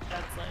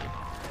that's like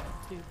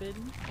stupid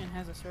and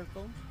has a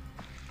circle.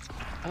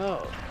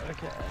 Oh,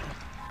 okay.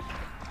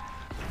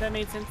 That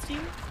made sense to you?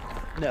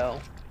 No.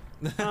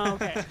 Oh,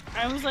 okay.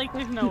 I was like,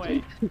 there's no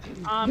way.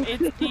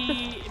 It's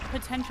the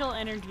potential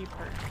energy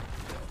perk.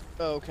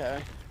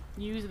 Okay.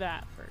 Use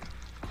that perk.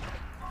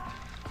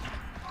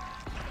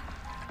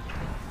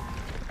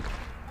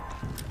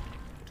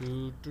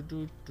 Oh,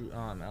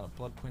 I'm out of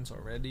blood points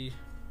already.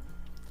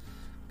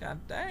 God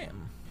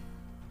damn.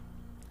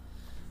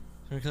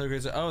 Killer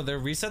grades. Oh, they're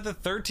reset the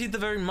 13th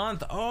of every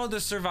month. Oh, the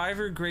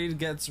survivor grade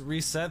gets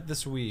reset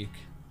this week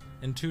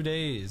in 2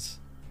 days.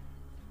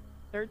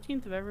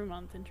 13th of every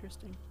month.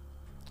 Interesting.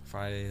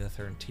 Friday the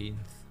 13th.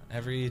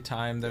 Every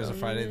time there's a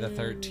Friday the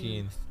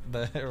 13th,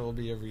 there will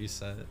be a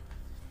reset.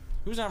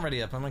 Who's not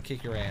ready up? I'm gonna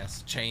kick your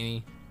ass,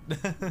 Cheney.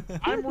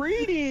 I'm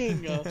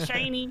reading!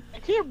 Shiny. I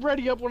can't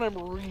ready up when I'm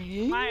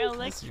reading. My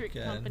electric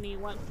company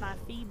wants my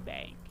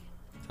feedback.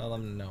 Tell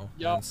them no.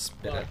 Yup. And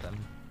spit at them.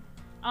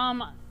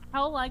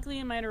 How likely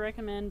am I to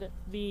recommend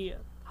the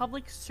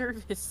public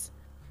service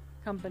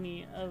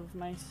company of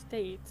my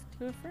state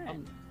to a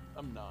friend?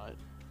 I'm not.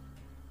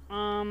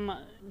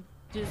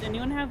 Does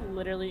anyone have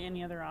literally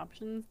any other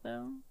options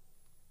though?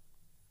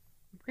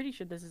 I'm pretty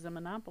sure this is a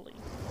monopoly.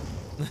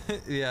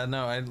 Yeah,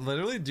 no, I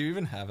literally do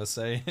even have a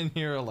say in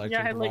your electric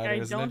Yeah, like provider, I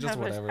isn't it don't just have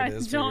whatever a, it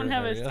is I for don't your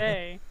have a area?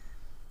 say.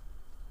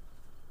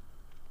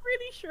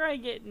 Pretty sure I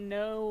get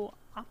no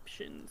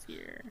options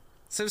here.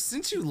 So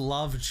since you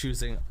love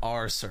choosing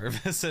our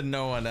service and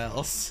no one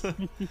else,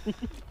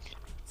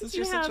 since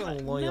you're such a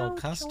have loyal no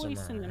customer,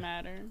 choice in the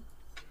matter.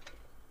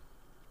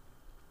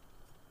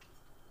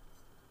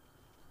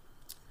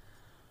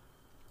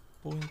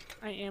 boink.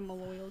 I am a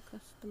loyal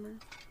customer.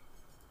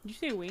 Did you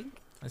say wink?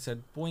 I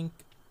said boink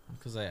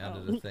because I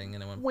added a thing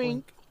and it went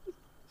Wink.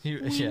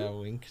 boink. Yeah,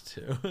 wink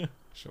too.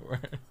 Sure.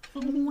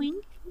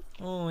 Wink.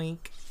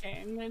 Wink. Okay,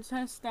 I'm gonna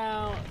test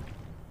out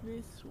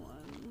this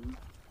one.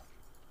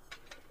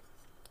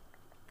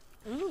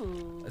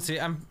 Ooh. See,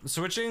 I'm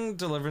switching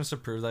Deliverance to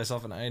Prove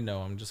Thyself, and I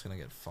know I'm just gonna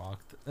get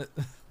fucked.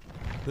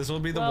 This will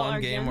be the Well, one our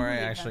game where I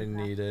gun actually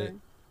really need does it.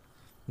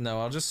 No,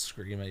 I'll just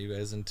scream at you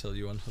guys until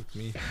you unhook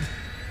me.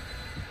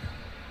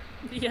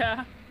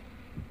 Yeah.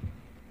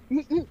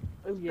 Oh,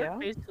 yeah? That's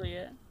basically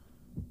it.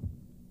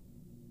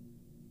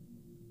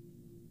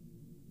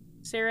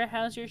 Sarah,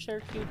 how's your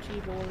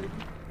charcuterie board?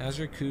 How's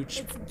your cooch?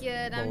 It's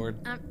good. Lord.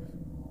 I'm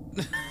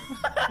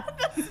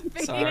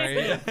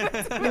Sorry.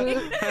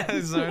 I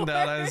zoned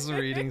out. I was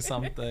reading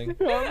something.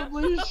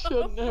 Probably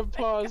shouldn't have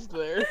paused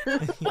there.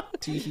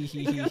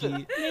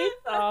 Tee-hee-hee-hee-hee.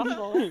 It's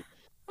awful.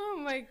 Oh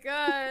my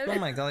god. Oh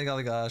my golly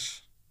golly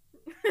gosh.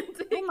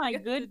 Oh my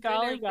good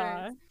golly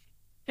gosh.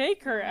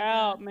 Take her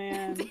out,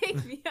 man.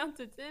 Take me out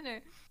to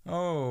dinner.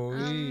 Oh,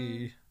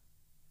 wee.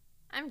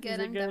 I'm Is good.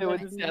 it I'm good done Do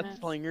with with a my it? snacks. death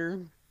slinger.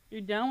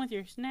 You're done with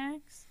your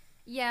snacks?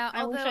 Yeah,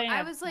 I wish although I I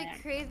had was like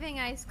snacks. craving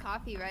iced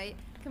coffee, right?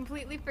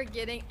 Completely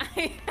forgetting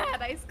I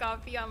had iced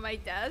coffee on my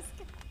desk.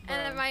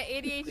 And in Bruh. my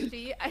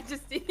ADHD, I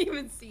just didn't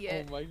even see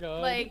it. Oh my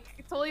god.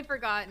 Like, totally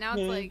forgot. Now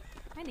it's like,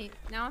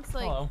 now it's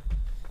like. Hello.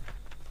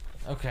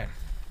 Okay.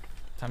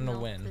 Time to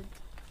win. melted.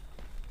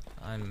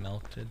 I'm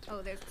melted.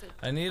 Oh, there's the.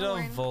 I need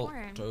corn, a volt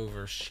corn.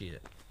 over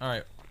shit.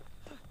 Alright.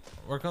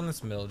 Work on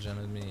this mill, Jen,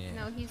 with me.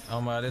 No, he's. Oh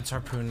my god, it's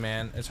Harpoon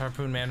Man. It's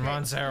Harpoon Man. Run,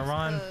 Right, Sarah, he's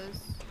run.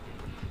 close.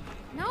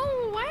 No,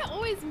 why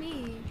always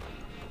me?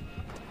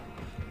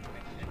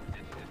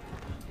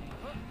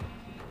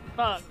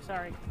 Fuck,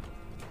 sorry.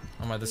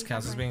 Oh my, this He's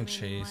counts not as being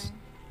going anymore. chased.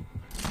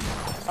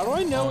 How do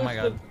I know Oh my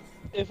god.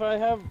 if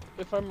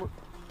I'm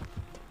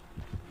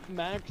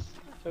max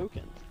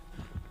tokens?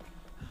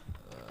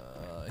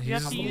 You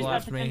have to He use that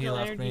left me, he potential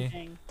left energy me.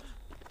 thing.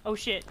 Oh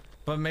shit.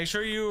 But make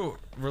sure you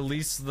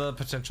release the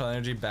potential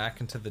energy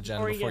back into the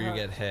gen before you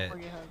get hit.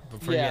 Before you hook.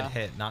 Before you Yeah. get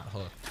hit, not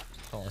hooked.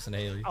 Don't listen to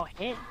Haley. Oh,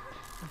 hit.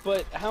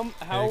 But how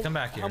come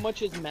back here. how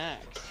much is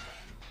max?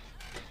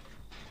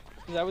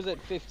 'Cause I was at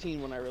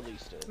 15 when I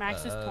released it.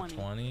 Max is 20.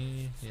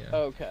 20? Yeah.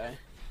 Okay.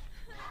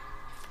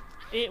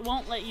 It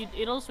won't let you.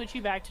 It'll switch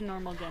you back to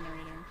normal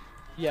generator.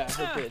 Yeah,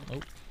 it did. Oh.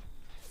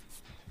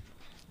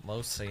 Lo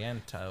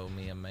Siento,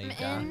 mi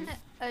amiga.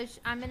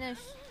 I'm in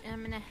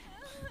a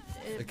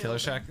The Killer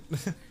Shack?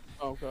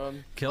 Oh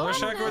god. Killer Oh,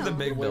 Shack or the no.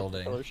 big Wait,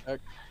 building? Killer Shack.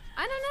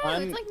 I don't know.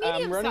 I'm It's like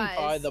medium I'm running size.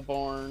 by the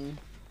barn.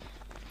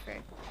 Okay.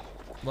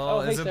 Well, Oh,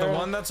 is hey, it the Sarah.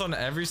 one that's on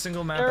every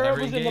single map, Sarah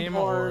every was in the game,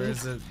 or barn.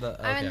 is it the?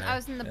 Okay. I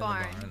was in the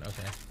barn.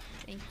 Okay.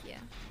 Thank you.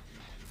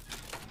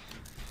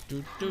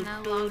 Do,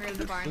 I'm no longer in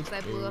the barn because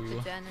I blew up the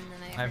gen and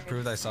then I. I've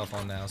proved thyself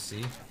on now.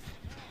 See.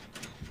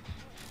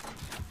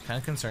 Kind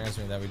of concerns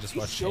me that we just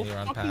He's watched so Haley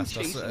run fucking past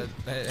us. chasing.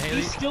 Haley,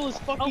 He still is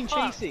fucking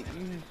fuck.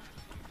 chasing.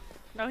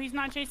 No, he's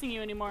not chasing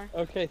you anymore.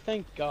 Okay,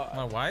 thank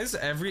God. why is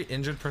every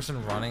injured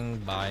person running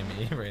by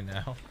me right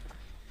now?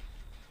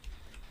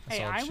 Hey,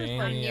 saw I was, like,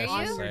 Cheney, near I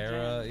saw you?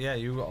 Sarah. Yeah,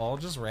 you all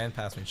just ran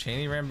past me.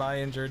 Cheney ran by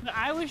injured.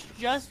 I was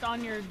just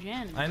on your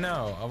gen. I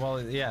know.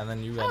 Well, yeah, and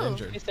then you got Oh. Hey,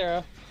 injured.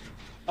 Sarah.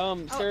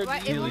 Sarah, why-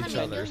 do it you Heal won't each let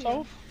me other. heal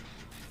yourself?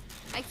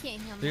 I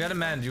can't heal You gotta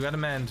mend. You gotta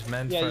mend.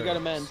 Mend. Yeah, you first. gotta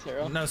mend,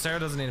 Sarah. No, Sarah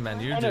doesn't need to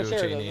mend. You Oh, do, no,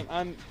 Sarah Cheney. doesn't.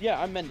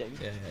 I'm mending.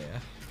 Yeah, yeah,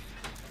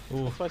 yeah.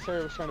 Ooh, That's why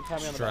Sarah was trying to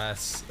pat me on the back.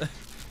 stress.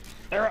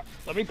 Sarah,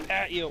 let me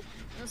pat you.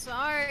 I'm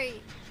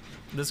sorry.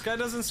 This guy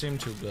doesn't seem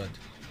too good.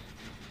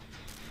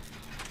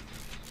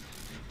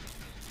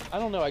 I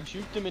don't know. I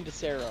juked him into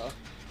Sarah.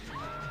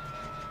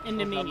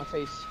 Into Oh, God, me. my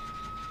face.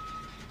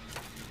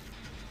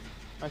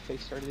 My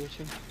face started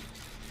itching.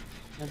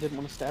 I didn't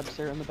want to stab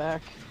Sarah in the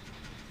back.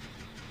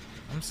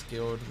 I'm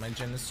scared. My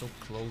gen is so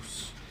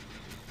close.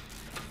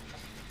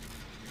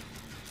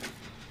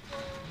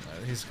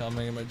 He's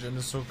coming and my gen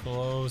is so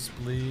close.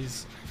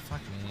 Please. Fuck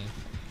me.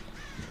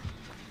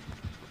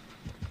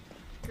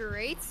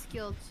 Great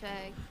skill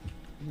check.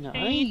 Nice.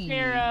 Hey,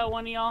 Sarah,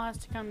 one of y'all has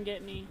to come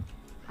get me.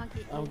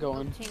 I'm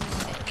going.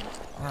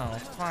 Oh,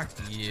 fuck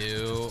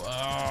you.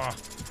 Oh,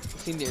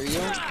 Is he near you?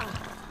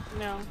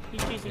 No,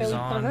 he's chasing he's me.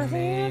 on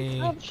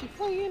me. She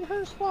playing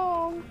her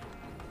song.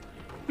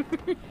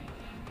 The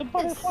It's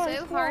butterflies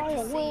so hard fly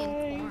to see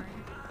away. in porn.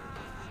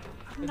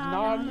 It's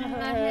nodding her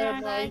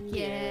head like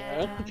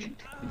yeah.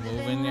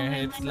 Moving your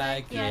hips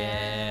like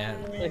yeah.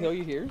 The hell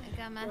you here? I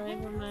got my Right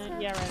over my-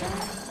 hands yeah, up.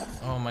 right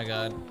Oh my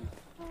god.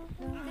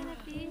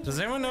 Does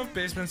anyone know if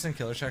basement's in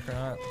killer check or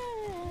not?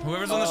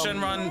 Whoever's on the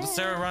shin, run.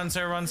 Sarah, run.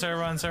 Sarah, run. Sarah,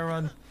 run. Sarah,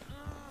 run.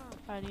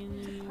 Party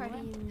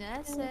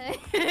Nessa.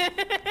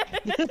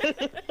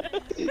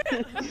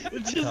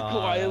 Just God.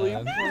 quietly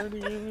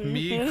partying.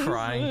 Me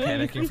crying,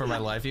 panicking for my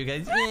life. You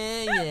guys. Like,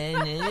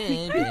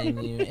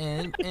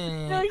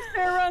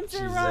 Sarah, run,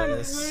 Sarah, run.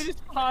 Jesus. We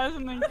just pause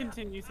and then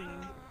continue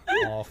singing.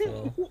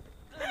 Awful. You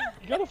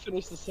gotta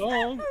finish the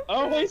song.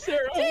 Oh, hey,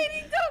 Sarah.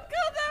 Katie, don't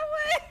go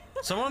that way.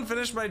 Someone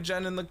finish my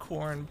gen in the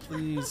corn,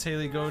 please.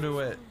 Haley, go to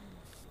it.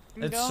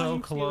 I'm It's so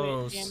going to it,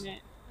 close. damn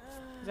it.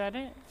 Is that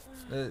it?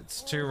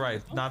 It's to your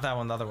right. Not that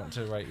one, the other one.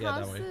 To the right. Yeah,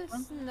 How's that way.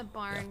 this in the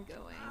barn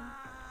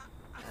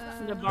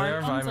going? The They barn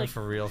are one's vibing like-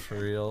 for real,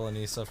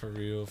 Anissa, for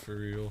real, for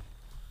real.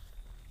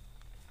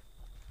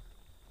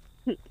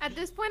 At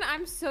this point,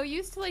 I'm so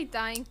used to like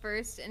dying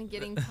first and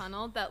getting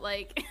tunneled that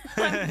like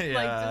I'm Yeah,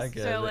 like I just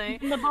get it. chilling.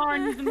 In the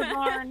barn, he's in the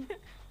barn.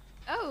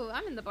 Oh,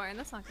 I'm in the barn.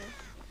 That's not good.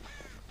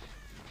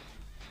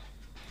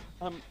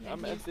 Yeah,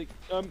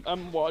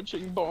 I'm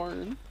watching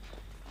Barn.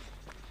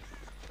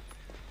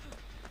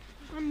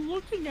 I'm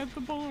looking at the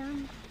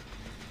barn.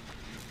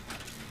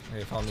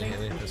 Okay, follow me,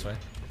 Haley, this way.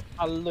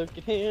 I look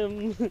at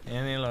him.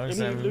 And he looks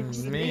And at he looks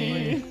at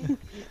me. me.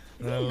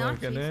 I look Not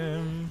at chasing.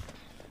 him.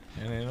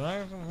 And he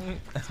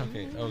looks at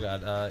me. Okay, oh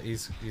god,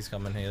 he's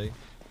coming, Haley.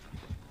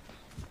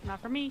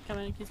 Not for me.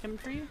 He's coming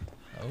for you.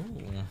 Oh.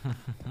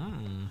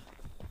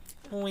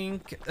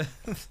 Wink.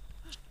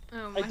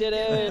 Oh my I did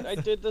it. goodness. I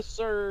did the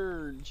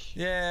surge.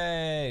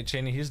 Yay!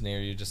 Cheney, he's near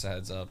you, just a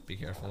heads up. Be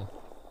careful.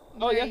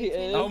 Oh, yeah, Right, he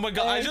is. Oh my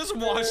god, I just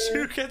watched Hector.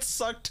 you get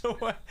sucked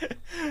away.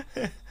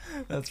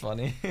 That's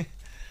funny.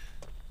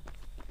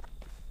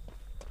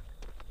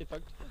 Get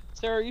fucked.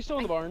 Sarah, are you still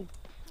in the barn?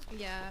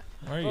 Yeah,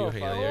 Where are you, Oh,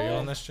 Haley? Are you fuck.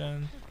 on this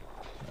gen?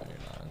 No, you're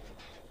not.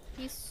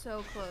 he's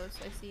so close.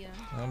 I see him.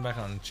 I'm back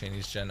on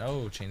Cheney's gen.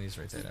 Oh, Cheney's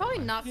right there. It's probably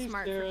never mind. not Hey,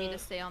 smart for me Sarah. to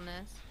stay on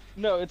this.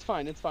 No, it's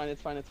fine. It's fine.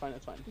 It's fine. It's fine.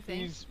 It's fine. You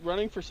think? He's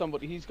running for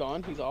somebody. He's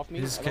gone. He's off me.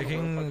 He's I don't know where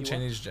the kicking fuck he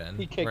Cheney's gen.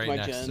 He kicked right my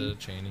next gen. to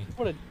Cheney.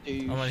 What a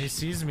douche. Oh my, he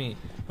sees me.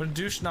 What a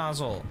douche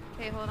nozzle.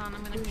 Okay, hold on.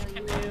 I'm gonna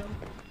heal you.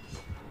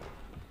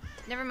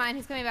 Never mind.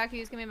 He's coming back for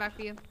you. He's coming back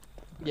for you.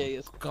 Yeah, he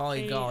is.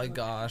 Golly, Hey. golly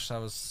gosh,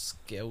 that was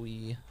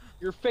scary.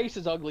 Your face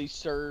is ugly,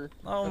 sir.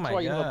 Oh That's my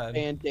why you have a god.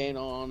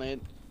 bandana on it.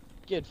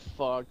 Get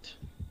fucked.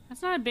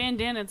 That's not a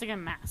bandana. It's like a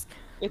mask.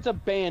 It's a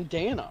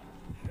bandana.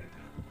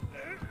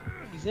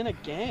 He's in a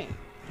gang.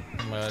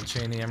 Oh my god,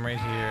 Cheney, I'm right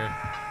here.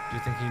 Do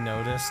you think he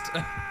noticed?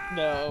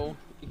 No,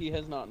 he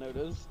has not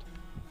noticed.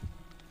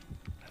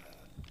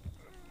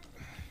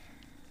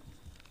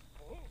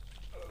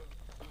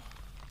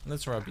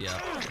 Let's rub you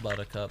up,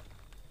 buttercup.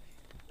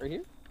 Right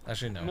here?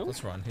 Actually, no, Nope.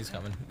 let's run. He's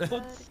coming.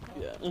 Let's,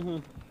 yeah.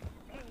 Oh,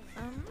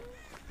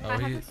 I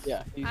have he- this-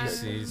 Yeah, he's I'm right.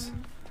 sees.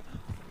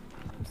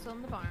 still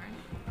in the barn.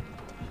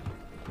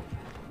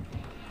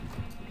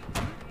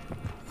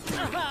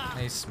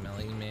 Hey,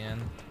 smelly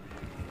man.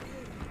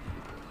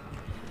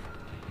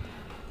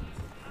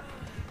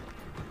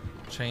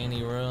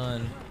 Cheney,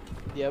 run.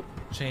 Yep.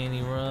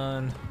 Cheney,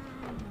 run.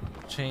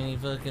 Cheney,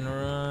 fucking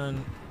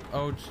run.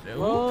 Oh,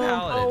 who Run,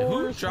 palleted? Who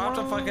Forrest, dropped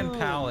a fucking run.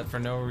 pallet for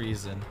no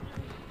reason?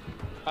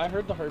 I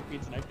heard the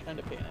heartbeats and I kind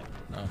of panicked.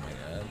 Oh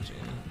my god, Cheney.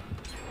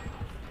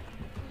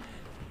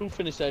 Who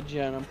finished that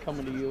gen? I'm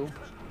coming to you.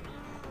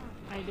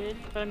 I did,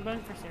 but I'm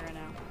going for Sarah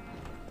now.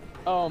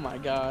 Oh my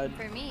god.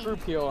 For me.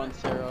 Group heal on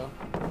Sarah.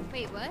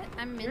 Wait, what?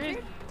 I'm You're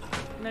injured?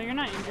 No, you're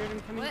not injured. I'm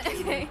coming What? to you.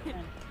 Okay.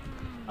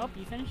 Oh,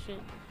 you finished it.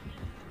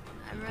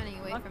 I'm running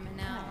away from it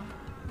now.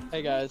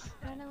 Hey guys.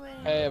 Run away.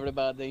 Hey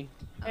everybody.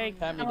 Hey,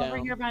 Pat me come over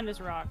down. here behind this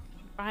rock.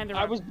 Behind the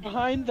rock. I was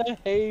behind the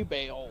hay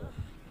bale.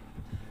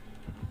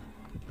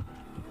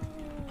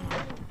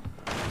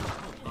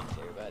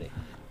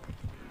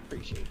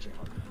 appreciate you.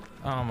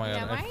 Oh my Yeah,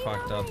 god, why I are you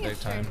fucked not up wearing a big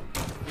time.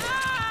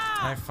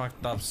 I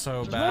fucked up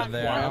so Isn't bad that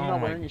there. why I'm Oh not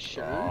my. wearing a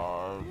shirt?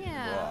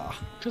 Yeah.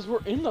 Because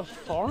we're in the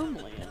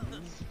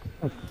farmlands.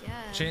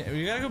 Yeah.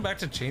 We gotta go back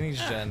to Cheney's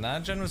gen.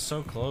 That gen was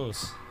so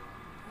close.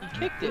 You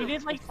kicked it. We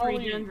did like It's 3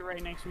 probably- gens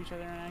right next to each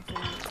other in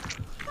accident.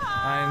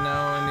 I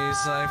know,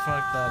 Anissa, I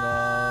fucked that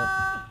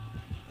up.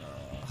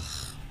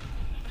 Ugh.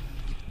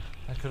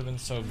 That could have been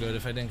so good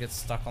if I didn't get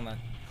stuck on that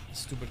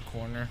stupid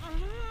corner.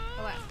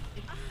 Oh, wow.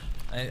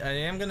 I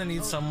am gonna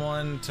need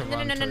someone to No,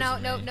 run no, no, no,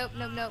 towards no, me. no,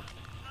 no, no.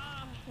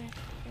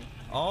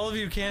 All of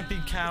you can't be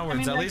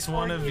cowards. At like, least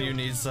one of toward you you.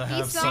 needs to He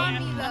have saw some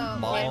me though.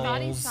 I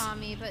thought he balls. saw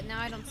me, but now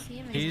I don't see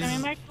him He's- anymore.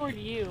 Coming back toward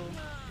you.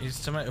 He's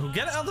to my. Who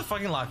get out of the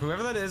fucking lock?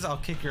 Whoever that is, I'll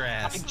kick your I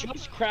ass.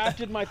 just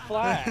crafted my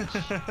flash.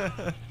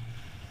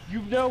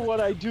 You know what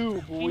I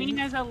do, boy. Cheney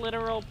has a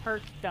literal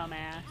perk,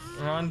 dumbass.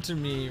 Run to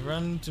me,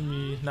 run to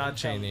me. Not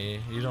Cheney.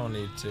 You don't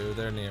need to.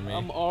 They're near me.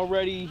 I'm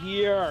already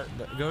here.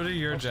 Go to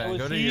your So gen. is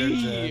Go to your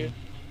he. gen.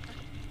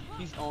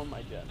 He's on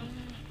my gen.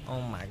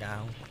 Oh my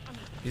god.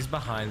 He's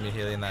behind me,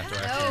 Haley, in that Oh,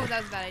 direction.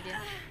 that was a bad idea.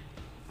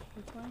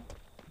 Which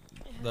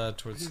one?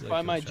 Towards He's like, by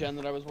your my gen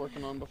that I was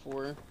working on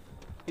before.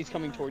 He's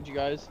coming towards you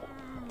guys.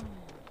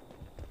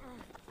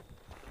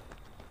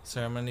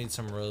 Sorry, I'm gonna need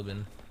some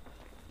robin.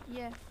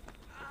 Yeah.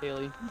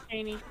 Haley,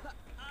 Cheney.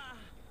 I'm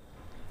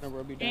gonna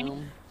rub you Cheney?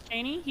 down.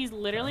 Cheney? He's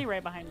literally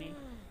right behind me.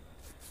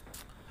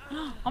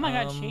 Oh my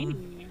god, Um,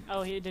 Cheney.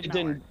 Oh, he did It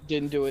not work.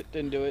 didn't do it.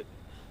 Didn't do it.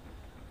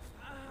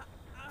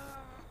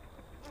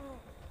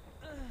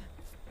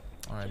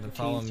 Alright, then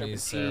follow me, serpentine.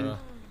 Sarah.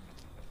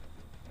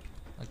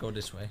 I'll go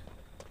this way.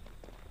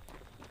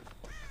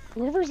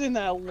 Whoever's in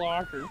that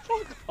locker,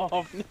 fuck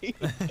off, Nate.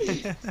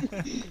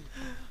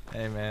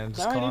 Hey man,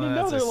 just Now I calling need it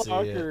as I another see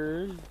it.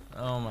 locker.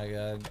 Oh my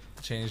god.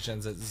 Change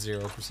gen's at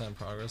 0%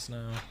 progress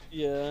now.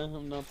 Yeah,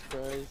 I'm not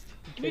surprised.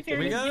 To be fair,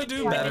 We It gotta is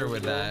do good. better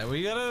with that.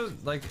 We gotta,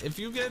 like, if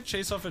you get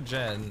chased off a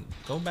gen,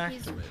 go back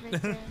He's to right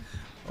it. there.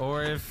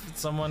 Or if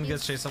someone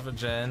gets He's- chased off a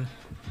gen,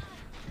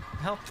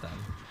 help them.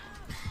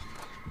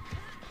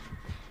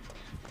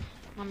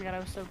 Oh my god, I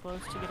was so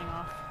close to getting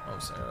off. Oh,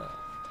 Sarah.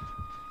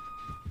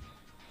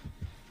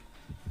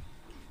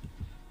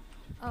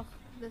 Oh,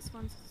 this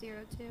one's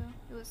 0 too.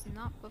 It was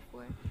not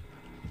before.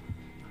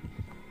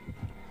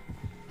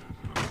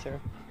 Sarah.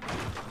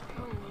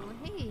 Oh,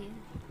 hey.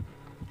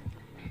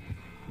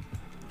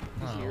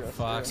 Oh, Zero,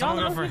 fuck. zero. Someone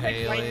Y'all go know for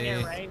he's, like,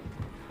 Haley. right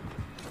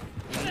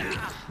there,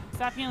 right?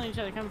 Stop healing each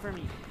other. Come for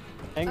me.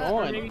 Hang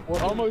or on, maybe-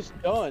 we're almost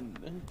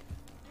done.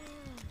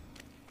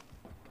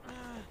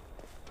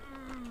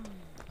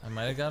 I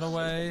might have got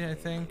away, I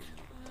think.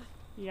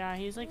 Yeah,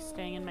 he's like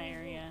staying in my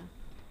area.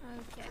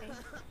 Okay.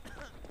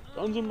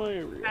 Guns in my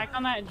area. Back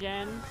on that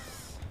gen.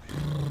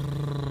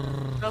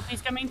 Nope,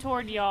 he's coming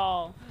toward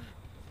y'all.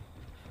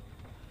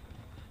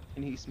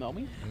 Can he smell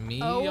me? Me,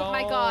 Oh y'all,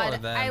 my or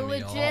god, them, I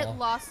legit y'all?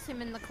 lost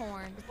him in the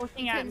corn.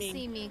 Looking He at couldn't me.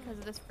 see me because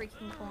of this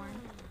freaking corn.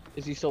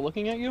 Is he still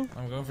looking at you?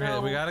 I'm going for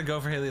Haley. We No. gotta go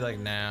for Haley like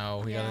now.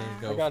 We Yeah.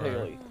 gotta go I got for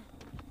Haley.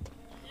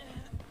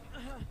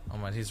 Oh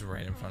my, he's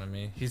right in front of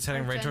me. He's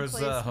heading right Gen towards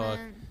the hook.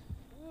 placement.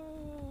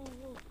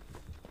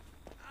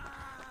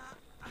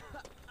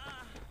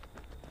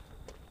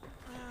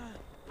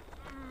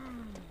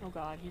 Oh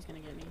god, he's gonna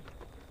get me.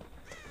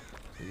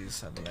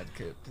 Please have a med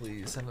kit.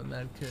 Please have a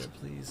med kit.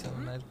 Please have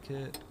a med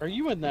kit. Are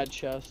you in that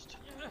chest?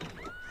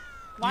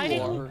 Why You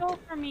did are. he go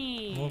for I'm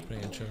me?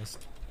 opening a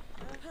chest.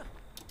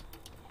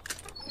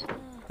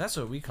 That's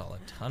what we call a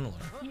tunneler.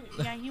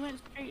 Yeah, he went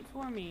straight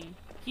for me.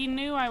 He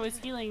knew I was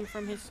healing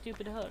from his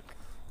stupid hook.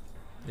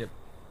 Yep.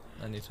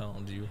 And he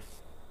tunneled you.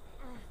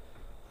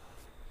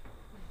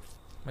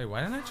 Wait,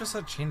 why didn't I just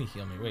let Cheney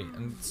heal me? Wait,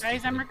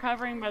 Guys, I'm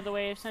recovering, by the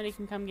way, if somebody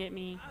can come get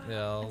me.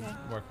 Yeah, I'll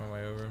work my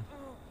way over.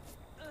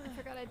 I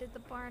forgot I did the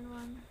barn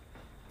one.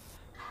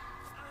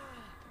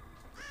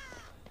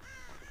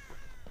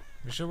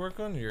 We should work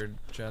on your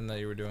gen that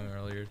you were doing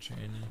earlier, Cheney.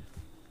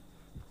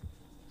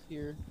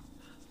 Here.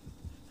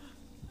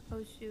 Oh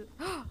shoot.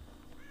 Oh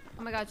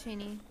my god,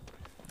 Cheney.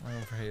 I'm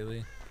going for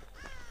Haley.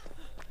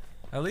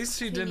 At least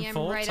he Cheney, didn't I'm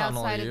full right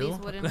tunnel outside you. of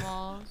these wooden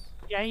walls.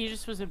 Yeah, he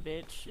just was a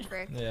bitch.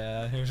 Frick.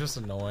 Yeah, he was just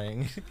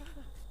annoying.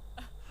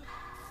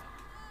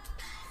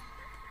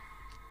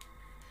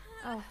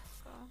 Oh god.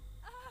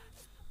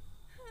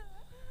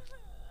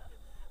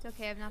 It's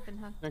okay, I've not been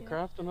hooked Can I yet.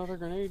 craft another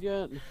grenade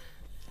yet?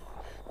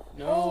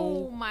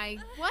 Oh No. my,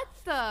 what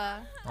the?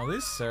 At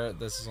least Sarah,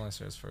 this is only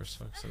Sarah's first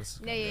hook, so this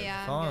is Yeah, kinda yeah, good. yeah,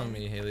 I'm Follow good.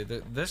 me, Haley.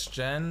 This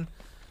gen,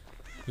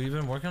 we've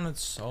been working on it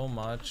so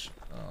much.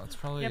 It's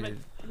probably Yeah, but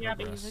he's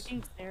progress.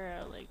 looking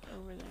Sarah like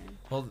over there.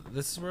 Well,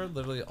 this is where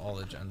literally all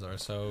the gens are,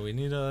 so we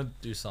need to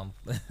do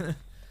something.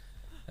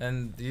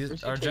 And Where's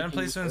these he our gen taking you,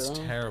 placement's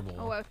Sarah? terrible.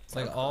 Oh, wow, so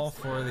like all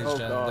close. 4 of these Oh,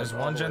 gens. God, There's all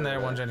one the gen way there,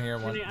 there. one gen here,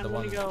 I'm one gonna, the I'm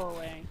one. gonna go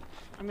away.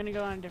 I'm gonna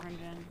go on a different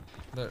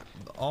gen.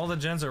 All the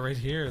gens are right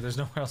here. There's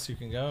nowhere else you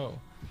can go.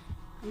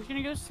 I'm just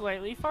gonna go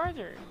slightly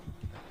farther.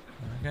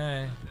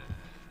 Okay.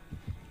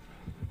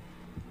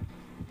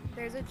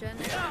 There's a gen.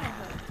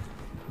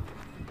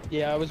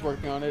 Yeah, I was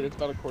working on it. It's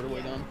about a quarter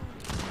way done.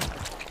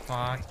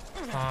 Fuck.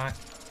 Fuck.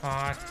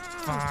 Fuck.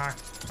 Fuck.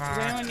 Fuck.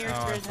 Is anyone near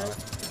Oh, Spirit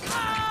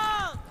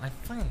House? I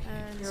fucking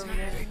You're over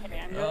there. Okay,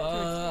 I'm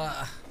going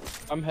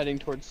I'm heading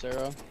towards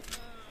Sarah.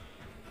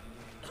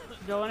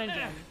 go on a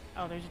gen.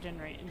 Oh, there's a gen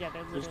right. Yeah,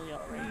 they're literally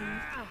all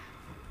right.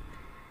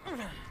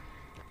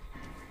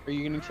 Are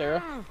you getting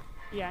Sarah?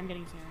 Yeah, I'm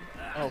getting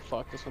Sarah. Oh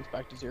fuck, this one's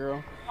back to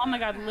 0. Oh my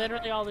god,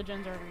 literally all the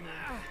gens are over here.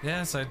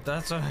 Yes,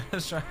 that's what I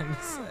was trying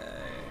to say.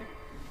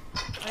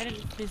 I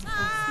didn't physically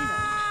see them.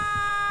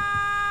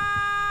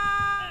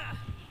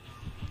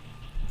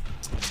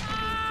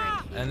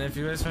 And if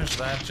you guys finish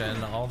that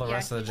gen, all the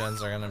rest of the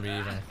gens are gonna be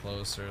even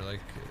closer.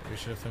 Like, we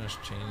should have finished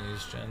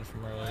Cheney's gen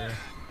from earlier.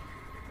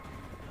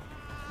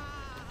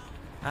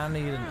 I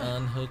need an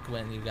unhook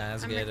when you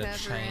guys get a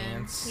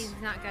chance. He's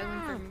not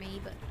going for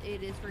me, but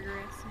it is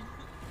regressing.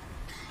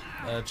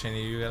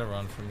 Cheney, you gotta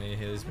run from me.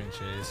 Haley's being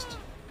chased.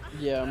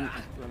 Yeah, I'm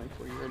running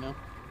for you right now.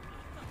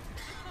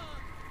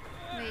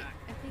 Wait,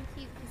 I think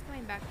he's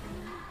coming back for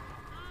me.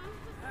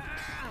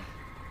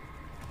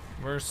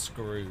 We're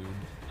screwed.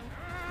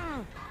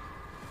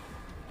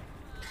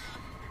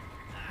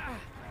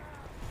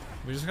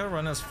 We just gotta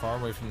run as far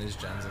away from these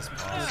gens as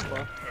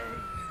possible.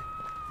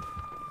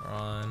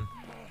 Run.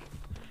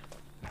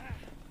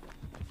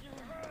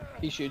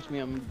 He shoots me,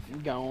 I'm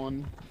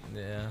going.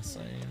 Yeah,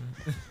 same.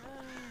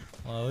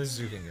 Well, at least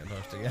you can get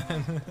hooked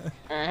again.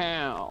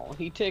 Ow,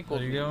 he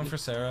tickled Are you me. going for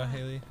Sarah,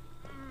 Haley?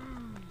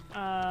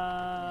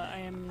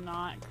 I am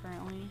not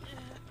currently.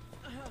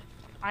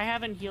 I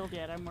haven't healed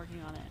yet. I'm working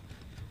on it.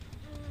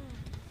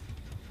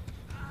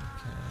 Okay.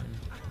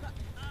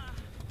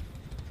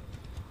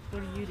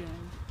 What are you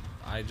doing?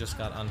 I just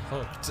got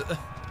unhooked.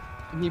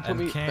 He put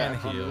me and can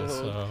back on the heal, hook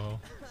so...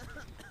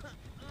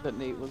 that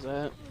Nate was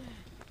at.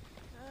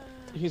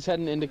 He's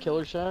heading into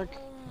Killer Shack.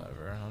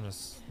 Whatever, I'll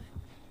just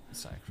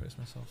sacrifice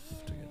myself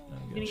to get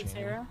You need Cheney.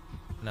 Sarah?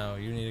 No,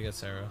 you need to get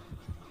Sarah.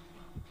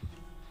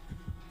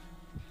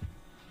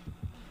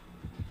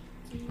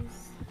 Jeez.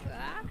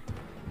 Ah.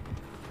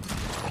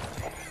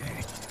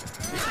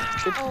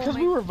 It's because Oh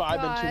we were my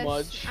vibing too gosh.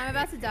 much. I'm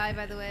about to die,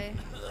 by the way.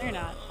 No, you're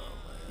not.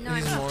 No,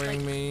 He's I'm not.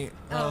 mooring me.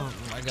 Oh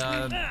my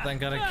god,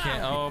 thank god I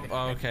can't. Oh,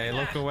 okay,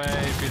 look away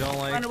if you don't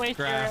like Run away,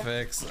 Sarah.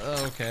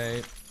 graphics.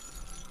 Okay.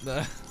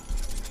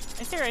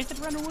 Hey, Sarah, I said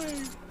run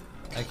away.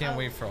 I can't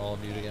wait for all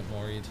of you to get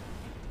moored.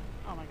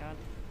 Oh my god.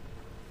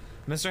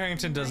 Mr.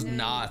 Harrington does I know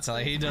not. you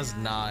Like, he did does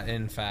that. not,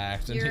 in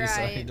fact. And You're he's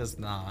like, he right. does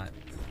not.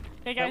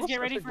 Hey That guys, was get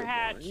such ready a for good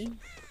hatch. morning.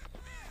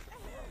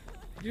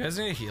 You guys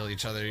need to heal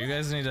each other. You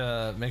guys need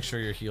to make sure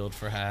you're healed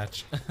for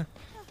hatch.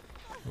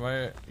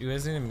 Where you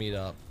guys need to meet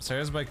up.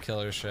 Sarah's by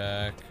Killer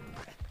Shack.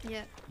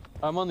 Yep.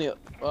 I'm on the.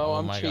 Oh,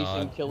 I'm my chasing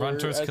god. Killer. Run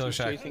towards as Killer he's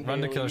Shack. chasing Run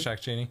to Haley. Killer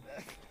Shack, Cheney.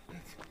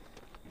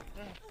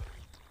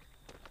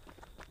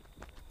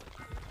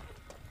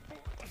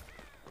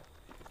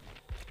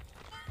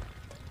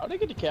 How'd I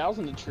get the cows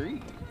in the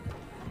tree?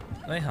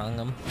 They hung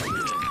him.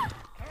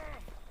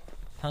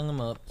 Hung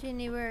him up.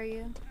 Ginny, where are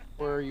you?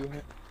 Where are you?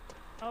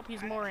 Oh,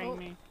 he's mooring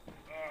me.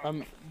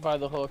 I'm by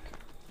the hook.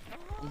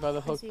 I'm by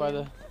the hook, see by you.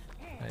 the.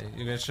 Hey,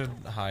 you guys should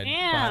hide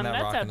Damn, behind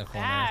that rock that's in a the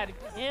corner. bad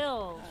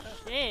kill.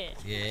 Shit.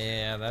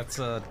 Yeah, that's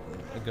a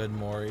good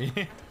Mori.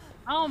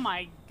 Oh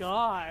my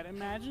god.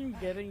 Imagine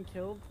getting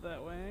killed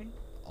that way.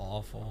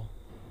 Awful.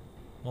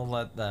 We'll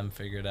let them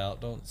figure it out.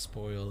 Don't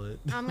spoil it.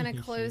 I'm gonna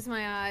close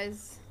my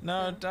eyes.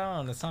 No,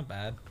 don't. It's not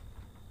bad.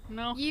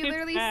 No, You it's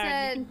literally bad. You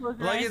said- can close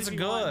your Like, eyes it's if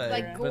you want, good.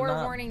 Like Sarah. but gore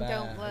not warning,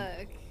 don't bad.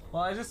 look.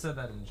 Well, I just said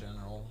that in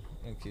general,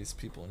 in case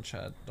people in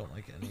chat don't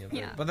like any of it.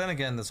 Yeah. But then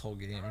again, this whole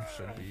game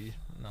should be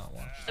not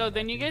watched. So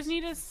then you guys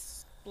need to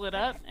split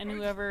up, and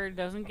whoever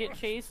doesn't get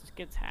chased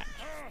gets hatched.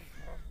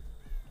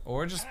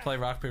 Or just play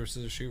rock, paper,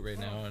 scissors, shoot right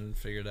now and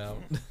figure it out.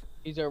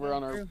 He's over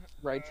on our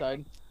right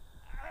side.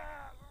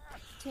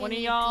 One of Ginny,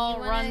 do y'all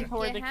you run wanna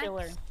toward get the hatched?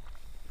 killer.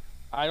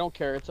 I don't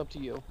care. It's up to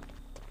you.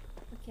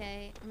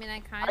 Okay. I mean, I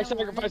kind of. I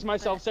sacrifice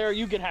myself. Sarah,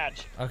 you get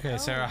hatch. Okay,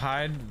 Sarah,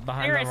 hide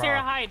behind Sarah, the rock.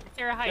 Sarah, hide.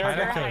 Sarah, hide. Hide at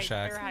Sarah, Killer hide.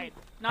 Shack. Sarah, hide.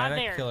 Not Hide at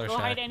there. Killer Go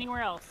Shack. hide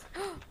anywhere else.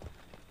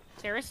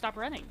 Sarah, stop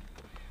running.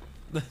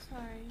 Sorry.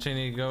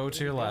 Cheney, go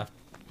to your left.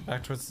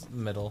 Back towards the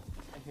middle.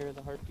 I hear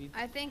the heartbeat.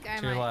 I think I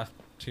To might. your left.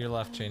 To your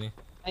left, Cheney.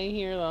 I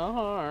hear the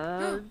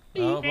heart.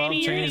 Oh, well, Cheney,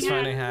 you're Cheney's getting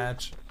finding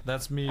hatch.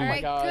 That's me. All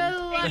right, God. good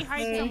luck, Maybe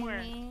hide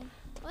somewhere. Ginny.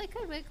 Well, I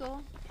could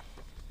wiggle.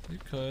 You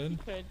could.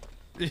 Good.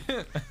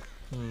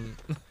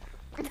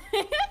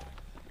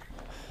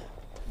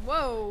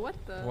 Whoa, what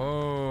the?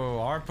 Whoa,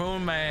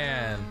 harpoon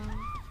man.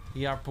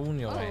 He harpooned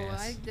your Oh,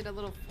 ass. I did a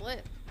little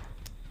flip.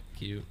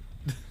 Cute.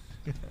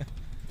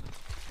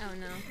 Oh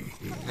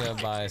no.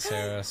 Goodbye,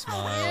 Sarah.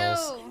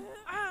 Smiles.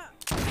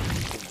 Ew.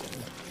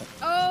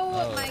 Oh,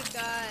 Oh. my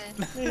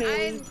god.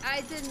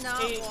 I did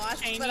not Hey,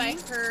 watch, but I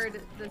Amy?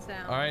 heard the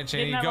sound. All right, Get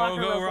Cheney, in that go,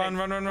 locker go, real run,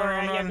 quick. run, run, Or,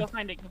 run, yeah, run, go run.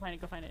 find it. Go find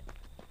it. Go find it.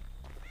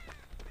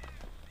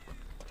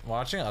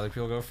 Watching other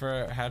people go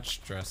for hatch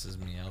stresses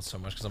me out so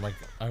much because I'm like,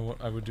 I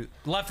would do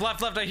left,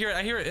 left, left. I hear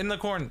it in the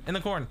corn, in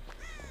the corn.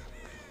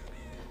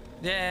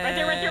 Yeah. Right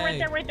there, right there, right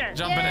there, right there.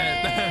 Jumping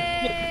it.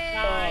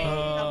 Nice.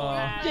 Oh. Double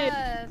hatch.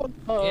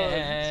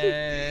 Yeah.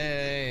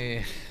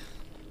 Yay.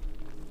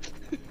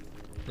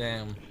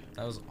 Damn.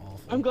 That was awful.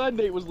 I'm glad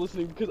Nate was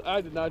listening because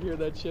I did not hear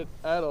that shit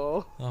at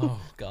all. Oh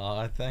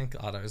god, thank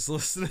god I was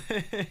listening.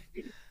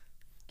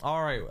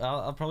 Alright,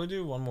 I'll probably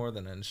do one more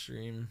than end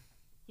stream.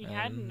 He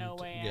had no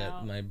way get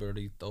out. my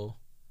burrito.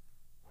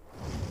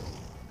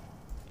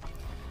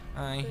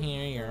 I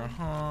hear your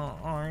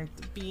heart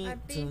beat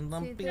to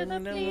the beat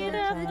of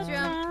the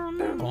drum.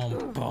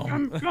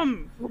 Boom,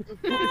 boom.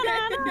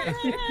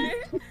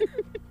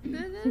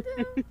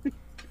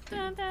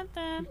 Dun, dun,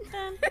 dun,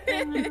 dun,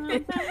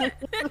 dun,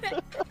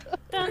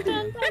 dun,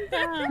 dun, dun,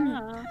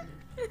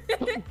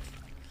 dun.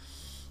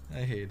 I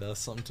hate us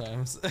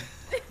sometimes.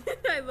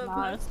 I love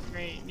that. That's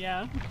great,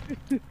 yeah.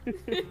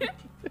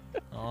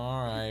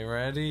 Alright,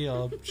 ready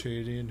up,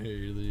 Shady and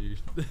Haley.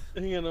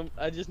 Hang on,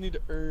 I just need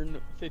to earn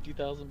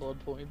 50,000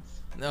 blood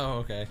points. Oh,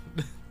 okay.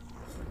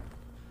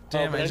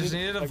 Damn, but I I just need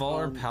to needed a click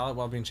vault or on- pallet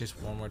while being chased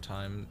one more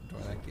time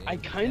during that game. I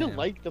kind of Damn.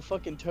 like the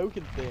fucking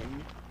token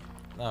thing.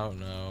 Oh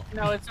no.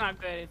 No, it's not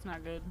good. It's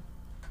not good.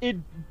 It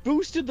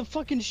boosted the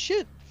fucking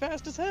shit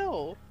fast as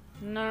hell.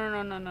 No.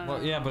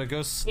 Well, yeah, but it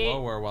goes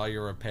slower while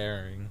you're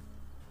repairing.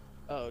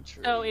 Oh,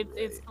 true. So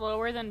it's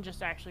slower than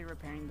just actually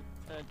repairing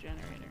the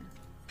generator.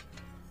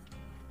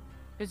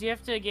 Because you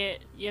have to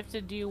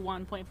do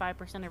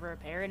 1.5% of a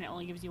repair, and it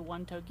only gives you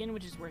 1 token,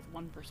 which is worth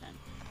 1%.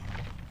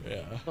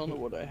 Yeah. I don't know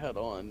what I had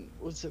on.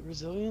 Was it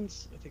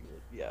resilience? I think it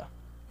was, yeah.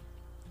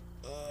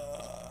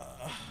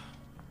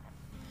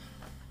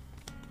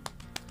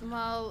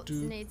 While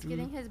Nate's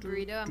getting his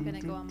burrito, I'm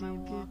gonna go on my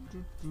walk.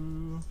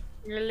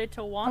 Your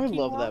little I walkie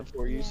love walk? that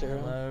for you, Yeah.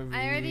 Sarah.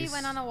 I already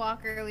went on a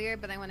walk earlier,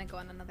 but I want to go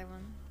on another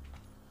one.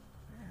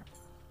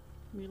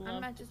 We love I'm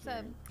to not just hear a.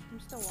 it. I'm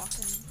still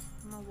walking.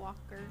 I'm a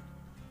walker.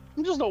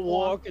 I'm just a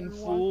walking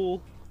Walking,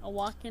 fool. A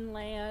walking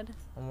lad.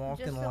 I'm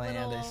walking Just a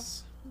little-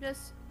 Landis. I'm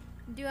just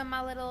doing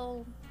my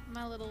little.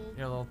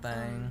 Your little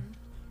thing.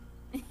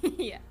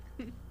 Yeah.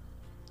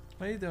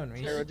 What are you doing,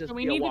 Reese? Sarah just So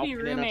we be a need to be walking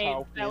and a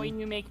roommates. That way talking.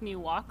 you make me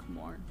walk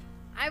more.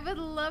 I would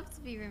love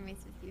to be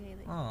roommates with you, Haley.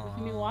 We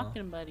can be Aww.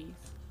 walking buddies.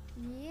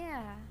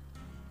 Yeah.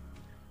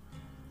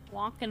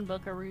 Walking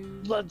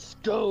buckaroos. Let's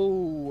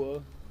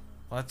go.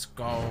 Let's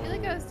go. I feel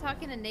like I was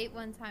talking to Nate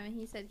one time and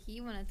he said he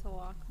wanted to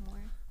walk more.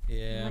 Oh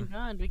Yeah. my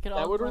god, we could all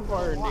That would go on a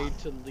require walk. Nate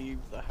to leave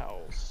the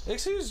house.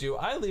 Excuse you,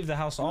 I leave the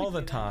house all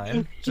the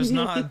time, just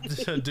not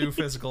to do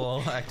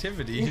physical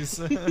activities.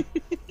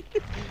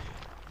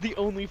 The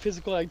only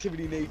physical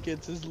activity Nate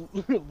gets is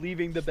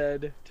leaving the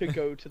bed to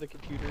go to the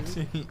computer.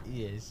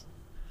 Yes.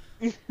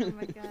 Oh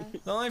my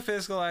gosh. The only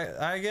physical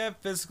I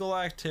get physical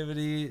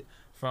activity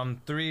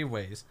from 3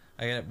 ways.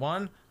 I get it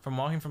 1 from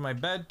walking from my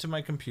bed to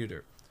my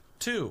computer.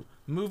 2,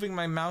 moving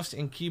my mouse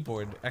and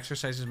keyboard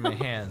exercises my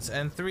hands.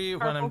 And 3,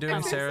 when I'm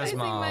doing Sarah's Exercising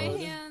mom. my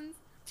hands.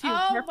 Two,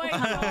 Oh careful. my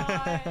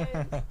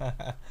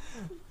god.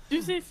 Did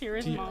you say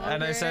Sarah's mom?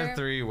 And I said Mother.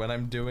 3 when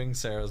I'm doing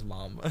Sarah's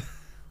mom.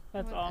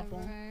 That's awful.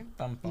 Whatever.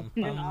 Bum, bum,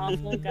 An bum.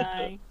 awful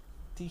guy.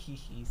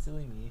 Tee-hee-hee,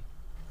 silly me.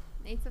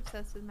 Nate's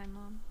obsessed with my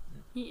mom.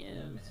 He Yeah, is.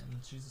 man,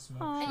 she's a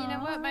smoke Aw. And you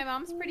know what? My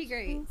mom's pretty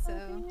great,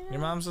 so. Your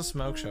mom's a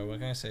smoke show. What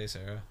can I say,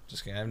 Sarah?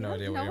 Just kidding. I have no You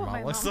idea don't what know your what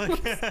mom my looks mom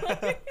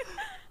like.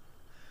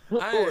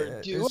 looks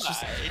Or do it's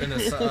just I? in a,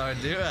 or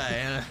do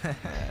I?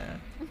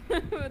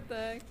 What the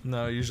heck?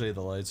 No, usually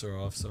the lights are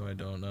off, so I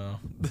don't know.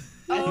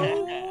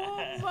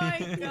 Oh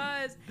my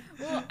gosh.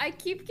 Well, I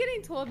keep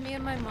getting told me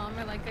and my mom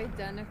are like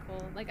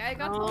identical. Like I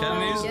got told Can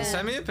that you again.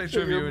 send me a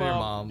picture of you and your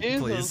mom,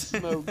 is please? a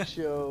smoke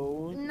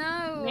show.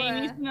 No. Nate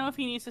needs to know if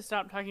he needs to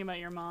stop talking about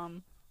your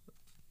mom.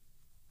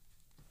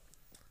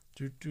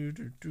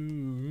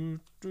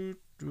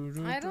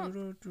 I don't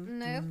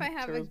know if I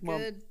have a Sarah's mom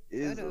good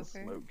is photo a of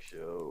her. smoke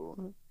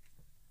show.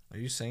 Are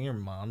you saying your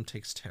mom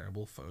takes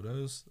terrible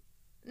photos?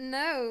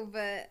 No, but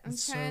I'm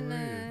That's so trying to.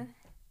 rude.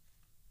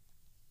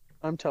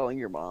 I'm telling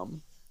your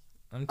mom.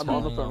 I'm I'm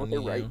on the telling phone with her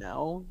you. right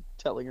now,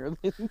 telling her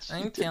that she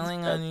I'm takes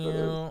telling bad on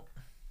photos.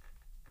 you.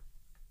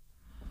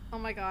 Oh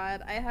my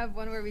god, I have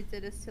one where we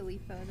did a silly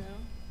photo.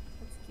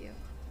 That's cute.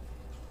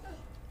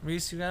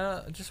 Reese, you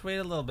gotta just wait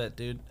a little bit,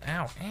 dude.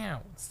 Ow,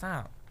 ow,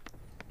 stop.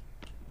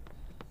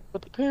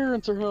 But the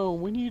parents are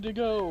home. We need to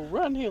go.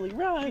 Run, Haley,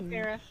 run.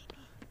 Sarah.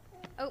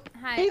 Oh,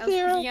 hi. Hey, I was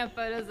Sarah. looking at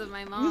photos of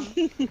my mom.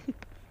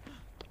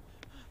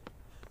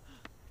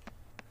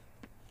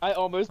 I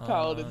almost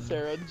paladed Um,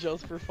 Sarah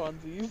just for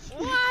funsies.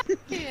 What?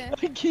 Ew,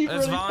 I keep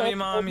It's running Vommy past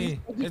Mommy.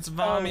 all these- It's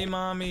Vommy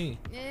Mommy.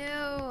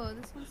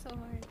 this one's so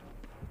hard.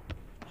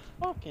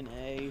 Fucking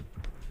A.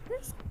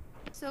 This is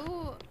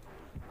so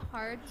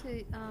hard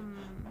to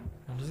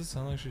Why does it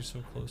sound like she's so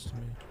close to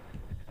me?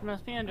 It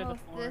must be under oh, the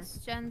floor. this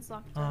gen's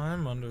locked up.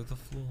 I'm under the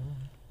floor.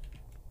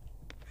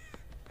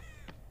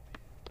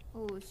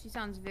 Oh, she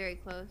sounds very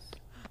close.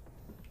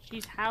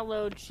 She's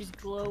hallowed. She's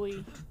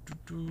glowy.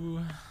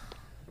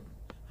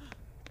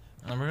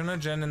 And we're gonna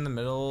gen in the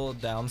middle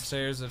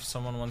downstairs if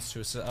someone wants to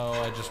assist. Oh,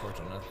 I just worked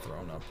on a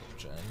thrown up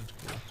gen.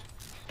 Cool.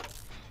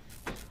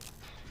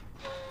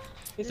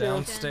 Hey, Sarah.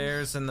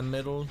 Downstairs in the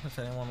middle if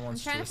anyone I'm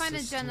wants trying to find a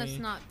assist gen me. that's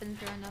not been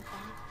thrown up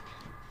on.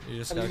 You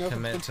just How do you gotta know if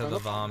commit it's to the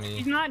She's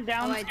vommy. not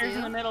downstairs in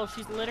do? the middle.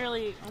 She's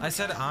literally. Oh my I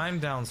said God. I'm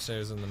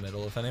downstairs in the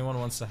middle. If anyone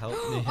wants to help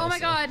me. Oh I my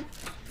said- god.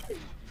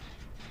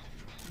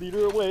 Lead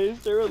her away,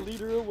 Sarah. Lead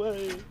her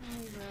away. I will.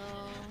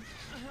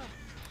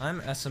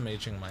 I'm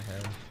SMHing my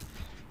head.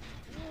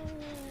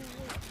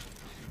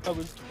 I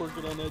was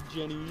twerking on that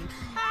Jenny.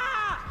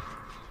 Oh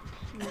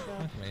my God.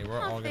 Fuck me, we're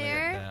Not all gonna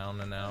fair. get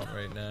down and out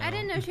right now. I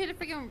didn't know she had a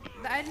freaking.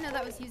 I didn't know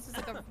that was used as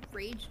like a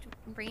ranged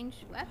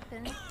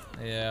weapon.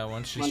 Yeah,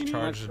 once she's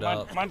charged it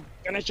up. Come on,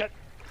 finish it.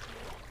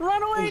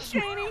 Run away,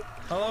 Cheney!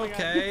 Oh,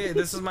 okay,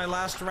 this is my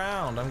last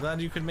round. I'm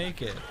glad you could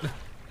make it.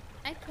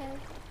 Okay.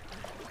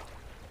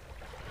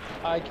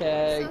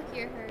 Okay. Still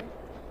hear her.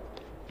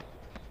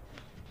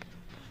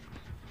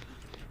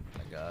 Oh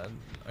my god.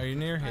 Are you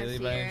near Haley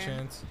by any here.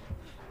 chance?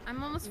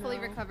 I'm almost fully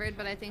No. recovered,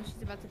 but I think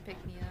she's about to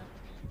pick me up.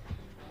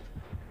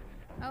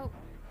 Oh.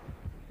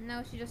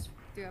 No, she just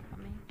threw up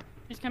on me.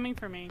 She's coming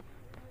for me.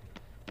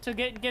 So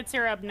get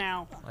Sarah up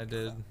now. I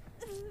did.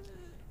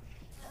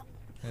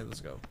 Hey,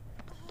 let's go.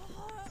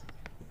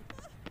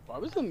 Why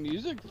was the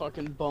music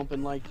fucking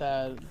bumping like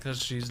that? Because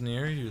she's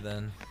near you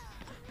then.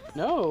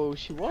 No,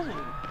 she wasn't.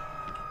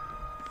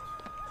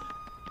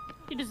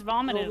 She just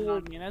vomited Oh.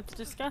 on me. That's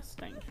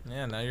disgusting.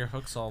 Yeah, now your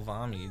hook's all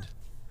vomited.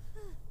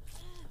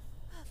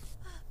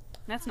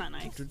 That's not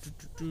nice.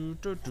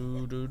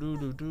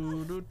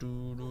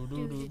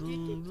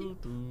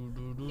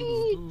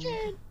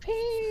 Agent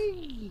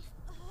P.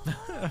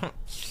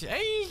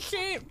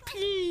 Agent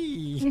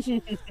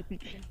P.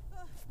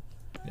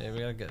 Yeah, we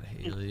gotta get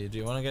Haley. Do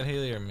you want to get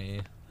Haley or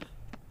me?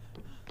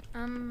 I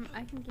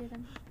can get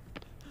him.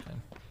 Okay.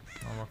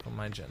 I'll work on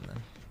my gen then.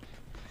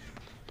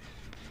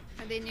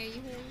 Are they near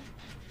you, Haley?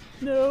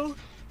 No.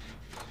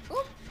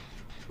 Oh!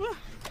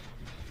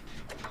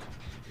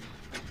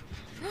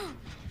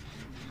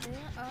 They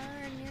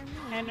are near me.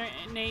 Henry,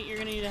 Nate, you're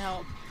gonna need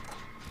help.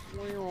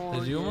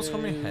 Did you almost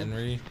call me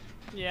Henry?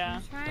 Yeah.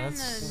 I'm trying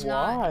That's to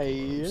not. Why?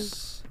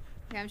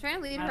 Yeah, I'm trying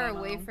to lead I her don't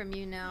away know. from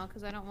you now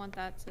because I don't want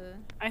that to.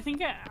 I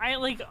think I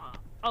like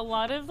a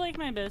lot of like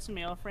my best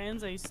male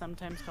friends. I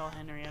sometimes call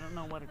Henry. I don't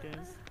know what it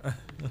is.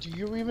 Do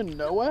you even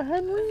know a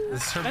Henry?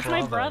 It's her That's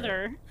my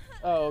brother.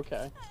 Oh,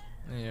 okay.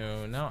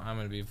 Ew, now I'm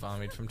gonna be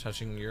vomited from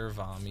touching your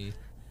vommy.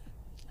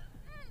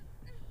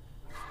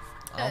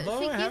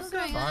 Although she I keeps haven't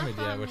got going up vomited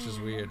yet, on which is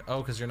me. weird.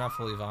 Oh, because you're not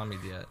fully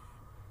vomited yet.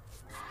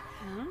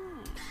 Oh.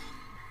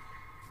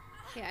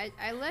 Yeah,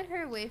 I led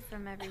her away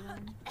from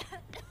everyone,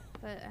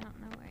 but I don't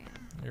know where I am.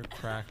 You're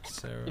cracked,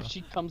 Sarah. If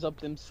she comes up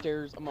them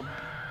stairs, I'm gonna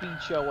beat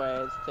your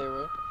ass,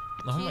 Sarah.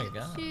 Oh she, my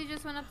god. She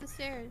just went up the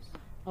stairs.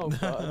 Oh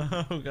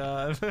god. Oh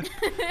god.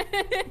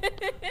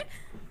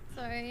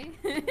 Sorry.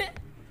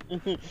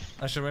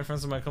 I showed my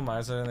friends to Michael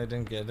Myers and they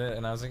didn't get it,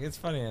 and I was like, it's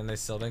funny, and they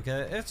still didn't get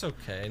it. It's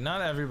okay.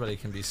 Not everybody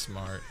can be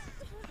smart.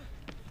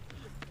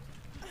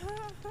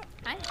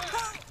 Hi.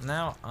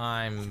 Now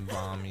I'm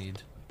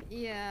vomited.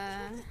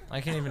 Yeah.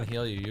 I can't even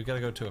heal you. You gotta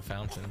go to a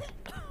fountain.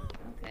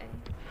 Okay.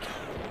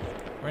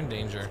 We're in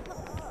danger.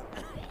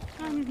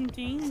 I'm in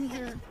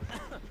danger.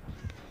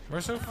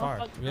 We're so far.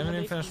 fuck, We haven't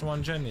even elevation. finished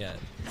one gen yet.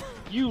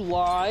 You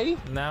lie.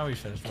 Now we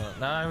finished one.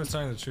 Now I was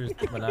telling the truth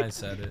when I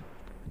said it.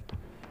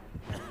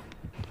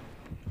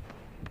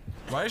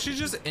 Why is she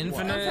just Don't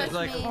infinite, touch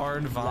like me.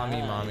 hard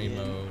vommy mommy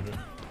mode?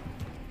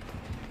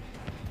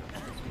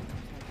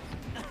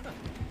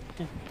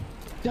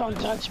 Don't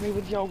touch me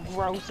with your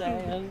gross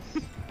ass.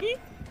 Honestly.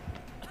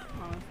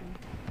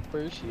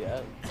 Where is she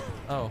at?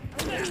 Oh,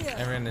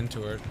 I ran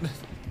into her.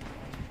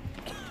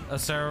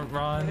 Sarah, Right over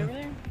Ron.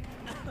 there.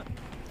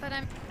 But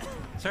I'm.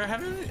 Sarah,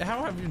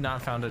 how have you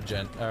not found a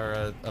gen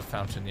or a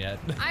fountain yet?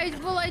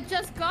 I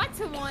just got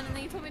to one and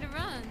then you told me to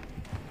run.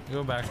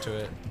 Go back to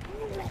it.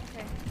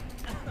 Okay.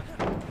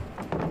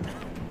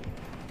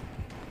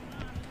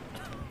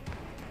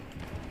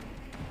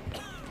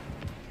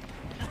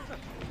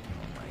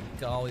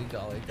 Golly,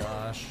 golly,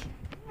 gosh.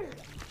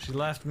 She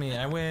left me.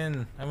 I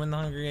win. I win the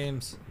Hunger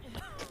Games.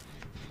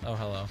 Oh,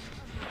 hello.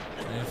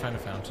 I need to find a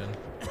fountain.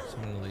 So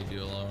I'm gonna leave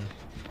you alone.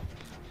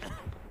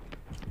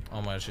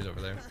 Oh my, she's over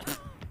there.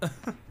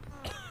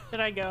 Did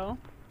I go?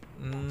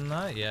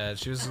 Not yet.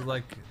 She was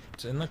like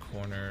in the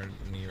corner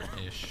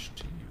near-ish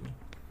to you.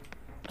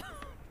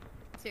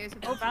 Seriously.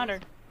 Oh, found her.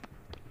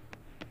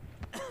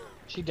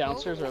 She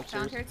downstairs or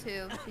upstairs? Found her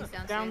too. She's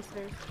downstairs.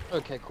 Downstairs.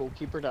 Okay, cool.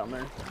 Keep her down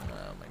there.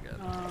 Oh my god.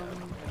 Oh my god. Oh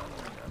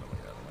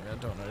my god.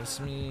 Don't notice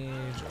me.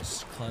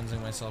 Just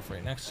cleansing myself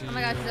right next to you. Oh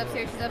my god, she's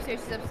upstairs. She's upstairs.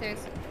 She's upstairs.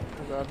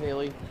 Oh god,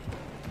 Haley.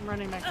 I'm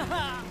running back.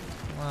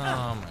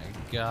 Oh my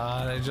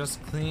god. I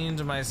just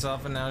cleaned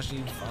myself and now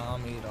she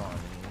vomited on me.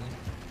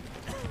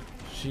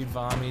 She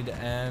vomited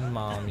and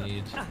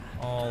mommied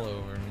all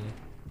over me.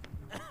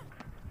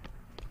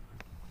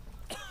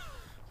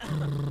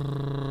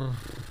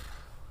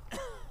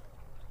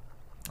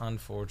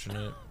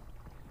 Unfortunate.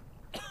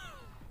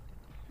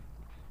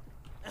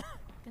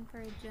 Looking for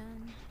a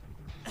gen.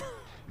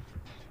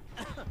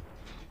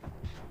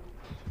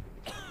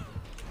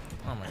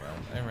 Oh my god.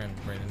 I ran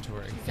right into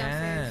her She's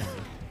again.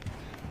 downstairs.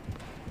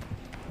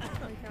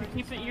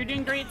 Holy cow, You're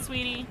doing great,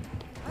 sweetie.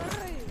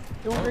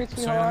 Doing great,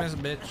 Swing sweetheart.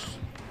 and miss, bitch.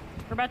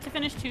 We're about to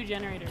finish 2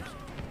 generators.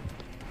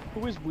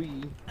 Who is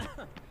we?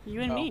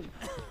 You and Oh. me.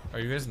 Are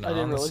you guys I not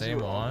didn't on the realize you same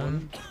were on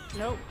one?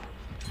 Nope.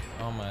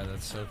 Oh my,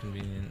 that's so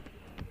convenient.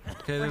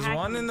 Okay, We're there's one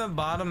hacking. in the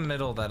bottom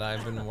middle that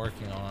I've been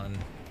working on.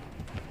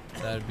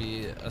 That'd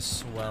be a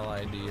swell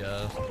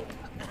idea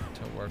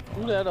to work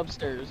Who on. that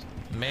upstairs?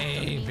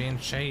 Me being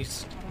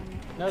chased.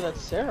 No,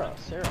 that's Sarah.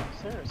 Sarah.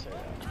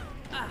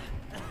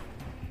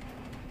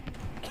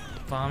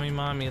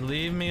 Mommy,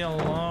 leave me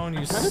alone, you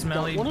I kinda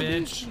smelly don't wanna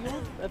be bitch.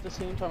 healed at the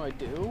same time I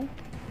do.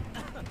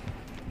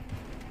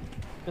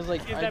 Cause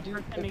like Give I that do.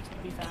 perk that makes you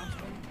be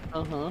faster.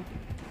 Uh-huh.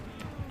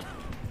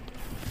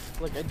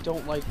 Like I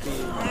don't like being.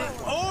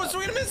 Oh,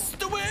 swing and miss!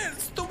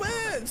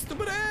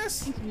 Stupid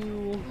ass!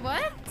 You.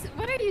 What?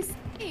 What are you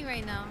saying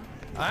right now?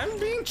 I'm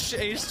being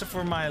chased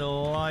for my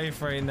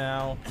life right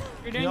now.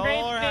 You're doing Y'all great,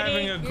 are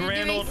sweetie. having a You're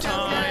grand doing old so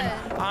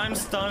time. good. I'm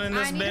stunning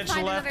this I need to bitch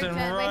find left another and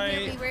jet. Wait,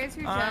 here, right. where's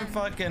your I'm jet?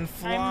 fucking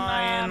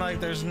flying like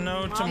there's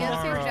no Mom, Upstairs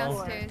or tomorrow.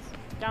 downstairs?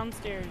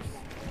 Downstairs.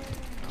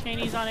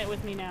 Cheney's on it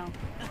with me now.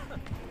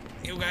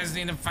 You guys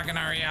need to fucking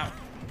hurry up.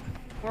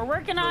 We're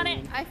working on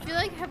it. I feel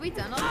like, have we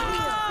done all this?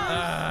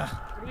 Uh,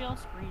 Where do we all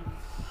scream?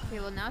 Okay,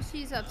 well now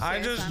she's upstairs.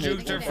 I just so I'm gonna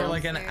juked go her for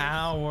like an downstairs.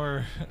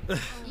 hour.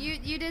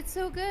 You did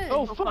so good.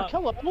 Oh fuck. fuck!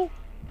 Hello. Good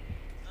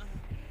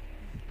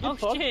Oh,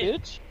 fuck,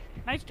 shit. bitch.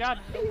 Nice job.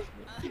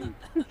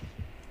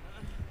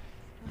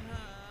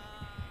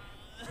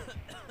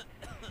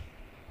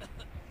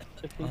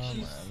 I think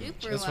she's.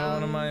 Super That's what low.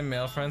 one of my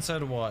male friends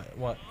said. What?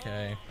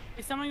 Okay.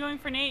 Is someone going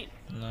for Nate?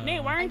 No.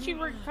 Nate, why aren't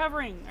you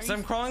recovering? Are So I'm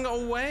you... crawling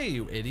away,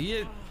 you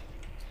idiot.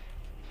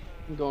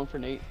 I'm going for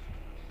Nate.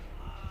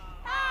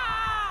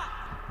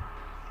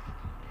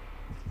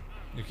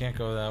 You can't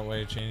go that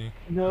way, Cheney.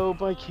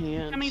 Nope, I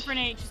can't. Coming for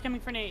Nate. She's coming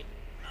for Nate.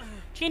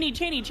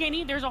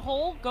 Cheney, there's a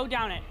hole. Go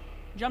down it.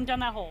 Jump down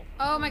that hole.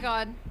 Oh my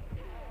god.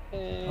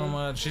 Hey. Oh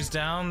my, she's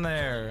down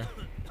there.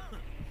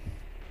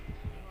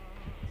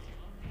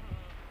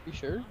 You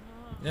sure?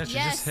 Yeah, she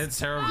Yes. just hit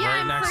Sarah Yeah,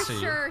 right next for to you.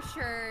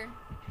 sure.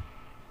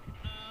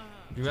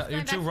 You got, you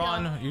Going two back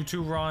run. down. You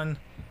two run.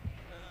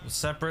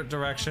 Separate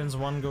directions.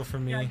 One go for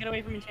me. Yeah, get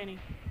away from me, Cheney.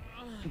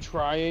 I'm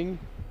trying.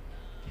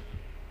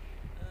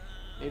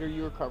 Nate, are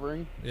you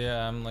recovering?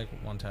 Yeah, I'm like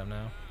one tap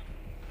now.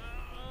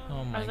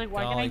 Oh my was like,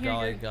 why can't I golly, hear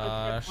golly,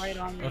 your footsteps gosh. right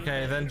on me?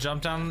 Okay, then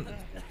jump down.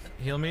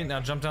 Heal me.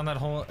 Now jump down that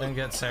hole and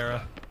get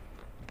Sarah.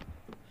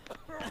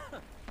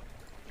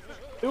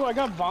 Ooh, I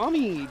got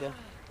vomited.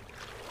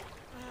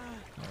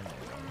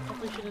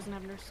 Hopefully she doesn't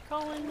have nurses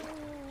calling.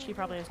 She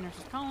probably has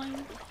nurses calling.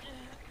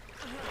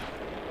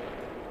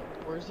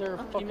 Where's there a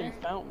Oh, fucking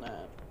Nate. fountain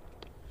at?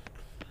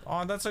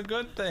 Oh, that's a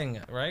good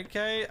thing, right,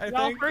 Kay? I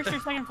Well, think. first or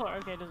second floor.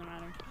 Okay, it doesn't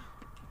matter.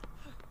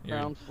 You're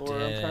Ground floor.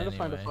 I'm trying to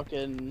find a dead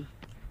fucking.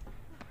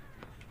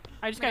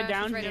 I just Oh my got gosh,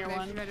 down she's right near over there,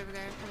 one. she's right over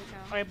there. Holy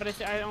cow. Okay,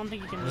 but I don't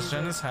think you can This use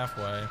gen it. is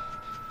halfway.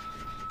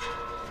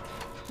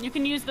 You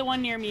can use the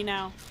one near me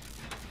now.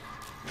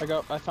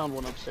 I found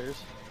one upstairs.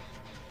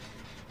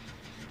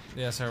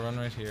 Yeah, Sarah, run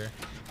right here.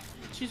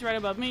 She's right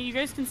above me. You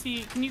guys can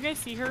see. Can you guys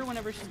see her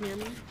whenever she's near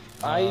me?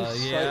 I Yeah,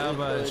 slightly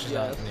but could, she's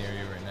yes. not near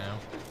you right now.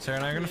 Sarah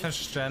and I are gonna finish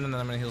this gen, and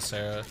then I'm gonna heal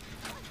Sarah.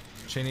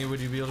 Cheney, would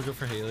you be able to go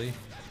for Haley?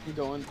 I'm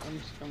going.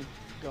 I'm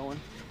going.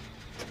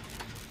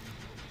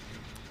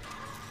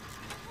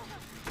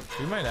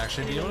 We might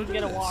actually be able to do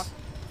Get a this. walk.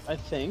 I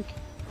think.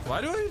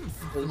 Why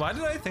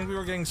did I think we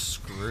were getting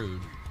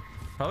screwed?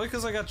 Probably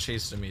because I got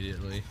chased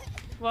immediately.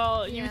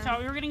 Well, you Yeah. thought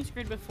we were getting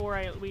screwed before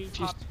we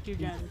popped 2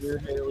 gens. You're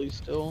Haley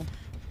still.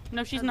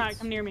 No, she's not.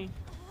 Come near me.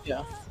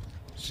 Yeah.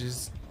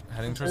 She's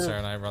heading towards Sarah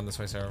and I. Run this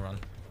way, Sarah, run.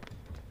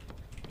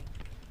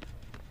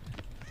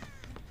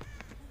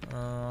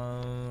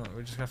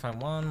 We just gotta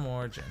find one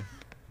more gen.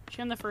 Is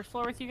she on the first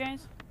floor with you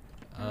guys?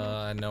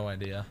 I had no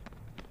idea.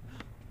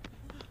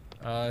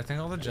 I think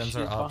all the gens She's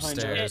are behind her.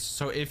 upstairs.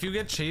 So if you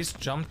get chased,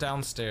 jump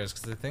downstairs,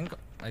 because I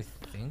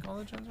think all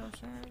the gens are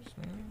upstairs.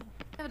 Maybe?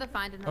 I have to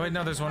find another. Oh wait,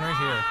 no, there's one right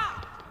here.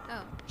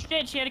 Oh,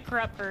 Shit, she had a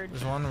corrupt purge.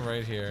 There's one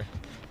right here,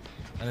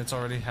 and it's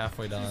already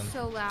halfway done. this is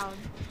so loud.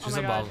 She's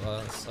my God. above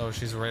us. Oh,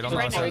 she's right on She's the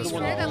right other side Are of you this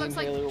sure wall. that looks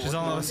like She's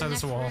on the other the side of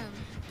this next wall.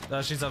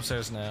 room? She's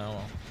upstairs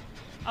now.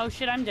 Oh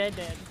shit, I'm dead.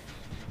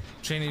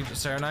 Cheney,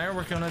 Sarah and I are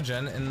working on a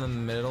gen in the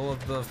middle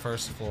of the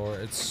first floor.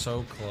 It's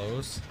so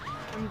close.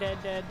 I'm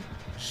dead.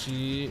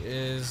 She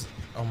is.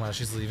 Oh my,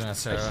 she's leaving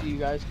us, I Sarah. see you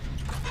guys.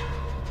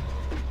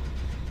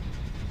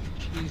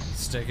 She's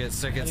Stick it.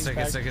 heading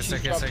back.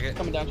 She's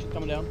coming down. She's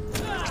coming down.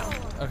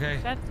 Okay.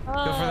 That's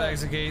Go for the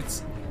exit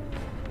gates.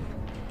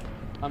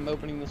 I'm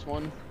opening this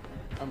one.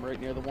 I'm right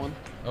near the one.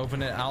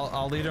 Open it.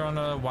 I'll lead her on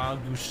a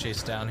wild goose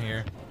chase down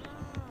here.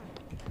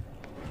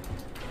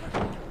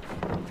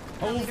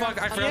 Oh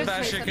fuck! I forgot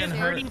that shit can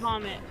hurt. Dirty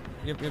vomit.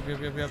 Yep.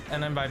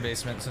 And I'm by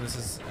basement, so this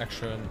is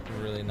extra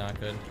really not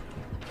good.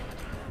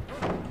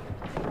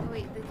 Oh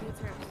wait, the dudes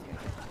are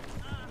upstairs.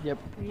 Yep.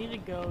 We need to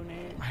go,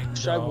 Nate. I know.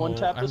 Should I one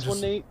tap I'm this one,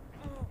 just- Nate?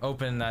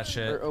 Open that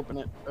shit. Or open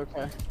it?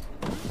 Okay.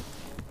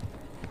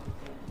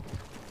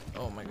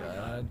 Oh my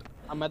god.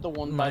 I'm at the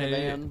one by the My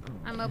van.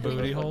 I'm opening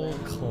booty the hole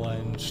van.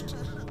 clenched.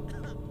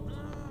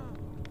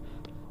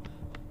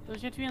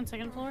 Don't you have to be on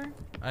second floor?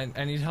 I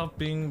need help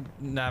being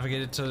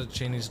navigated to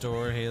Cheney's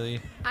door, Haley.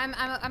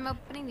 I'm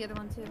opening the other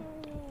one too.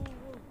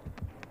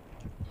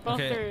 Both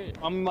Okay.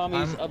 are...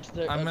 Mommy's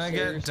upstairs. I'm gonna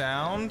get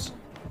downed,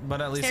 but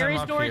at least Sarah's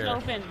I'm up door here. is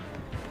open.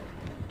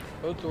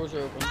 Both doors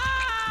are open.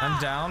 I'm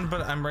down,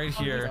 but I'm right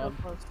here. Oh, he's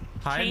so close.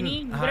 Hide,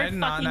 Cheney, you hide better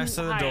not fucking next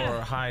to the hide. door.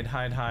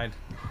 Hide.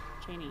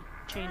 Cheney,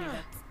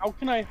 that's... How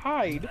can I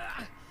hide?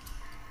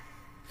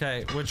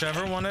 Okay,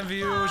 whichever one of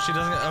you, she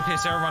doesn't get, okay,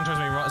 Sarah, run towards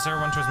me. Sarah,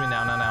 run towards me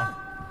now.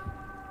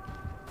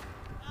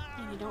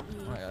 You don't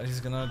need... Oh my god, he's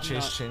gonna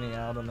chase Cheney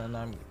out and then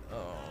I'm,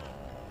 oh.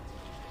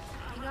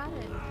 You got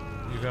it.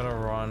 You gotta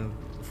run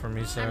for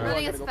me, I'm Sarah.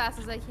 running as fast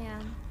as I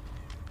can.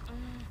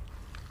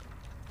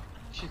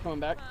 She's coming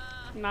back.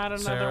 Not another one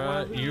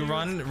Sarah, of these. you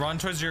run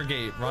towards your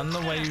gate. Run the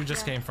way you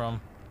just came from.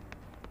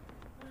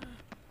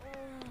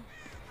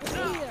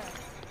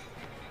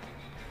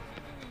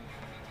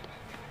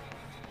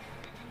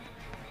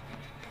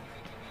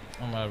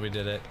 Oh my god, we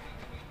did it.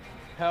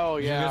 Hell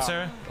You yeah. good,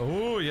 Sarah?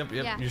 Oh, yep,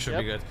 Yeah. you should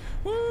be Yep. good.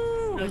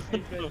 Woo!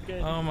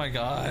 Good. Oh my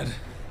god.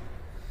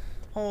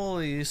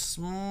 Holy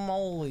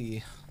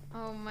smoly.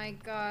 Oh my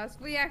gosh,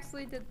 we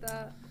actually did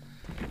that.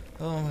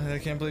 Oh my, I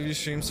can't believe you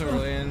streamed so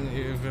early and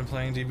you've been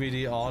playing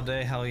DBD all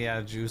day. Hell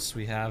yeah, Juice,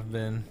 we have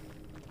been.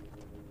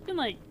 Been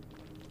like...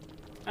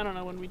 I don't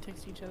know when we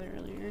text each other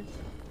earlier.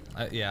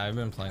 Yeah, I've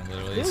been playing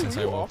literally Really? since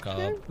I You woke off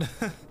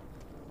up.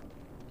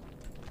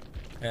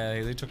 Yeah,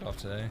 Haley took off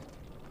today.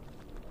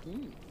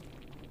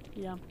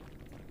 Yeah.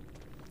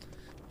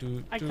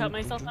 I cut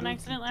myself on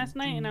accident last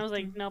night and I was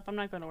like, nope, I'm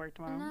not going to work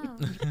tomorrow. No.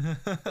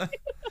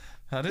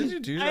 How did you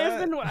do I that? have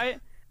been...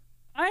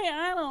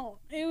 I don't...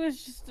 It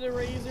was just a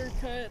razor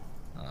cut.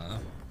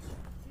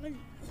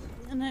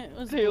 And it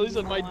was... Haley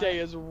said my a lot. day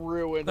is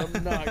ruined. I'm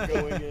not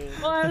going in.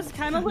 Well, I was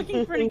kind of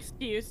looking for an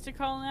excuse to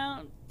call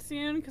out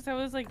soon because I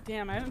was like,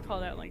 damn, I haven't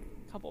called out in like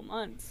a couple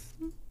months.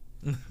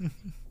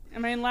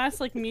 And my last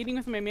like meeting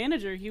with my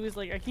manager, he was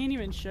like, I can't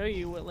even show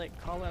you what like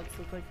call outs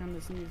look like on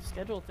this new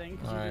schedule thing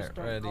because you Alright, just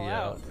don't ready call up.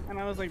 out. And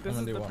I was like, this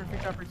I'm is gonna the do one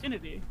perfect more.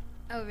 opportunity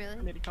Oh really?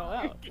 for me to call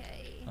out.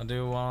 Okay. I'll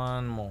do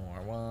one more.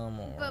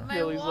 But my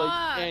Haley's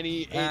watch. like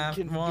any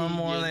inconvenience. one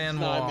more than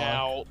I'm walk.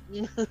 out.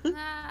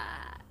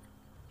 Ah.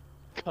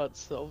 Cut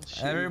self.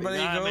 Everybody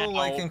go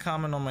like and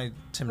comment on my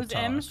Tim Was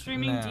M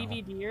streaming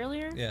DVD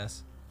earlier?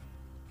 Yes.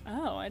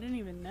 Oh, I didn't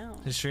even know.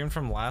 He streamed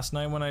from last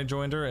night when I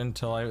joined her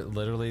until I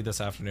literally this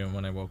afternoon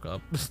when I woke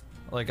up.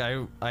 Like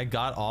I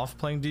got off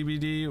playing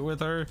DBD with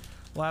her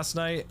last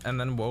night and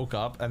then woke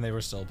up and they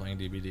were still playing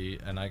DBD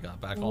and I got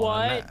back on.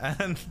 What?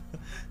 And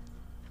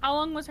How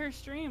long was her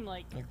stream?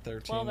 Like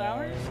 13 12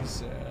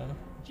 hours? Yeah.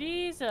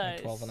 Jesus.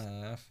 Like 12 and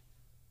a half.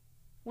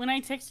 When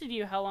I texted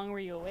you, how long were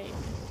you awake?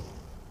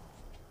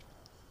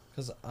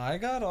 Cause I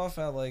got off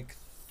at like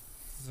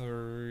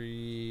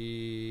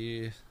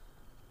 3:30,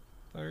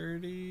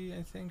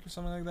 I think, or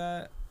something like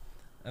that.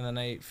 And then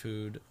I ate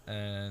food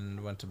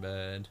and went to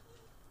bed.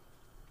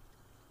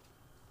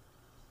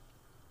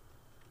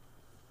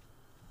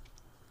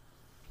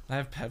 I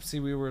have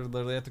Pepsi. We were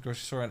literally at the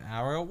grocery store an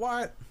hour ago.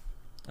 What?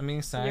 I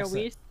mean, snacks. Yeah,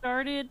 we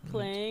started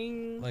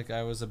playing. Like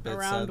I was a bit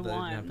around sad that I didn't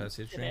 1 have Pepsi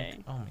to today.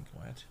 drink. Oh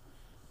my god.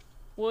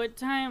 What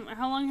time?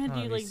 How long had you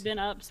Let me like see. been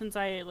up since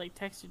I like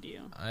texted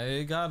you?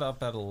 I got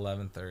up at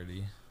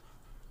 11:30.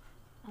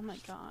 Oh my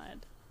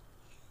god.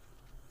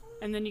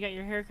 And then you got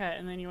your haircut,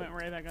 and then you went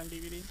right back on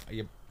DVD.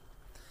 Yep.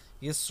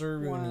 Yes, sir,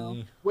 Wow.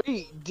 Rooney.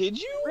 Wait, did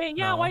you? Wait,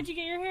 yeah. No. Why'd you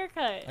get your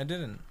haircut? I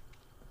didn't.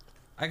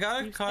 I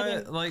got You it said cut.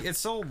 it- Like it's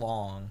so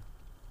long.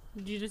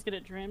 Did you just get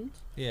it trimmed?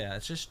 Yeah,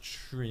 it's just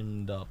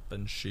trimmed up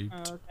and shaped.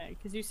 Oh, okay.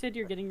 Because you said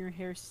you're getting your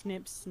hair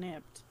snipped.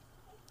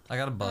 I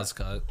got a buzz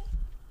cut.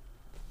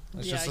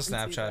 It's Yeah, just a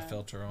I can see Snapchat that.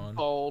 filter on.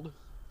 Bald.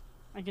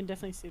 I can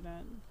definitely see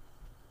that.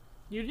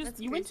 You just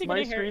That's you went to crazy. get My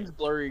your hair. screen's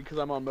blurry because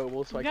I'm on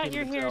mobile, so You I got can't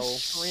your even hair tell.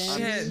 trimmed? I'm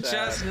Shit, sad.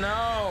 Jess,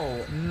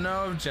 no.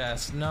 No,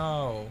 Jess,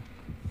 no.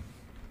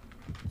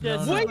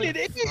 Just- No, no. Wait, it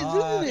is,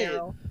 Fuck. isn't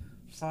it?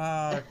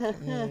 Fuck.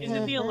 Is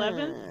it the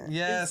 11th?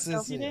 Yes, Is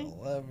it's selfie the day?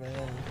 11.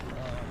 Oh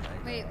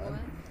my Wait, God. what?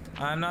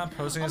 I'm not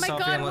posting a Oh my selfie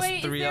God, unless wait,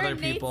 is 3 there a other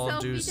Nate people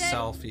do selfie day?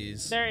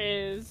 selfies. There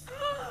is.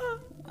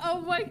 Oh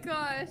my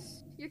gosh,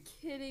 you're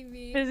kidding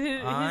me.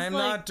 I'm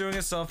not doing a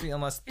selfie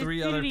unless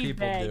 3 other duty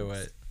people do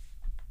begs. it.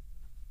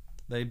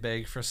 They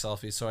beg for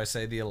selfies, so I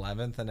say the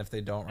 11th, and if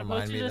they don't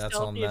remind posted me, a that's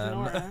on selfie as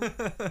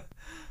them.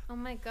 Oh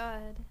my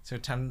god. So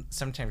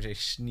sometimes they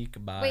sneak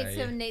by. Wait,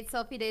 so Nate's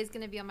selfie day is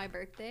gonna be on my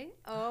birthday?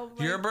 Oh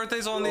my Your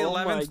birthday's on the Oh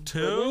my 11th too?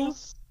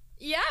 goodness.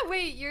 Yeah,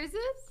 wait, yours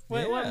is?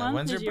 Wait, what Yeah, month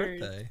when's is your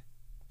yours? birthday?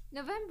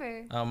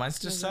 November. Oh,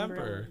 mine's November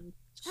December. 11th.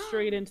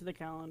 Straight into the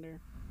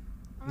calendar.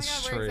 Oh my god,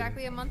 Straight. we're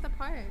exactly a month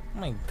apart. Oh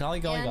my golly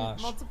and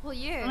gosh. multiple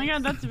years. Oh my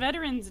god, that's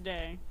Veterans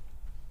Day.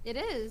 It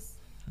is.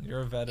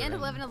 You're a veteran.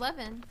 And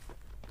 11/11.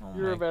 Oh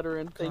You're my a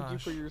veteran. Thank you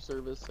gosh. for your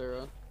service,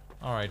 Sarah.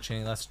 Alright,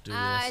 Cheney, let's do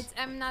this.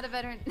 I'm not a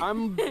veteran.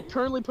 I'm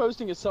currently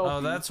posting a selfie.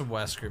 Oh, that's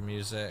Wesker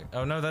music.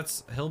 Oh no,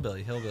 that's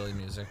hillbilly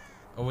music.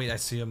 Oh wait, I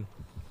see him.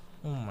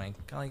 Oh my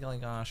golly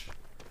gosh.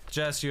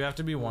 Jess, you have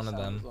to be one of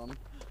them.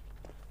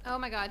 Oh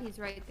my god, he's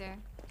right there.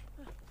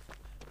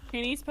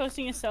 Kenny's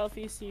posting a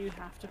selfie, so you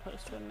have to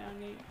post one now,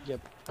 Nate.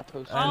 Yep, I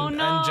posted. Oh, And,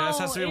 no, and Jess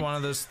has to be it's- one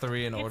of those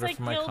 3 in order It's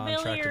for like my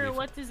contract Hillbilly to or be.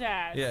 what's his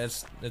ass? Yeah,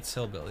 it's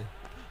Hillbilly.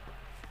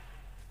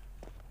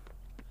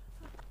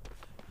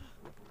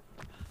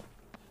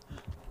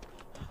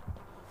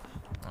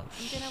 Oh,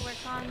 I'm gonna work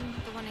on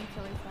the one in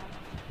Killer Shop.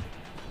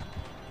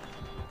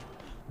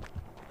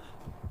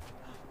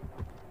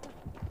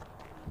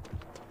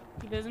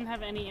 He doesn't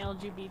have any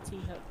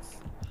LGBT hooks.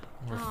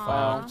 We're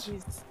Aw. fucked.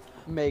 He's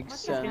Makes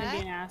What's gonna sense.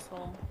 be an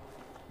asshole.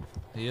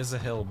 He is a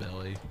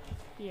hillbilly.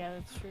 Yeah,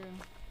 that's true.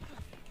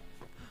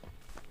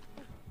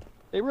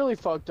 They really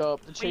fucked up.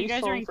 The you chase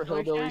guys are song in for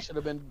Killer Hillbilly Shack? should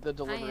have been the I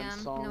Deliverance am.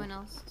 song. No one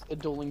else. The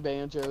dueling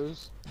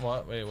banjos.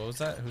 What? Wait, what was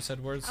that? Who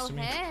said words Oh, to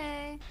me?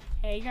 hey.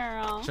 Hey,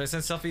 girl. Should I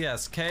send selfie?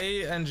 Yes.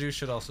 Kay and Ju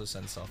should also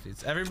send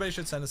selfies. Everybody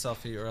should send a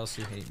selfie or else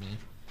you hate me.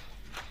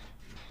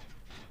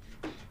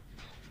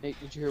 Nate,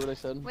 did you hear what I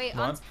said? Wait,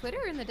 on What? Twitter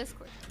or in the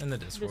Discord? In the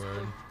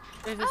Discord.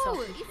 There's a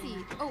Oh, selfie.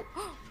 easy. Oh,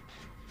 Oh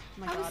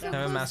my I was god. so I- Have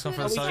a close mask on to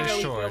for it. the we should selfie? go, we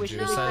should Sure, go, we Ju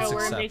should says go. We're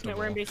in acceptable. basement.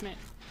 We're in basement.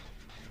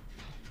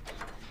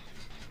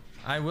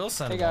 I will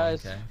send Hey, one,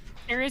 guys. okay.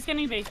 Sarah's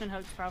getting basement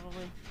hooks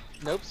probably.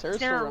 Nope, Sarah's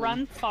Sarah, still running.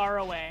 run far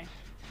away.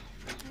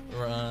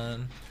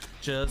 Run.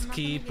 Just I'm not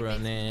keep gonna get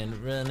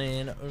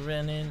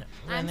running.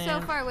 I'm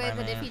so far away,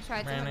 but if running, he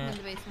tried to hook me in running.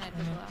 the basement,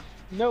 I'd hook out.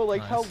 No,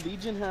 like how Nice.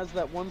 Legion has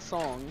that one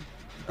song.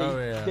 They, Oh,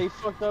 yeah. They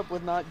fucked up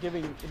with not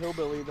giving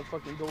Hillbilly the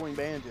fucking dueling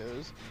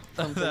banjos.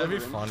 from That'd be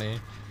Deliverance. funny.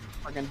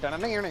 Fucking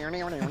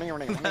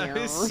That'd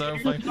be so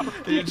funny.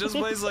 He just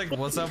plays like,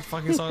 what's that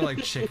fucking song,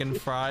 like Chicken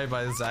Fry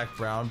by the Zach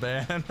Brown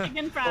Band? Chicken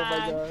Oh my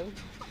fried. god.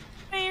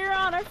 Beer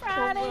on a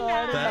Friday Oh,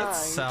 night. That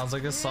Nice. sounds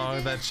like a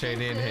song that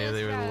Cheney and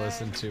Haley would Right.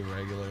 listen to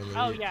regularly.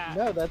 Oh yeah,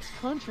 No, that's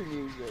country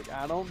music.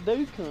 I don't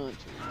do country.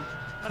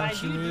 but I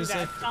Country do music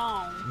that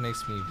song.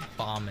 makes me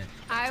vomit.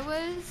 I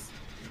was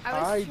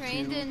I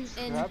trained do in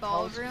trap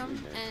house ballroom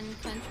remix.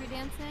 and country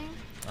dancing,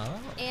 Oh.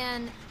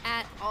 and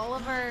at all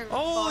of our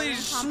Holy ballroom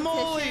schmoly!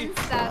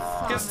 competitions, that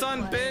song Get would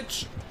stunned, play.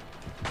 bitch!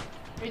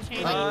 Hey,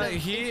 Cheney, Like the-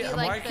 He. it'd be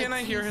like Why the can't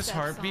I hear his two-step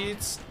song.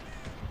 heartbeats?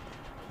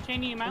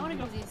 Cheney, you might want to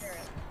go for These- Sarah.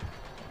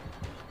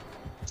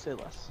 Say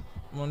less.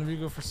 One of you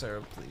go for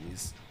Sarah,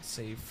 please.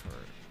 Save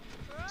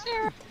her.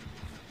 Sarah.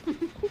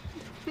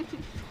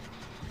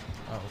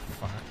 Oh,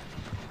 fuck.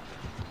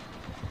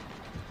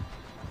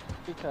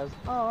 Because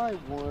I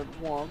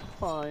would walk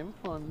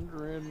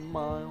 500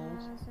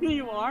 miles.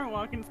 You are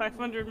walking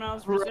 500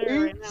 miles per Sarah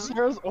right now.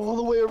 Sarah's all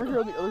the way over here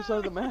on the other side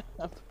of the map.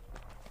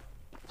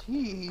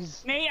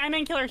 Jeez. Nate, I'm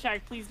in Killer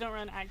Shack. Please don't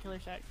run at Killer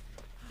Shack.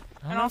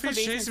 I don't And know also if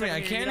he's basement's chasing me. over I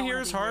here, you can't don't hear wanna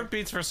his be here.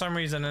 heartbeats for some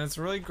reason, and it's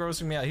really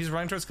grossing me out. He's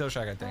running towards Kill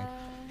Shack, I think.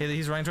 Haley,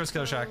 he's running towards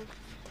Kill Shack. Okay.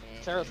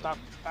 Sarah, stop.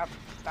 Stop.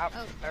 Stop.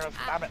 Oh, Sarah,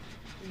 ah. stop it.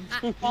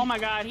 Oh my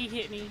god, he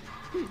hit me.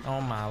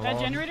 Oh my That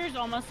lord. generator's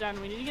almost done.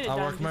 We need to get it I'll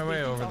done. work my because way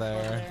basement's over also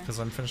there, because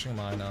I'm finishing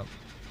mine up.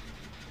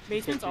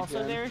 Basement's Get you also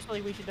done. there, so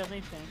like we should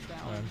definitely finish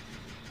that one.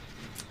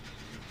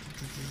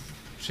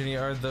 Shinny,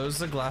 are those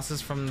the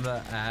glasses from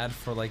the ad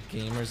for like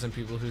gamers and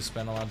people who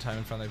spend a lot of time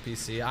in front of their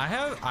PC?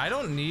 I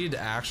don't need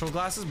actual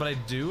glasses, but I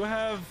do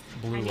have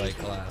blue I need light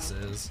blue.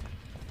 glasses.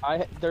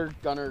 They're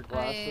gunner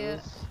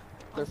glasses.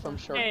 They're from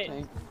Shark Okay.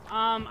 Tank.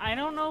 I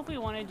don't know if we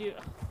want to do.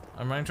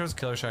 I'm running towards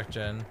Killer Shack,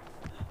 Jen.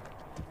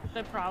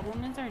 The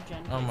problem is our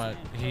gen. Oh my,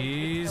 placement. It's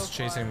he's so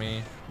chasing far.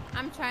 me.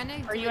 I'm trying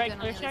to. Are do you a at gun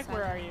on Killer the other Shack? side.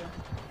 Where are you?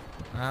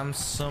 I'm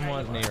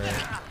somewhat near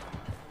it.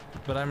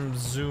 But I'm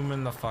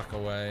zooming the fuck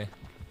away.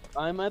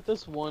 I'm at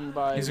this one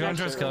by. He's going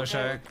towards Killer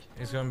Sarah. Shack.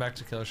 He's going back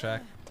to Killer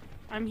Shack.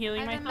 I'm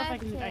healing I have a myself. I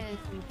can med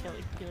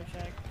Killer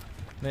Shack.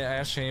 Yeah, I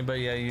asked Shane, but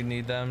yeah, you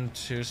need them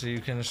too so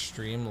you can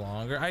stream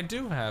longer. I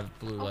do have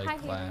blue Oh, hi, light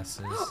Haley.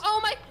 glasses. Oh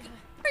my!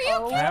 Are you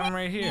Oh. I have them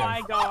right here.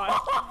 My god.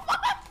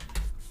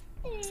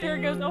 Sarah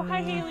goes, oh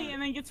hi Haley,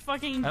 and then gets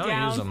fucking I don't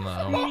down use them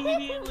though.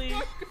 immediately.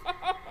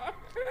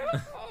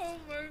 Oh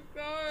my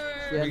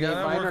god! Yeah, We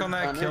gotta mine work are on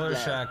that gunner Killer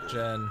glasses. Shack,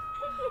 Jen.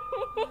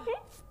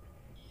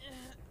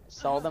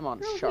 Saw them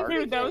on Shark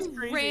Dude, that was Tank.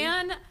 crazy.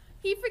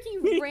 He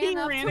freaking He ran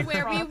up ran to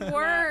where we across the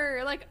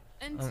were, like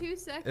in Um, 2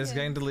 seconds. It's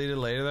getting deleted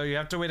later though. You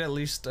have to wait at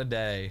least a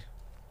day.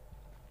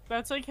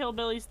 That's like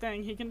Hillbilly's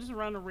thing. He can just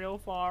run real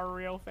far,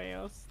 real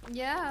fast. I'm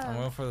Yeah.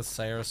 going for the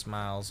Sarah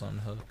Smiles on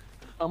hook.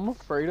 I'm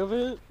afraid of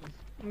it.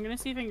 I'm gonna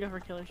see if I can go for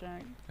Killer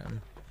Shack. Okay.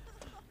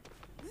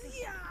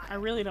 I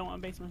really don't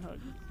want basement hook.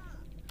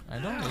 I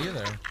don't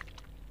either.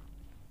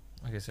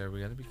 Okay, Sarah, we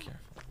gotta be careful.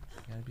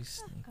 We gotta be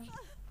sneaky.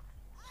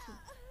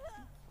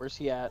 Where's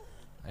he at?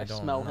 I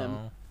don't smell know. him.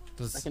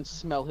 Does... I can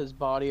smell his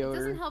body It odor.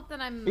 doesn't help that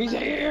I'm. He's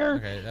here!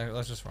 Okay,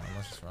 let's just run.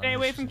 Let's just run. Stay Let's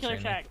away just from Killer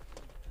chain it. Shack.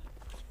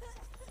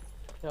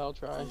 Yeah, I'll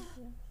try.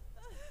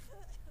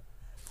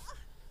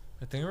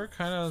 I think we're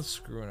kind of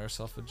screwing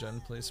ourselves with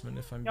gen placement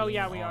if I'm Oh, being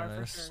yeah, we are,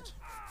 honest. for sure.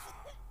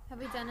 Have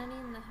we done any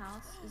in the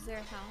house? Is there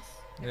a house?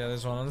 Yeah,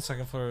 there's one on the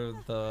second floor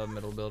of the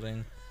middle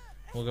building.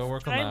 We'll go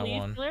work Should on I that leave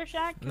one. Killer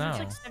Shack? 'Cause No. it's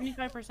like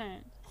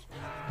 75%.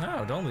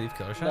 No, don't leave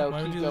Killer Shack. No,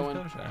 Why would keep you going.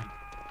 leave Killer Shack?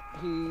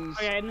 He's Oh,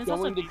 yeah, and it's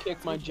also going to big,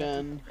 kick my so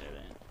gen. you should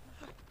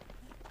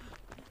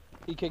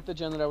He kicked the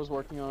gen that I was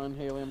working on.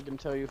 Haley, I'm gonna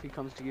tell you if he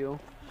comes to you.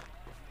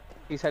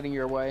 He's heading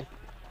your way.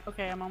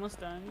 Okay, I'm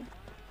almost done.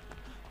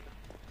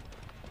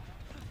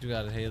 You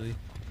got it, Haley.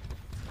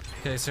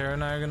 Okay, Sarah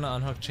and I are gonna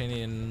unhook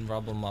Cheney and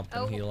rub him up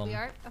and heal him. we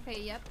are?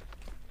 Okay, yep.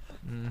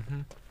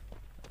 Mm-hmm.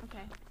 Okay.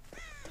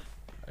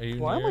 Are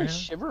you Why am near I him?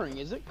 shivering?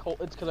 Is it cold?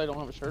 It's because I don't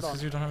have a shirt on.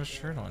 Because you don't have a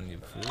shirt on, you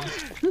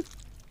fool.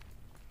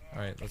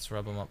 Alright, let's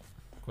rub him up.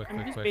 Quick, I'm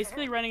quick, just quick.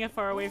 basically running as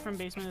far away from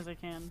basement as I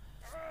can.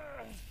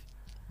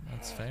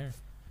 That's fair.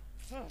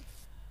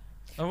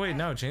 Oh wait,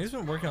 no, Cheney's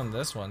been working on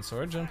this one, so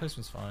our gen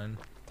placement's fine.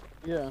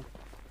 Yeah.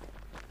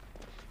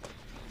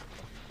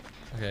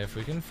 Okay, if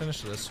we can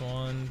finish this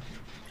one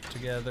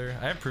together.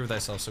 I have Prove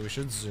Thyself, so we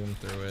should zoom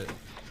through it.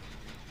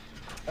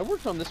 I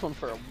worked on this one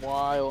for a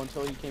while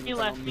until he came. He and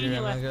left found me. Here, He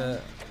left me.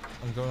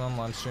 I'm going on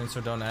launch stream, so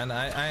don't end.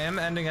 I am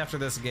ending after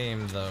this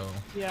game, though.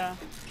 Yeah.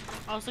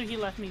 Also, he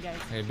left me, guys.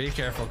 Okay, be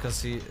careful,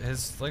 cause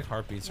his like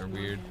heartbeats are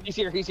weird. He's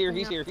here. He's here.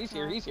 He's here. He's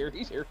here. He's here.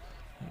 He's here.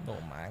 Oh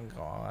my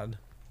god.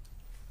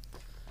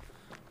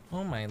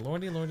 Oh my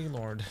lordy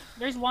lord.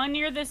 There's one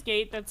near this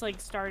gate that's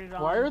like started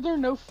on. Why are there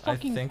no I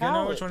fucking think pallets?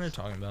 I know which one you're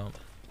talking about.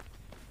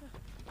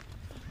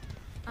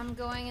 I'm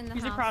going in the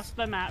He's house. across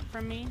the map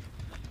from me.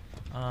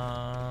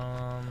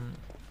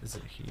 Is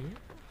it here?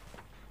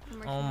 I'm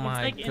working Oh on it.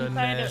 my like inside of-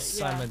 goodness,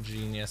 yeah. I'm a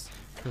genius.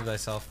 Prove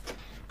thyself.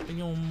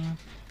 Boom.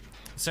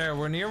 Sarah,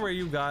 we're near where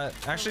you got.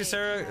 Actually, wait,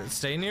 Sarah, yeah.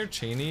 stay near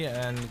Cheney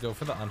and go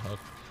for the unhook.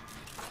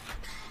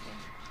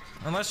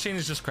 Unless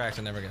Cheney's just cracked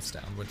and never gets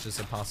down, which is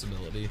a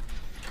possibility.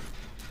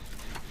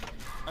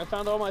 I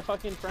found all my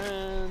fucking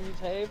friends.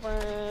 Hey,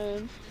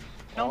 friends.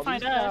 Don't All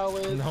find these us.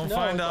 pallets. Don't No,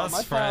 find it's all us,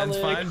 my friends.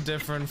 pallets. Find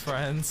different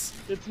friends.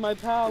 It's my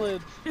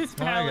pallets. His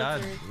Oh my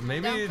god. pallets are-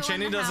 Maybe Don't go in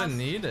Cheney the doesn't house.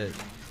 need it.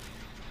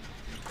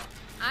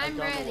 I'm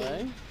Like, on the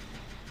ready. way.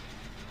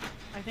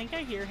 I think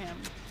I hear him.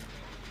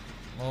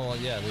 Oh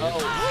yeah. Oh.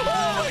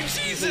 Oh,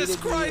 Jesus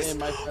Hated me Christ! and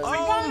my friends.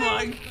 Oh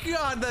my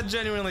god, that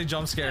genuinely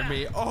jump scared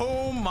me.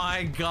 Oh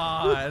my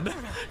god.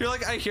 You're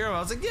like, I hear him. I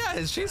was like, yeah,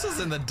 his chain's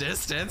in the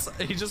distance.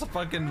 He just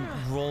fucking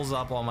rolls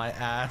up on my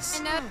ass.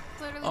 And that's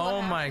literally Oh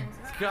what my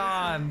happens.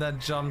 god, that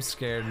jump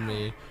scared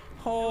me.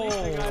 Holy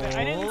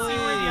I didn't see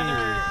where the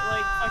other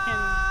like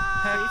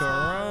fucking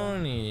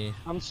Pepperoni.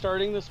 I'm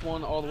starting this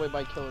one all the way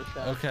by Killer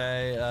Shack.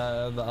 Okay,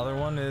 the other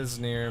one is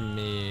near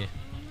me.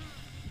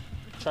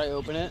 Try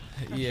open it.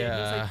 Oh,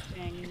 Yeah. shit,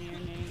 he's like scanning me or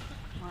Nate.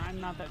 Or I'm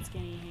not that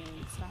skinny,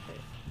 Haley. Stop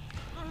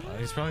it.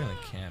 He's probably gonna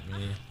camp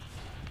me.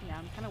 Yeah,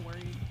 I'm kind of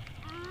worried.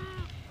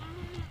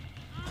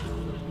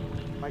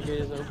 My gate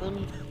is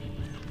open.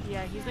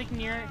 Yeah, he's like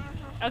near.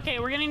 Okay,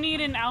 we're gonna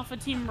need an alpha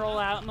team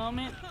rollout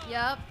moment.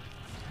 Yep.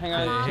 Hang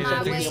Hey, on. Haley, I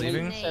somebody think get he's me.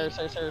 leaving.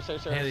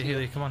 Sarah. Haley,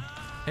 Haley, come on.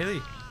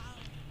 Haley,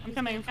 I'm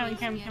coming. Coming.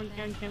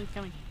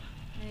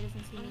 No, he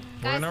doesn't see me.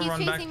 we're Guys, gonna he's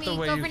run back chasing me. the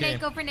way Go you for came.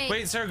 Nate. Go for Nate.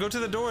 Wait, Sarah, go to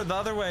the door, the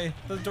other way.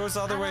 The door's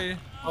the other way.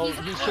 Oh, He's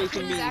he's actually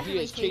chasing me. He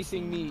actively is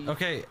chasing me.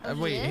 Okay, Oh,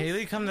 he wait, is?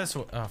 Haley, come this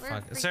way. Oh, We're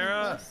fuck. freaking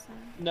Sarah, close.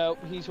 No,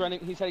 he's running.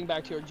 He's heading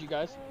back towards you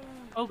guys.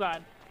 Oh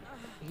god.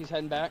 He's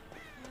heading back.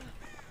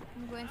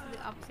 I'm going to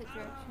the opposite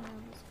direction I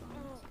was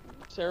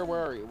going. Sarah, where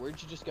are you? Where'd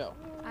you just go?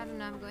 I don't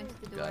know. I'm going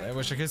to the door. God, I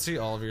wish I could see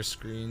all of your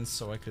screens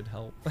so I could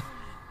help.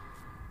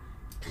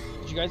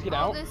 Did you guys get Oh,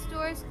 out? this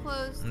door's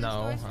closed. This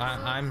No, door's closed.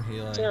 I'm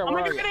healing. Sarah, Oh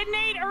where my are god, you?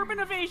 Nate! Urban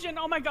evasion!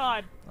 Oh my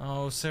god!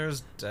 Oh,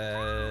 Sarah's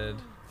dead.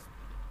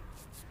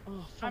 Oh,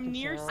 I'm fucking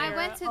near Sarah. Sarah. I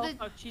went to Oh, the.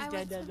 fuck, she's I dead,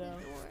 went to dead, the though.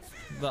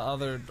 door, The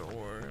other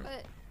door.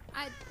 but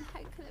I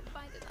couldn't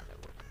find another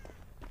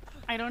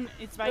one. I don't.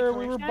 It's by Sarah,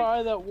 we Killer were Shack?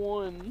 by that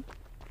one.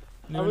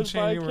 You I and was by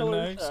Cheney were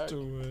Killer next Shack.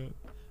 to it.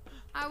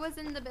 I was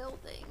in the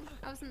building.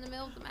 I was in the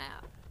middle of the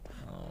map.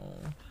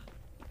 Oh.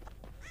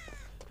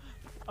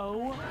 Oh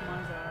my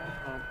god.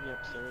 Oh,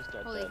 yep, Sarah's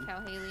dead. Holy dead.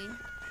 cow, Haley.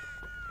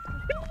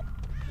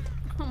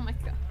 Oh my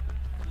god.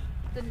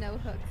 The no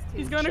hooks too.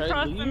 He's going Should I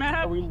across the leave?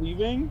 map. Are we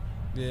leaving?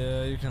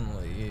 Yeah, you can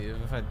leave.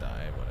 If I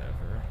die,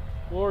 whatever.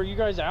 Well, are you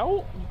guys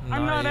out?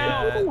 I'm not yet.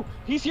 out. Ooh,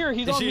 he's here.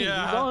 He's on me. He's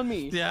Yeah. on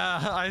me.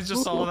 Yeah, I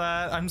just saw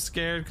that. I'm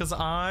scared because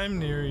I'm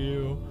near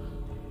you.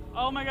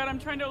 Oh my god, I'm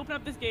trying to open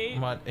up this gate.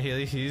 What,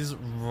 Haley? He's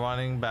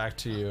running back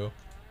to you.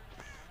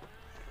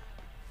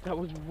 That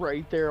was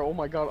right there. Oh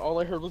my god. All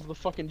I heard was the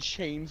fucking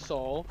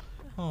chainsaw.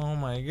 Oh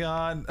my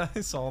god,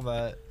 I saw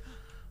that.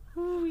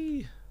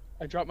 Whoo-wee.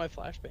 I dropped my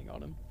flashbang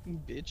on him.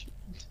 Bitch.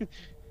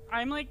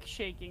 I'm like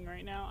shaking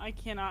right now. I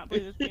cannot play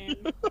this game.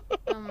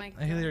 Oh my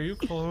god. Haley, are you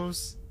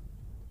close?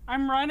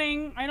 I'm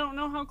running. I don't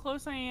know how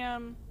close I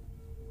am.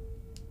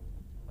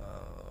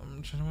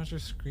 I'm trying to watch your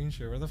screen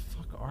share. Where the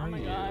fuck are Oh my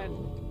you? god.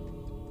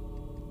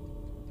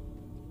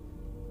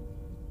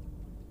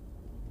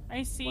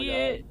 I see Oh my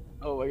it.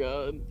 god. Oh my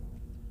god.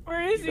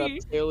 Where is You got he?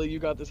 this, Haley. You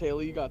got this,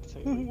 Haley. You got this,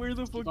 Haley. Where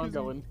the Keep fuck on is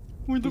going. he?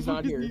 Where the He's fuck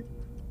not is here. he?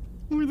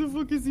 Where the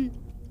fuck is he?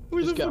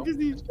 Where Just the go. fuck is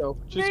he? Just go.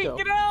 Just Nate, go.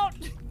 get out!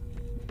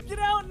 Get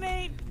out,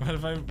 Nate! What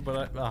if I,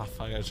 oh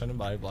fuck, I was trying to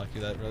body block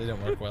you. That really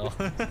didn't work well.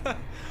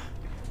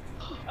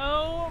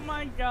 Oh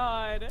my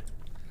god.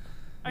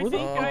 I Where the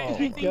think fuck I did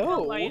think he the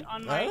go? light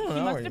on I my don't know he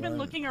where must he have been went.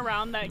 looking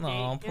around that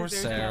Aw, gate poor because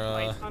there's enough Sarah.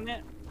 lights on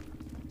it.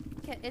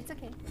 Okay, it's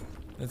okay.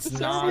 It's Sarah,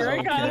 not Sarah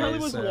okay, got- literally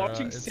was Sarah.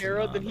 watching It's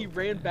Sarah, not then he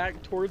ran okay.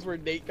 back towards where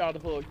Nate got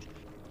hooked.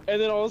 And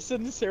then all of a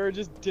sudden Sarah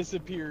just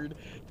disappeared,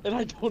 and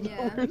I don't know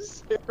Yeah. where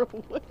Sarah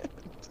went.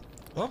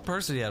 What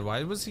purse did he have?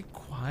 Why was he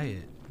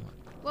quiet?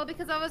 Well,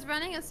 because I was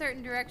running a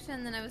certain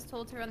direction, then I was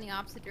told to run the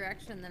opposite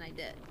direction, then I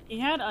did. He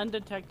had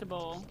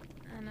undetectable.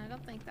 And I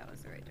don't think that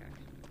was the right direction.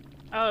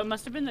 Oh, it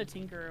must have been the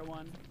Tinkerer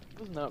one. It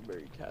was not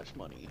very cash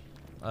money.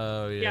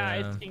 Oh Yeah,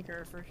 yeah. it's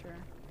Tinkerer for sure.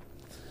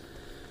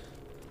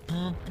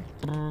 My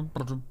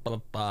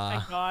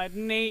My God,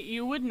 Nate,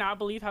 you would not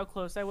believe how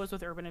close I was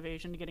with Urban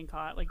Evasion to getting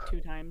caught like 2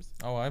 times.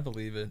 Oh, I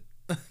believe it.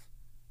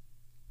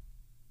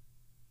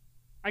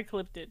 I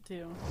clipped it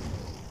too.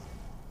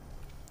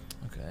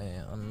 Okay,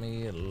 let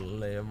me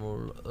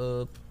level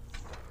up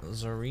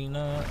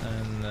Zarina,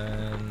 and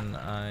then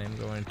I'm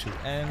going to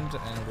end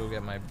and go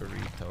get my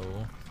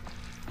burrito.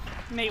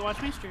 Nate,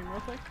 watch my stream real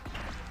quick.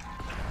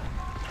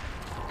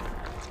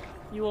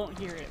 You won't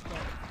hear it, but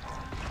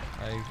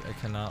I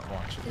cannot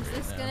watch it Is right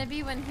this now. gonna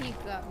be when he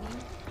got me?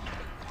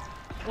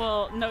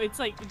 well, no, it's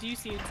like, do you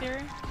see it,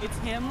 Sarah? It's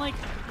him like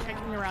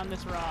checking around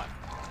this rock.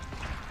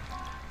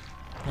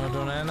 No,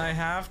 don't end. I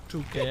have to.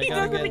 Okay, I He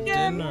gotta does it get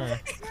again. dinner.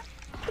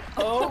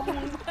 Oh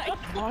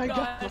my God.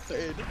 god.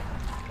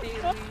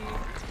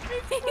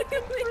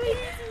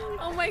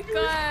 Oh my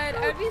god,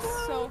 I'd be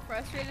so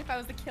frustrated if I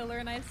was the killer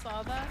and I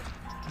saw that.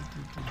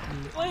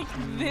 Like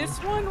this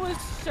one was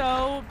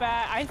so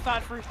bad. I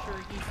thought for sure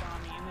he saw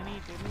me, and then he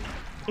didn't.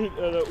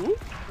 Oop.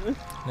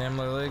 Hey, I'm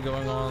literally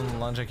going on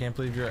lunch. I can't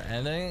believe you're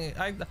ending.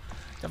 You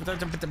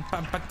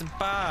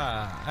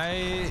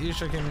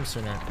should have came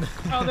sooner.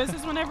 Oh, this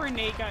is whenever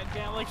Nate got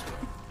down, like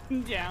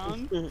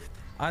down.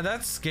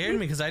 That scared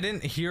me because I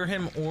didn't hear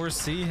him or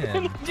see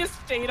him. He just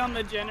stayed on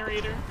the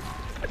generator.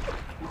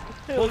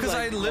 Well, because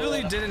I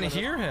literally didn't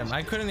hear him.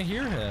 I couldn't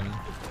hear him.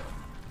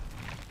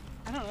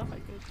 I don't know if I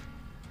could.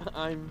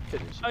 I'm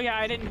finished. Oh yeah,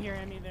 I didn't hear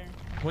him either.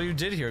 Well, you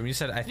did hear him. You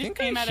said, I think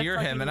came I out of hear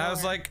him. fucking And I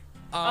was nowhere. like,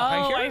 I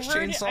Oh, hear I a heard it.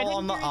 I chainsaw didn't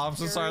on the hear his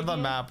opposite side of the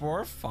radio. map.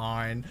 We're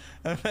fine.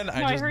 And then No,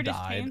 I I just heard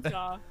died. his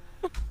chainsaw.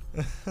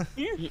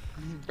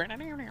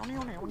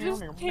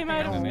 Just came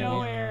out of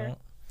nowhere.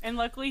 And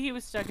luckily he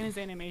was stuck in his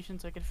animation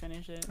so I could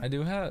finish it. I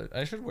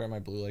should wear my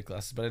blue light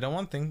glasses, but I don't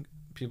want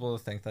people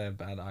to think that I have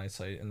bad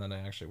eyesight and that I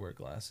actually wear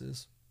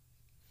glasses.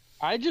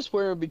 I just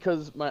wear it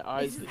because my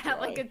eyes. Is that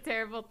like a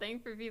terrible thing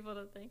for people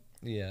to think?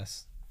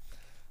 Yes.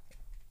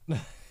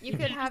 You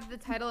could have the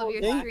title of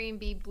your Hey, stream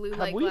be Blue Have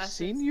Light we Glasses.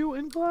 seen you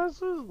in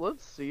glasses?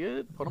 Let's see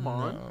it. Put them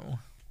on. No.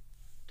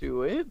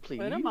 Do it, please.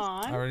 Put him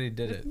on. I already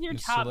did This it. is your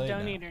It's top too late now.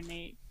 donator,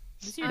 Nate.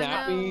 This is your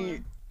Snap know. me.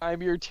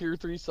 I'm your tier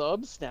 3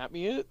 sub. Snap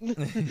me it.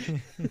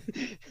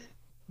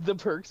 The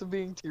perks of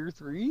being tier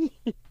 3.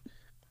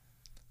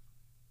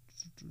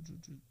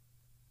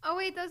 Oh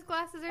wait, those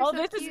glasses are Oh, so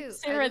this cute.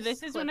 is I Sarah. just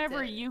This is clipped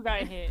whenever it. you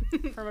got hit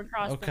from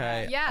across the Okay.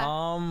 map.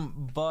 Yeah.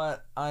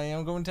 But I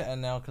am going to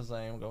end now because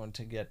I am going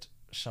to get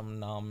some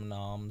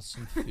some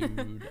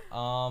food.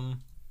 Oh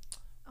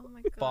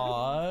my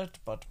god.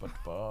 But.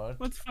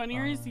 What's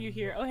funnier is you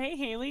hear, "Oh hey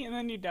Haley," and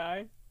then you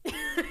die.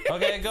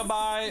 Okay,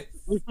 goodbye.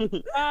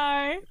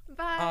 Bye.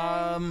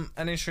 Bye.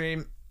 Any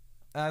stream,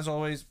 as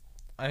always,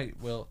 I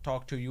will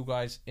talk to you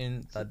guys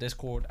in the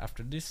Discord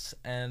after this,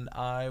 and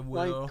I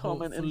will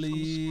comment, and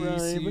hopefully subscribe.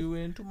 see you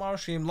in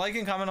tomorrow's stream. Like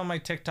and comment on my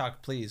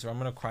TikTok, please, or I'm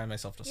gonna cry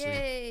myself to sleep.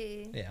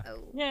 Yay. Yeah.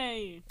 Oh.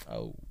 Yay.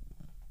 Oh.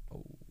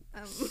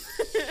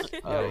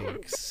 Oh.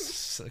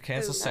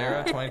 Cancel Ooh.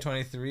 Sarah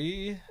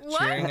 2023. What?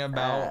 Cheering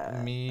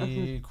about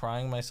me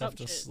crying myself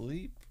to shit.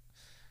 sleep.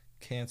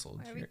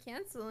 Canceled. Why are we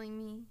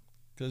canceling me?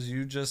 Because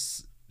you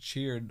just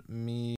cheered me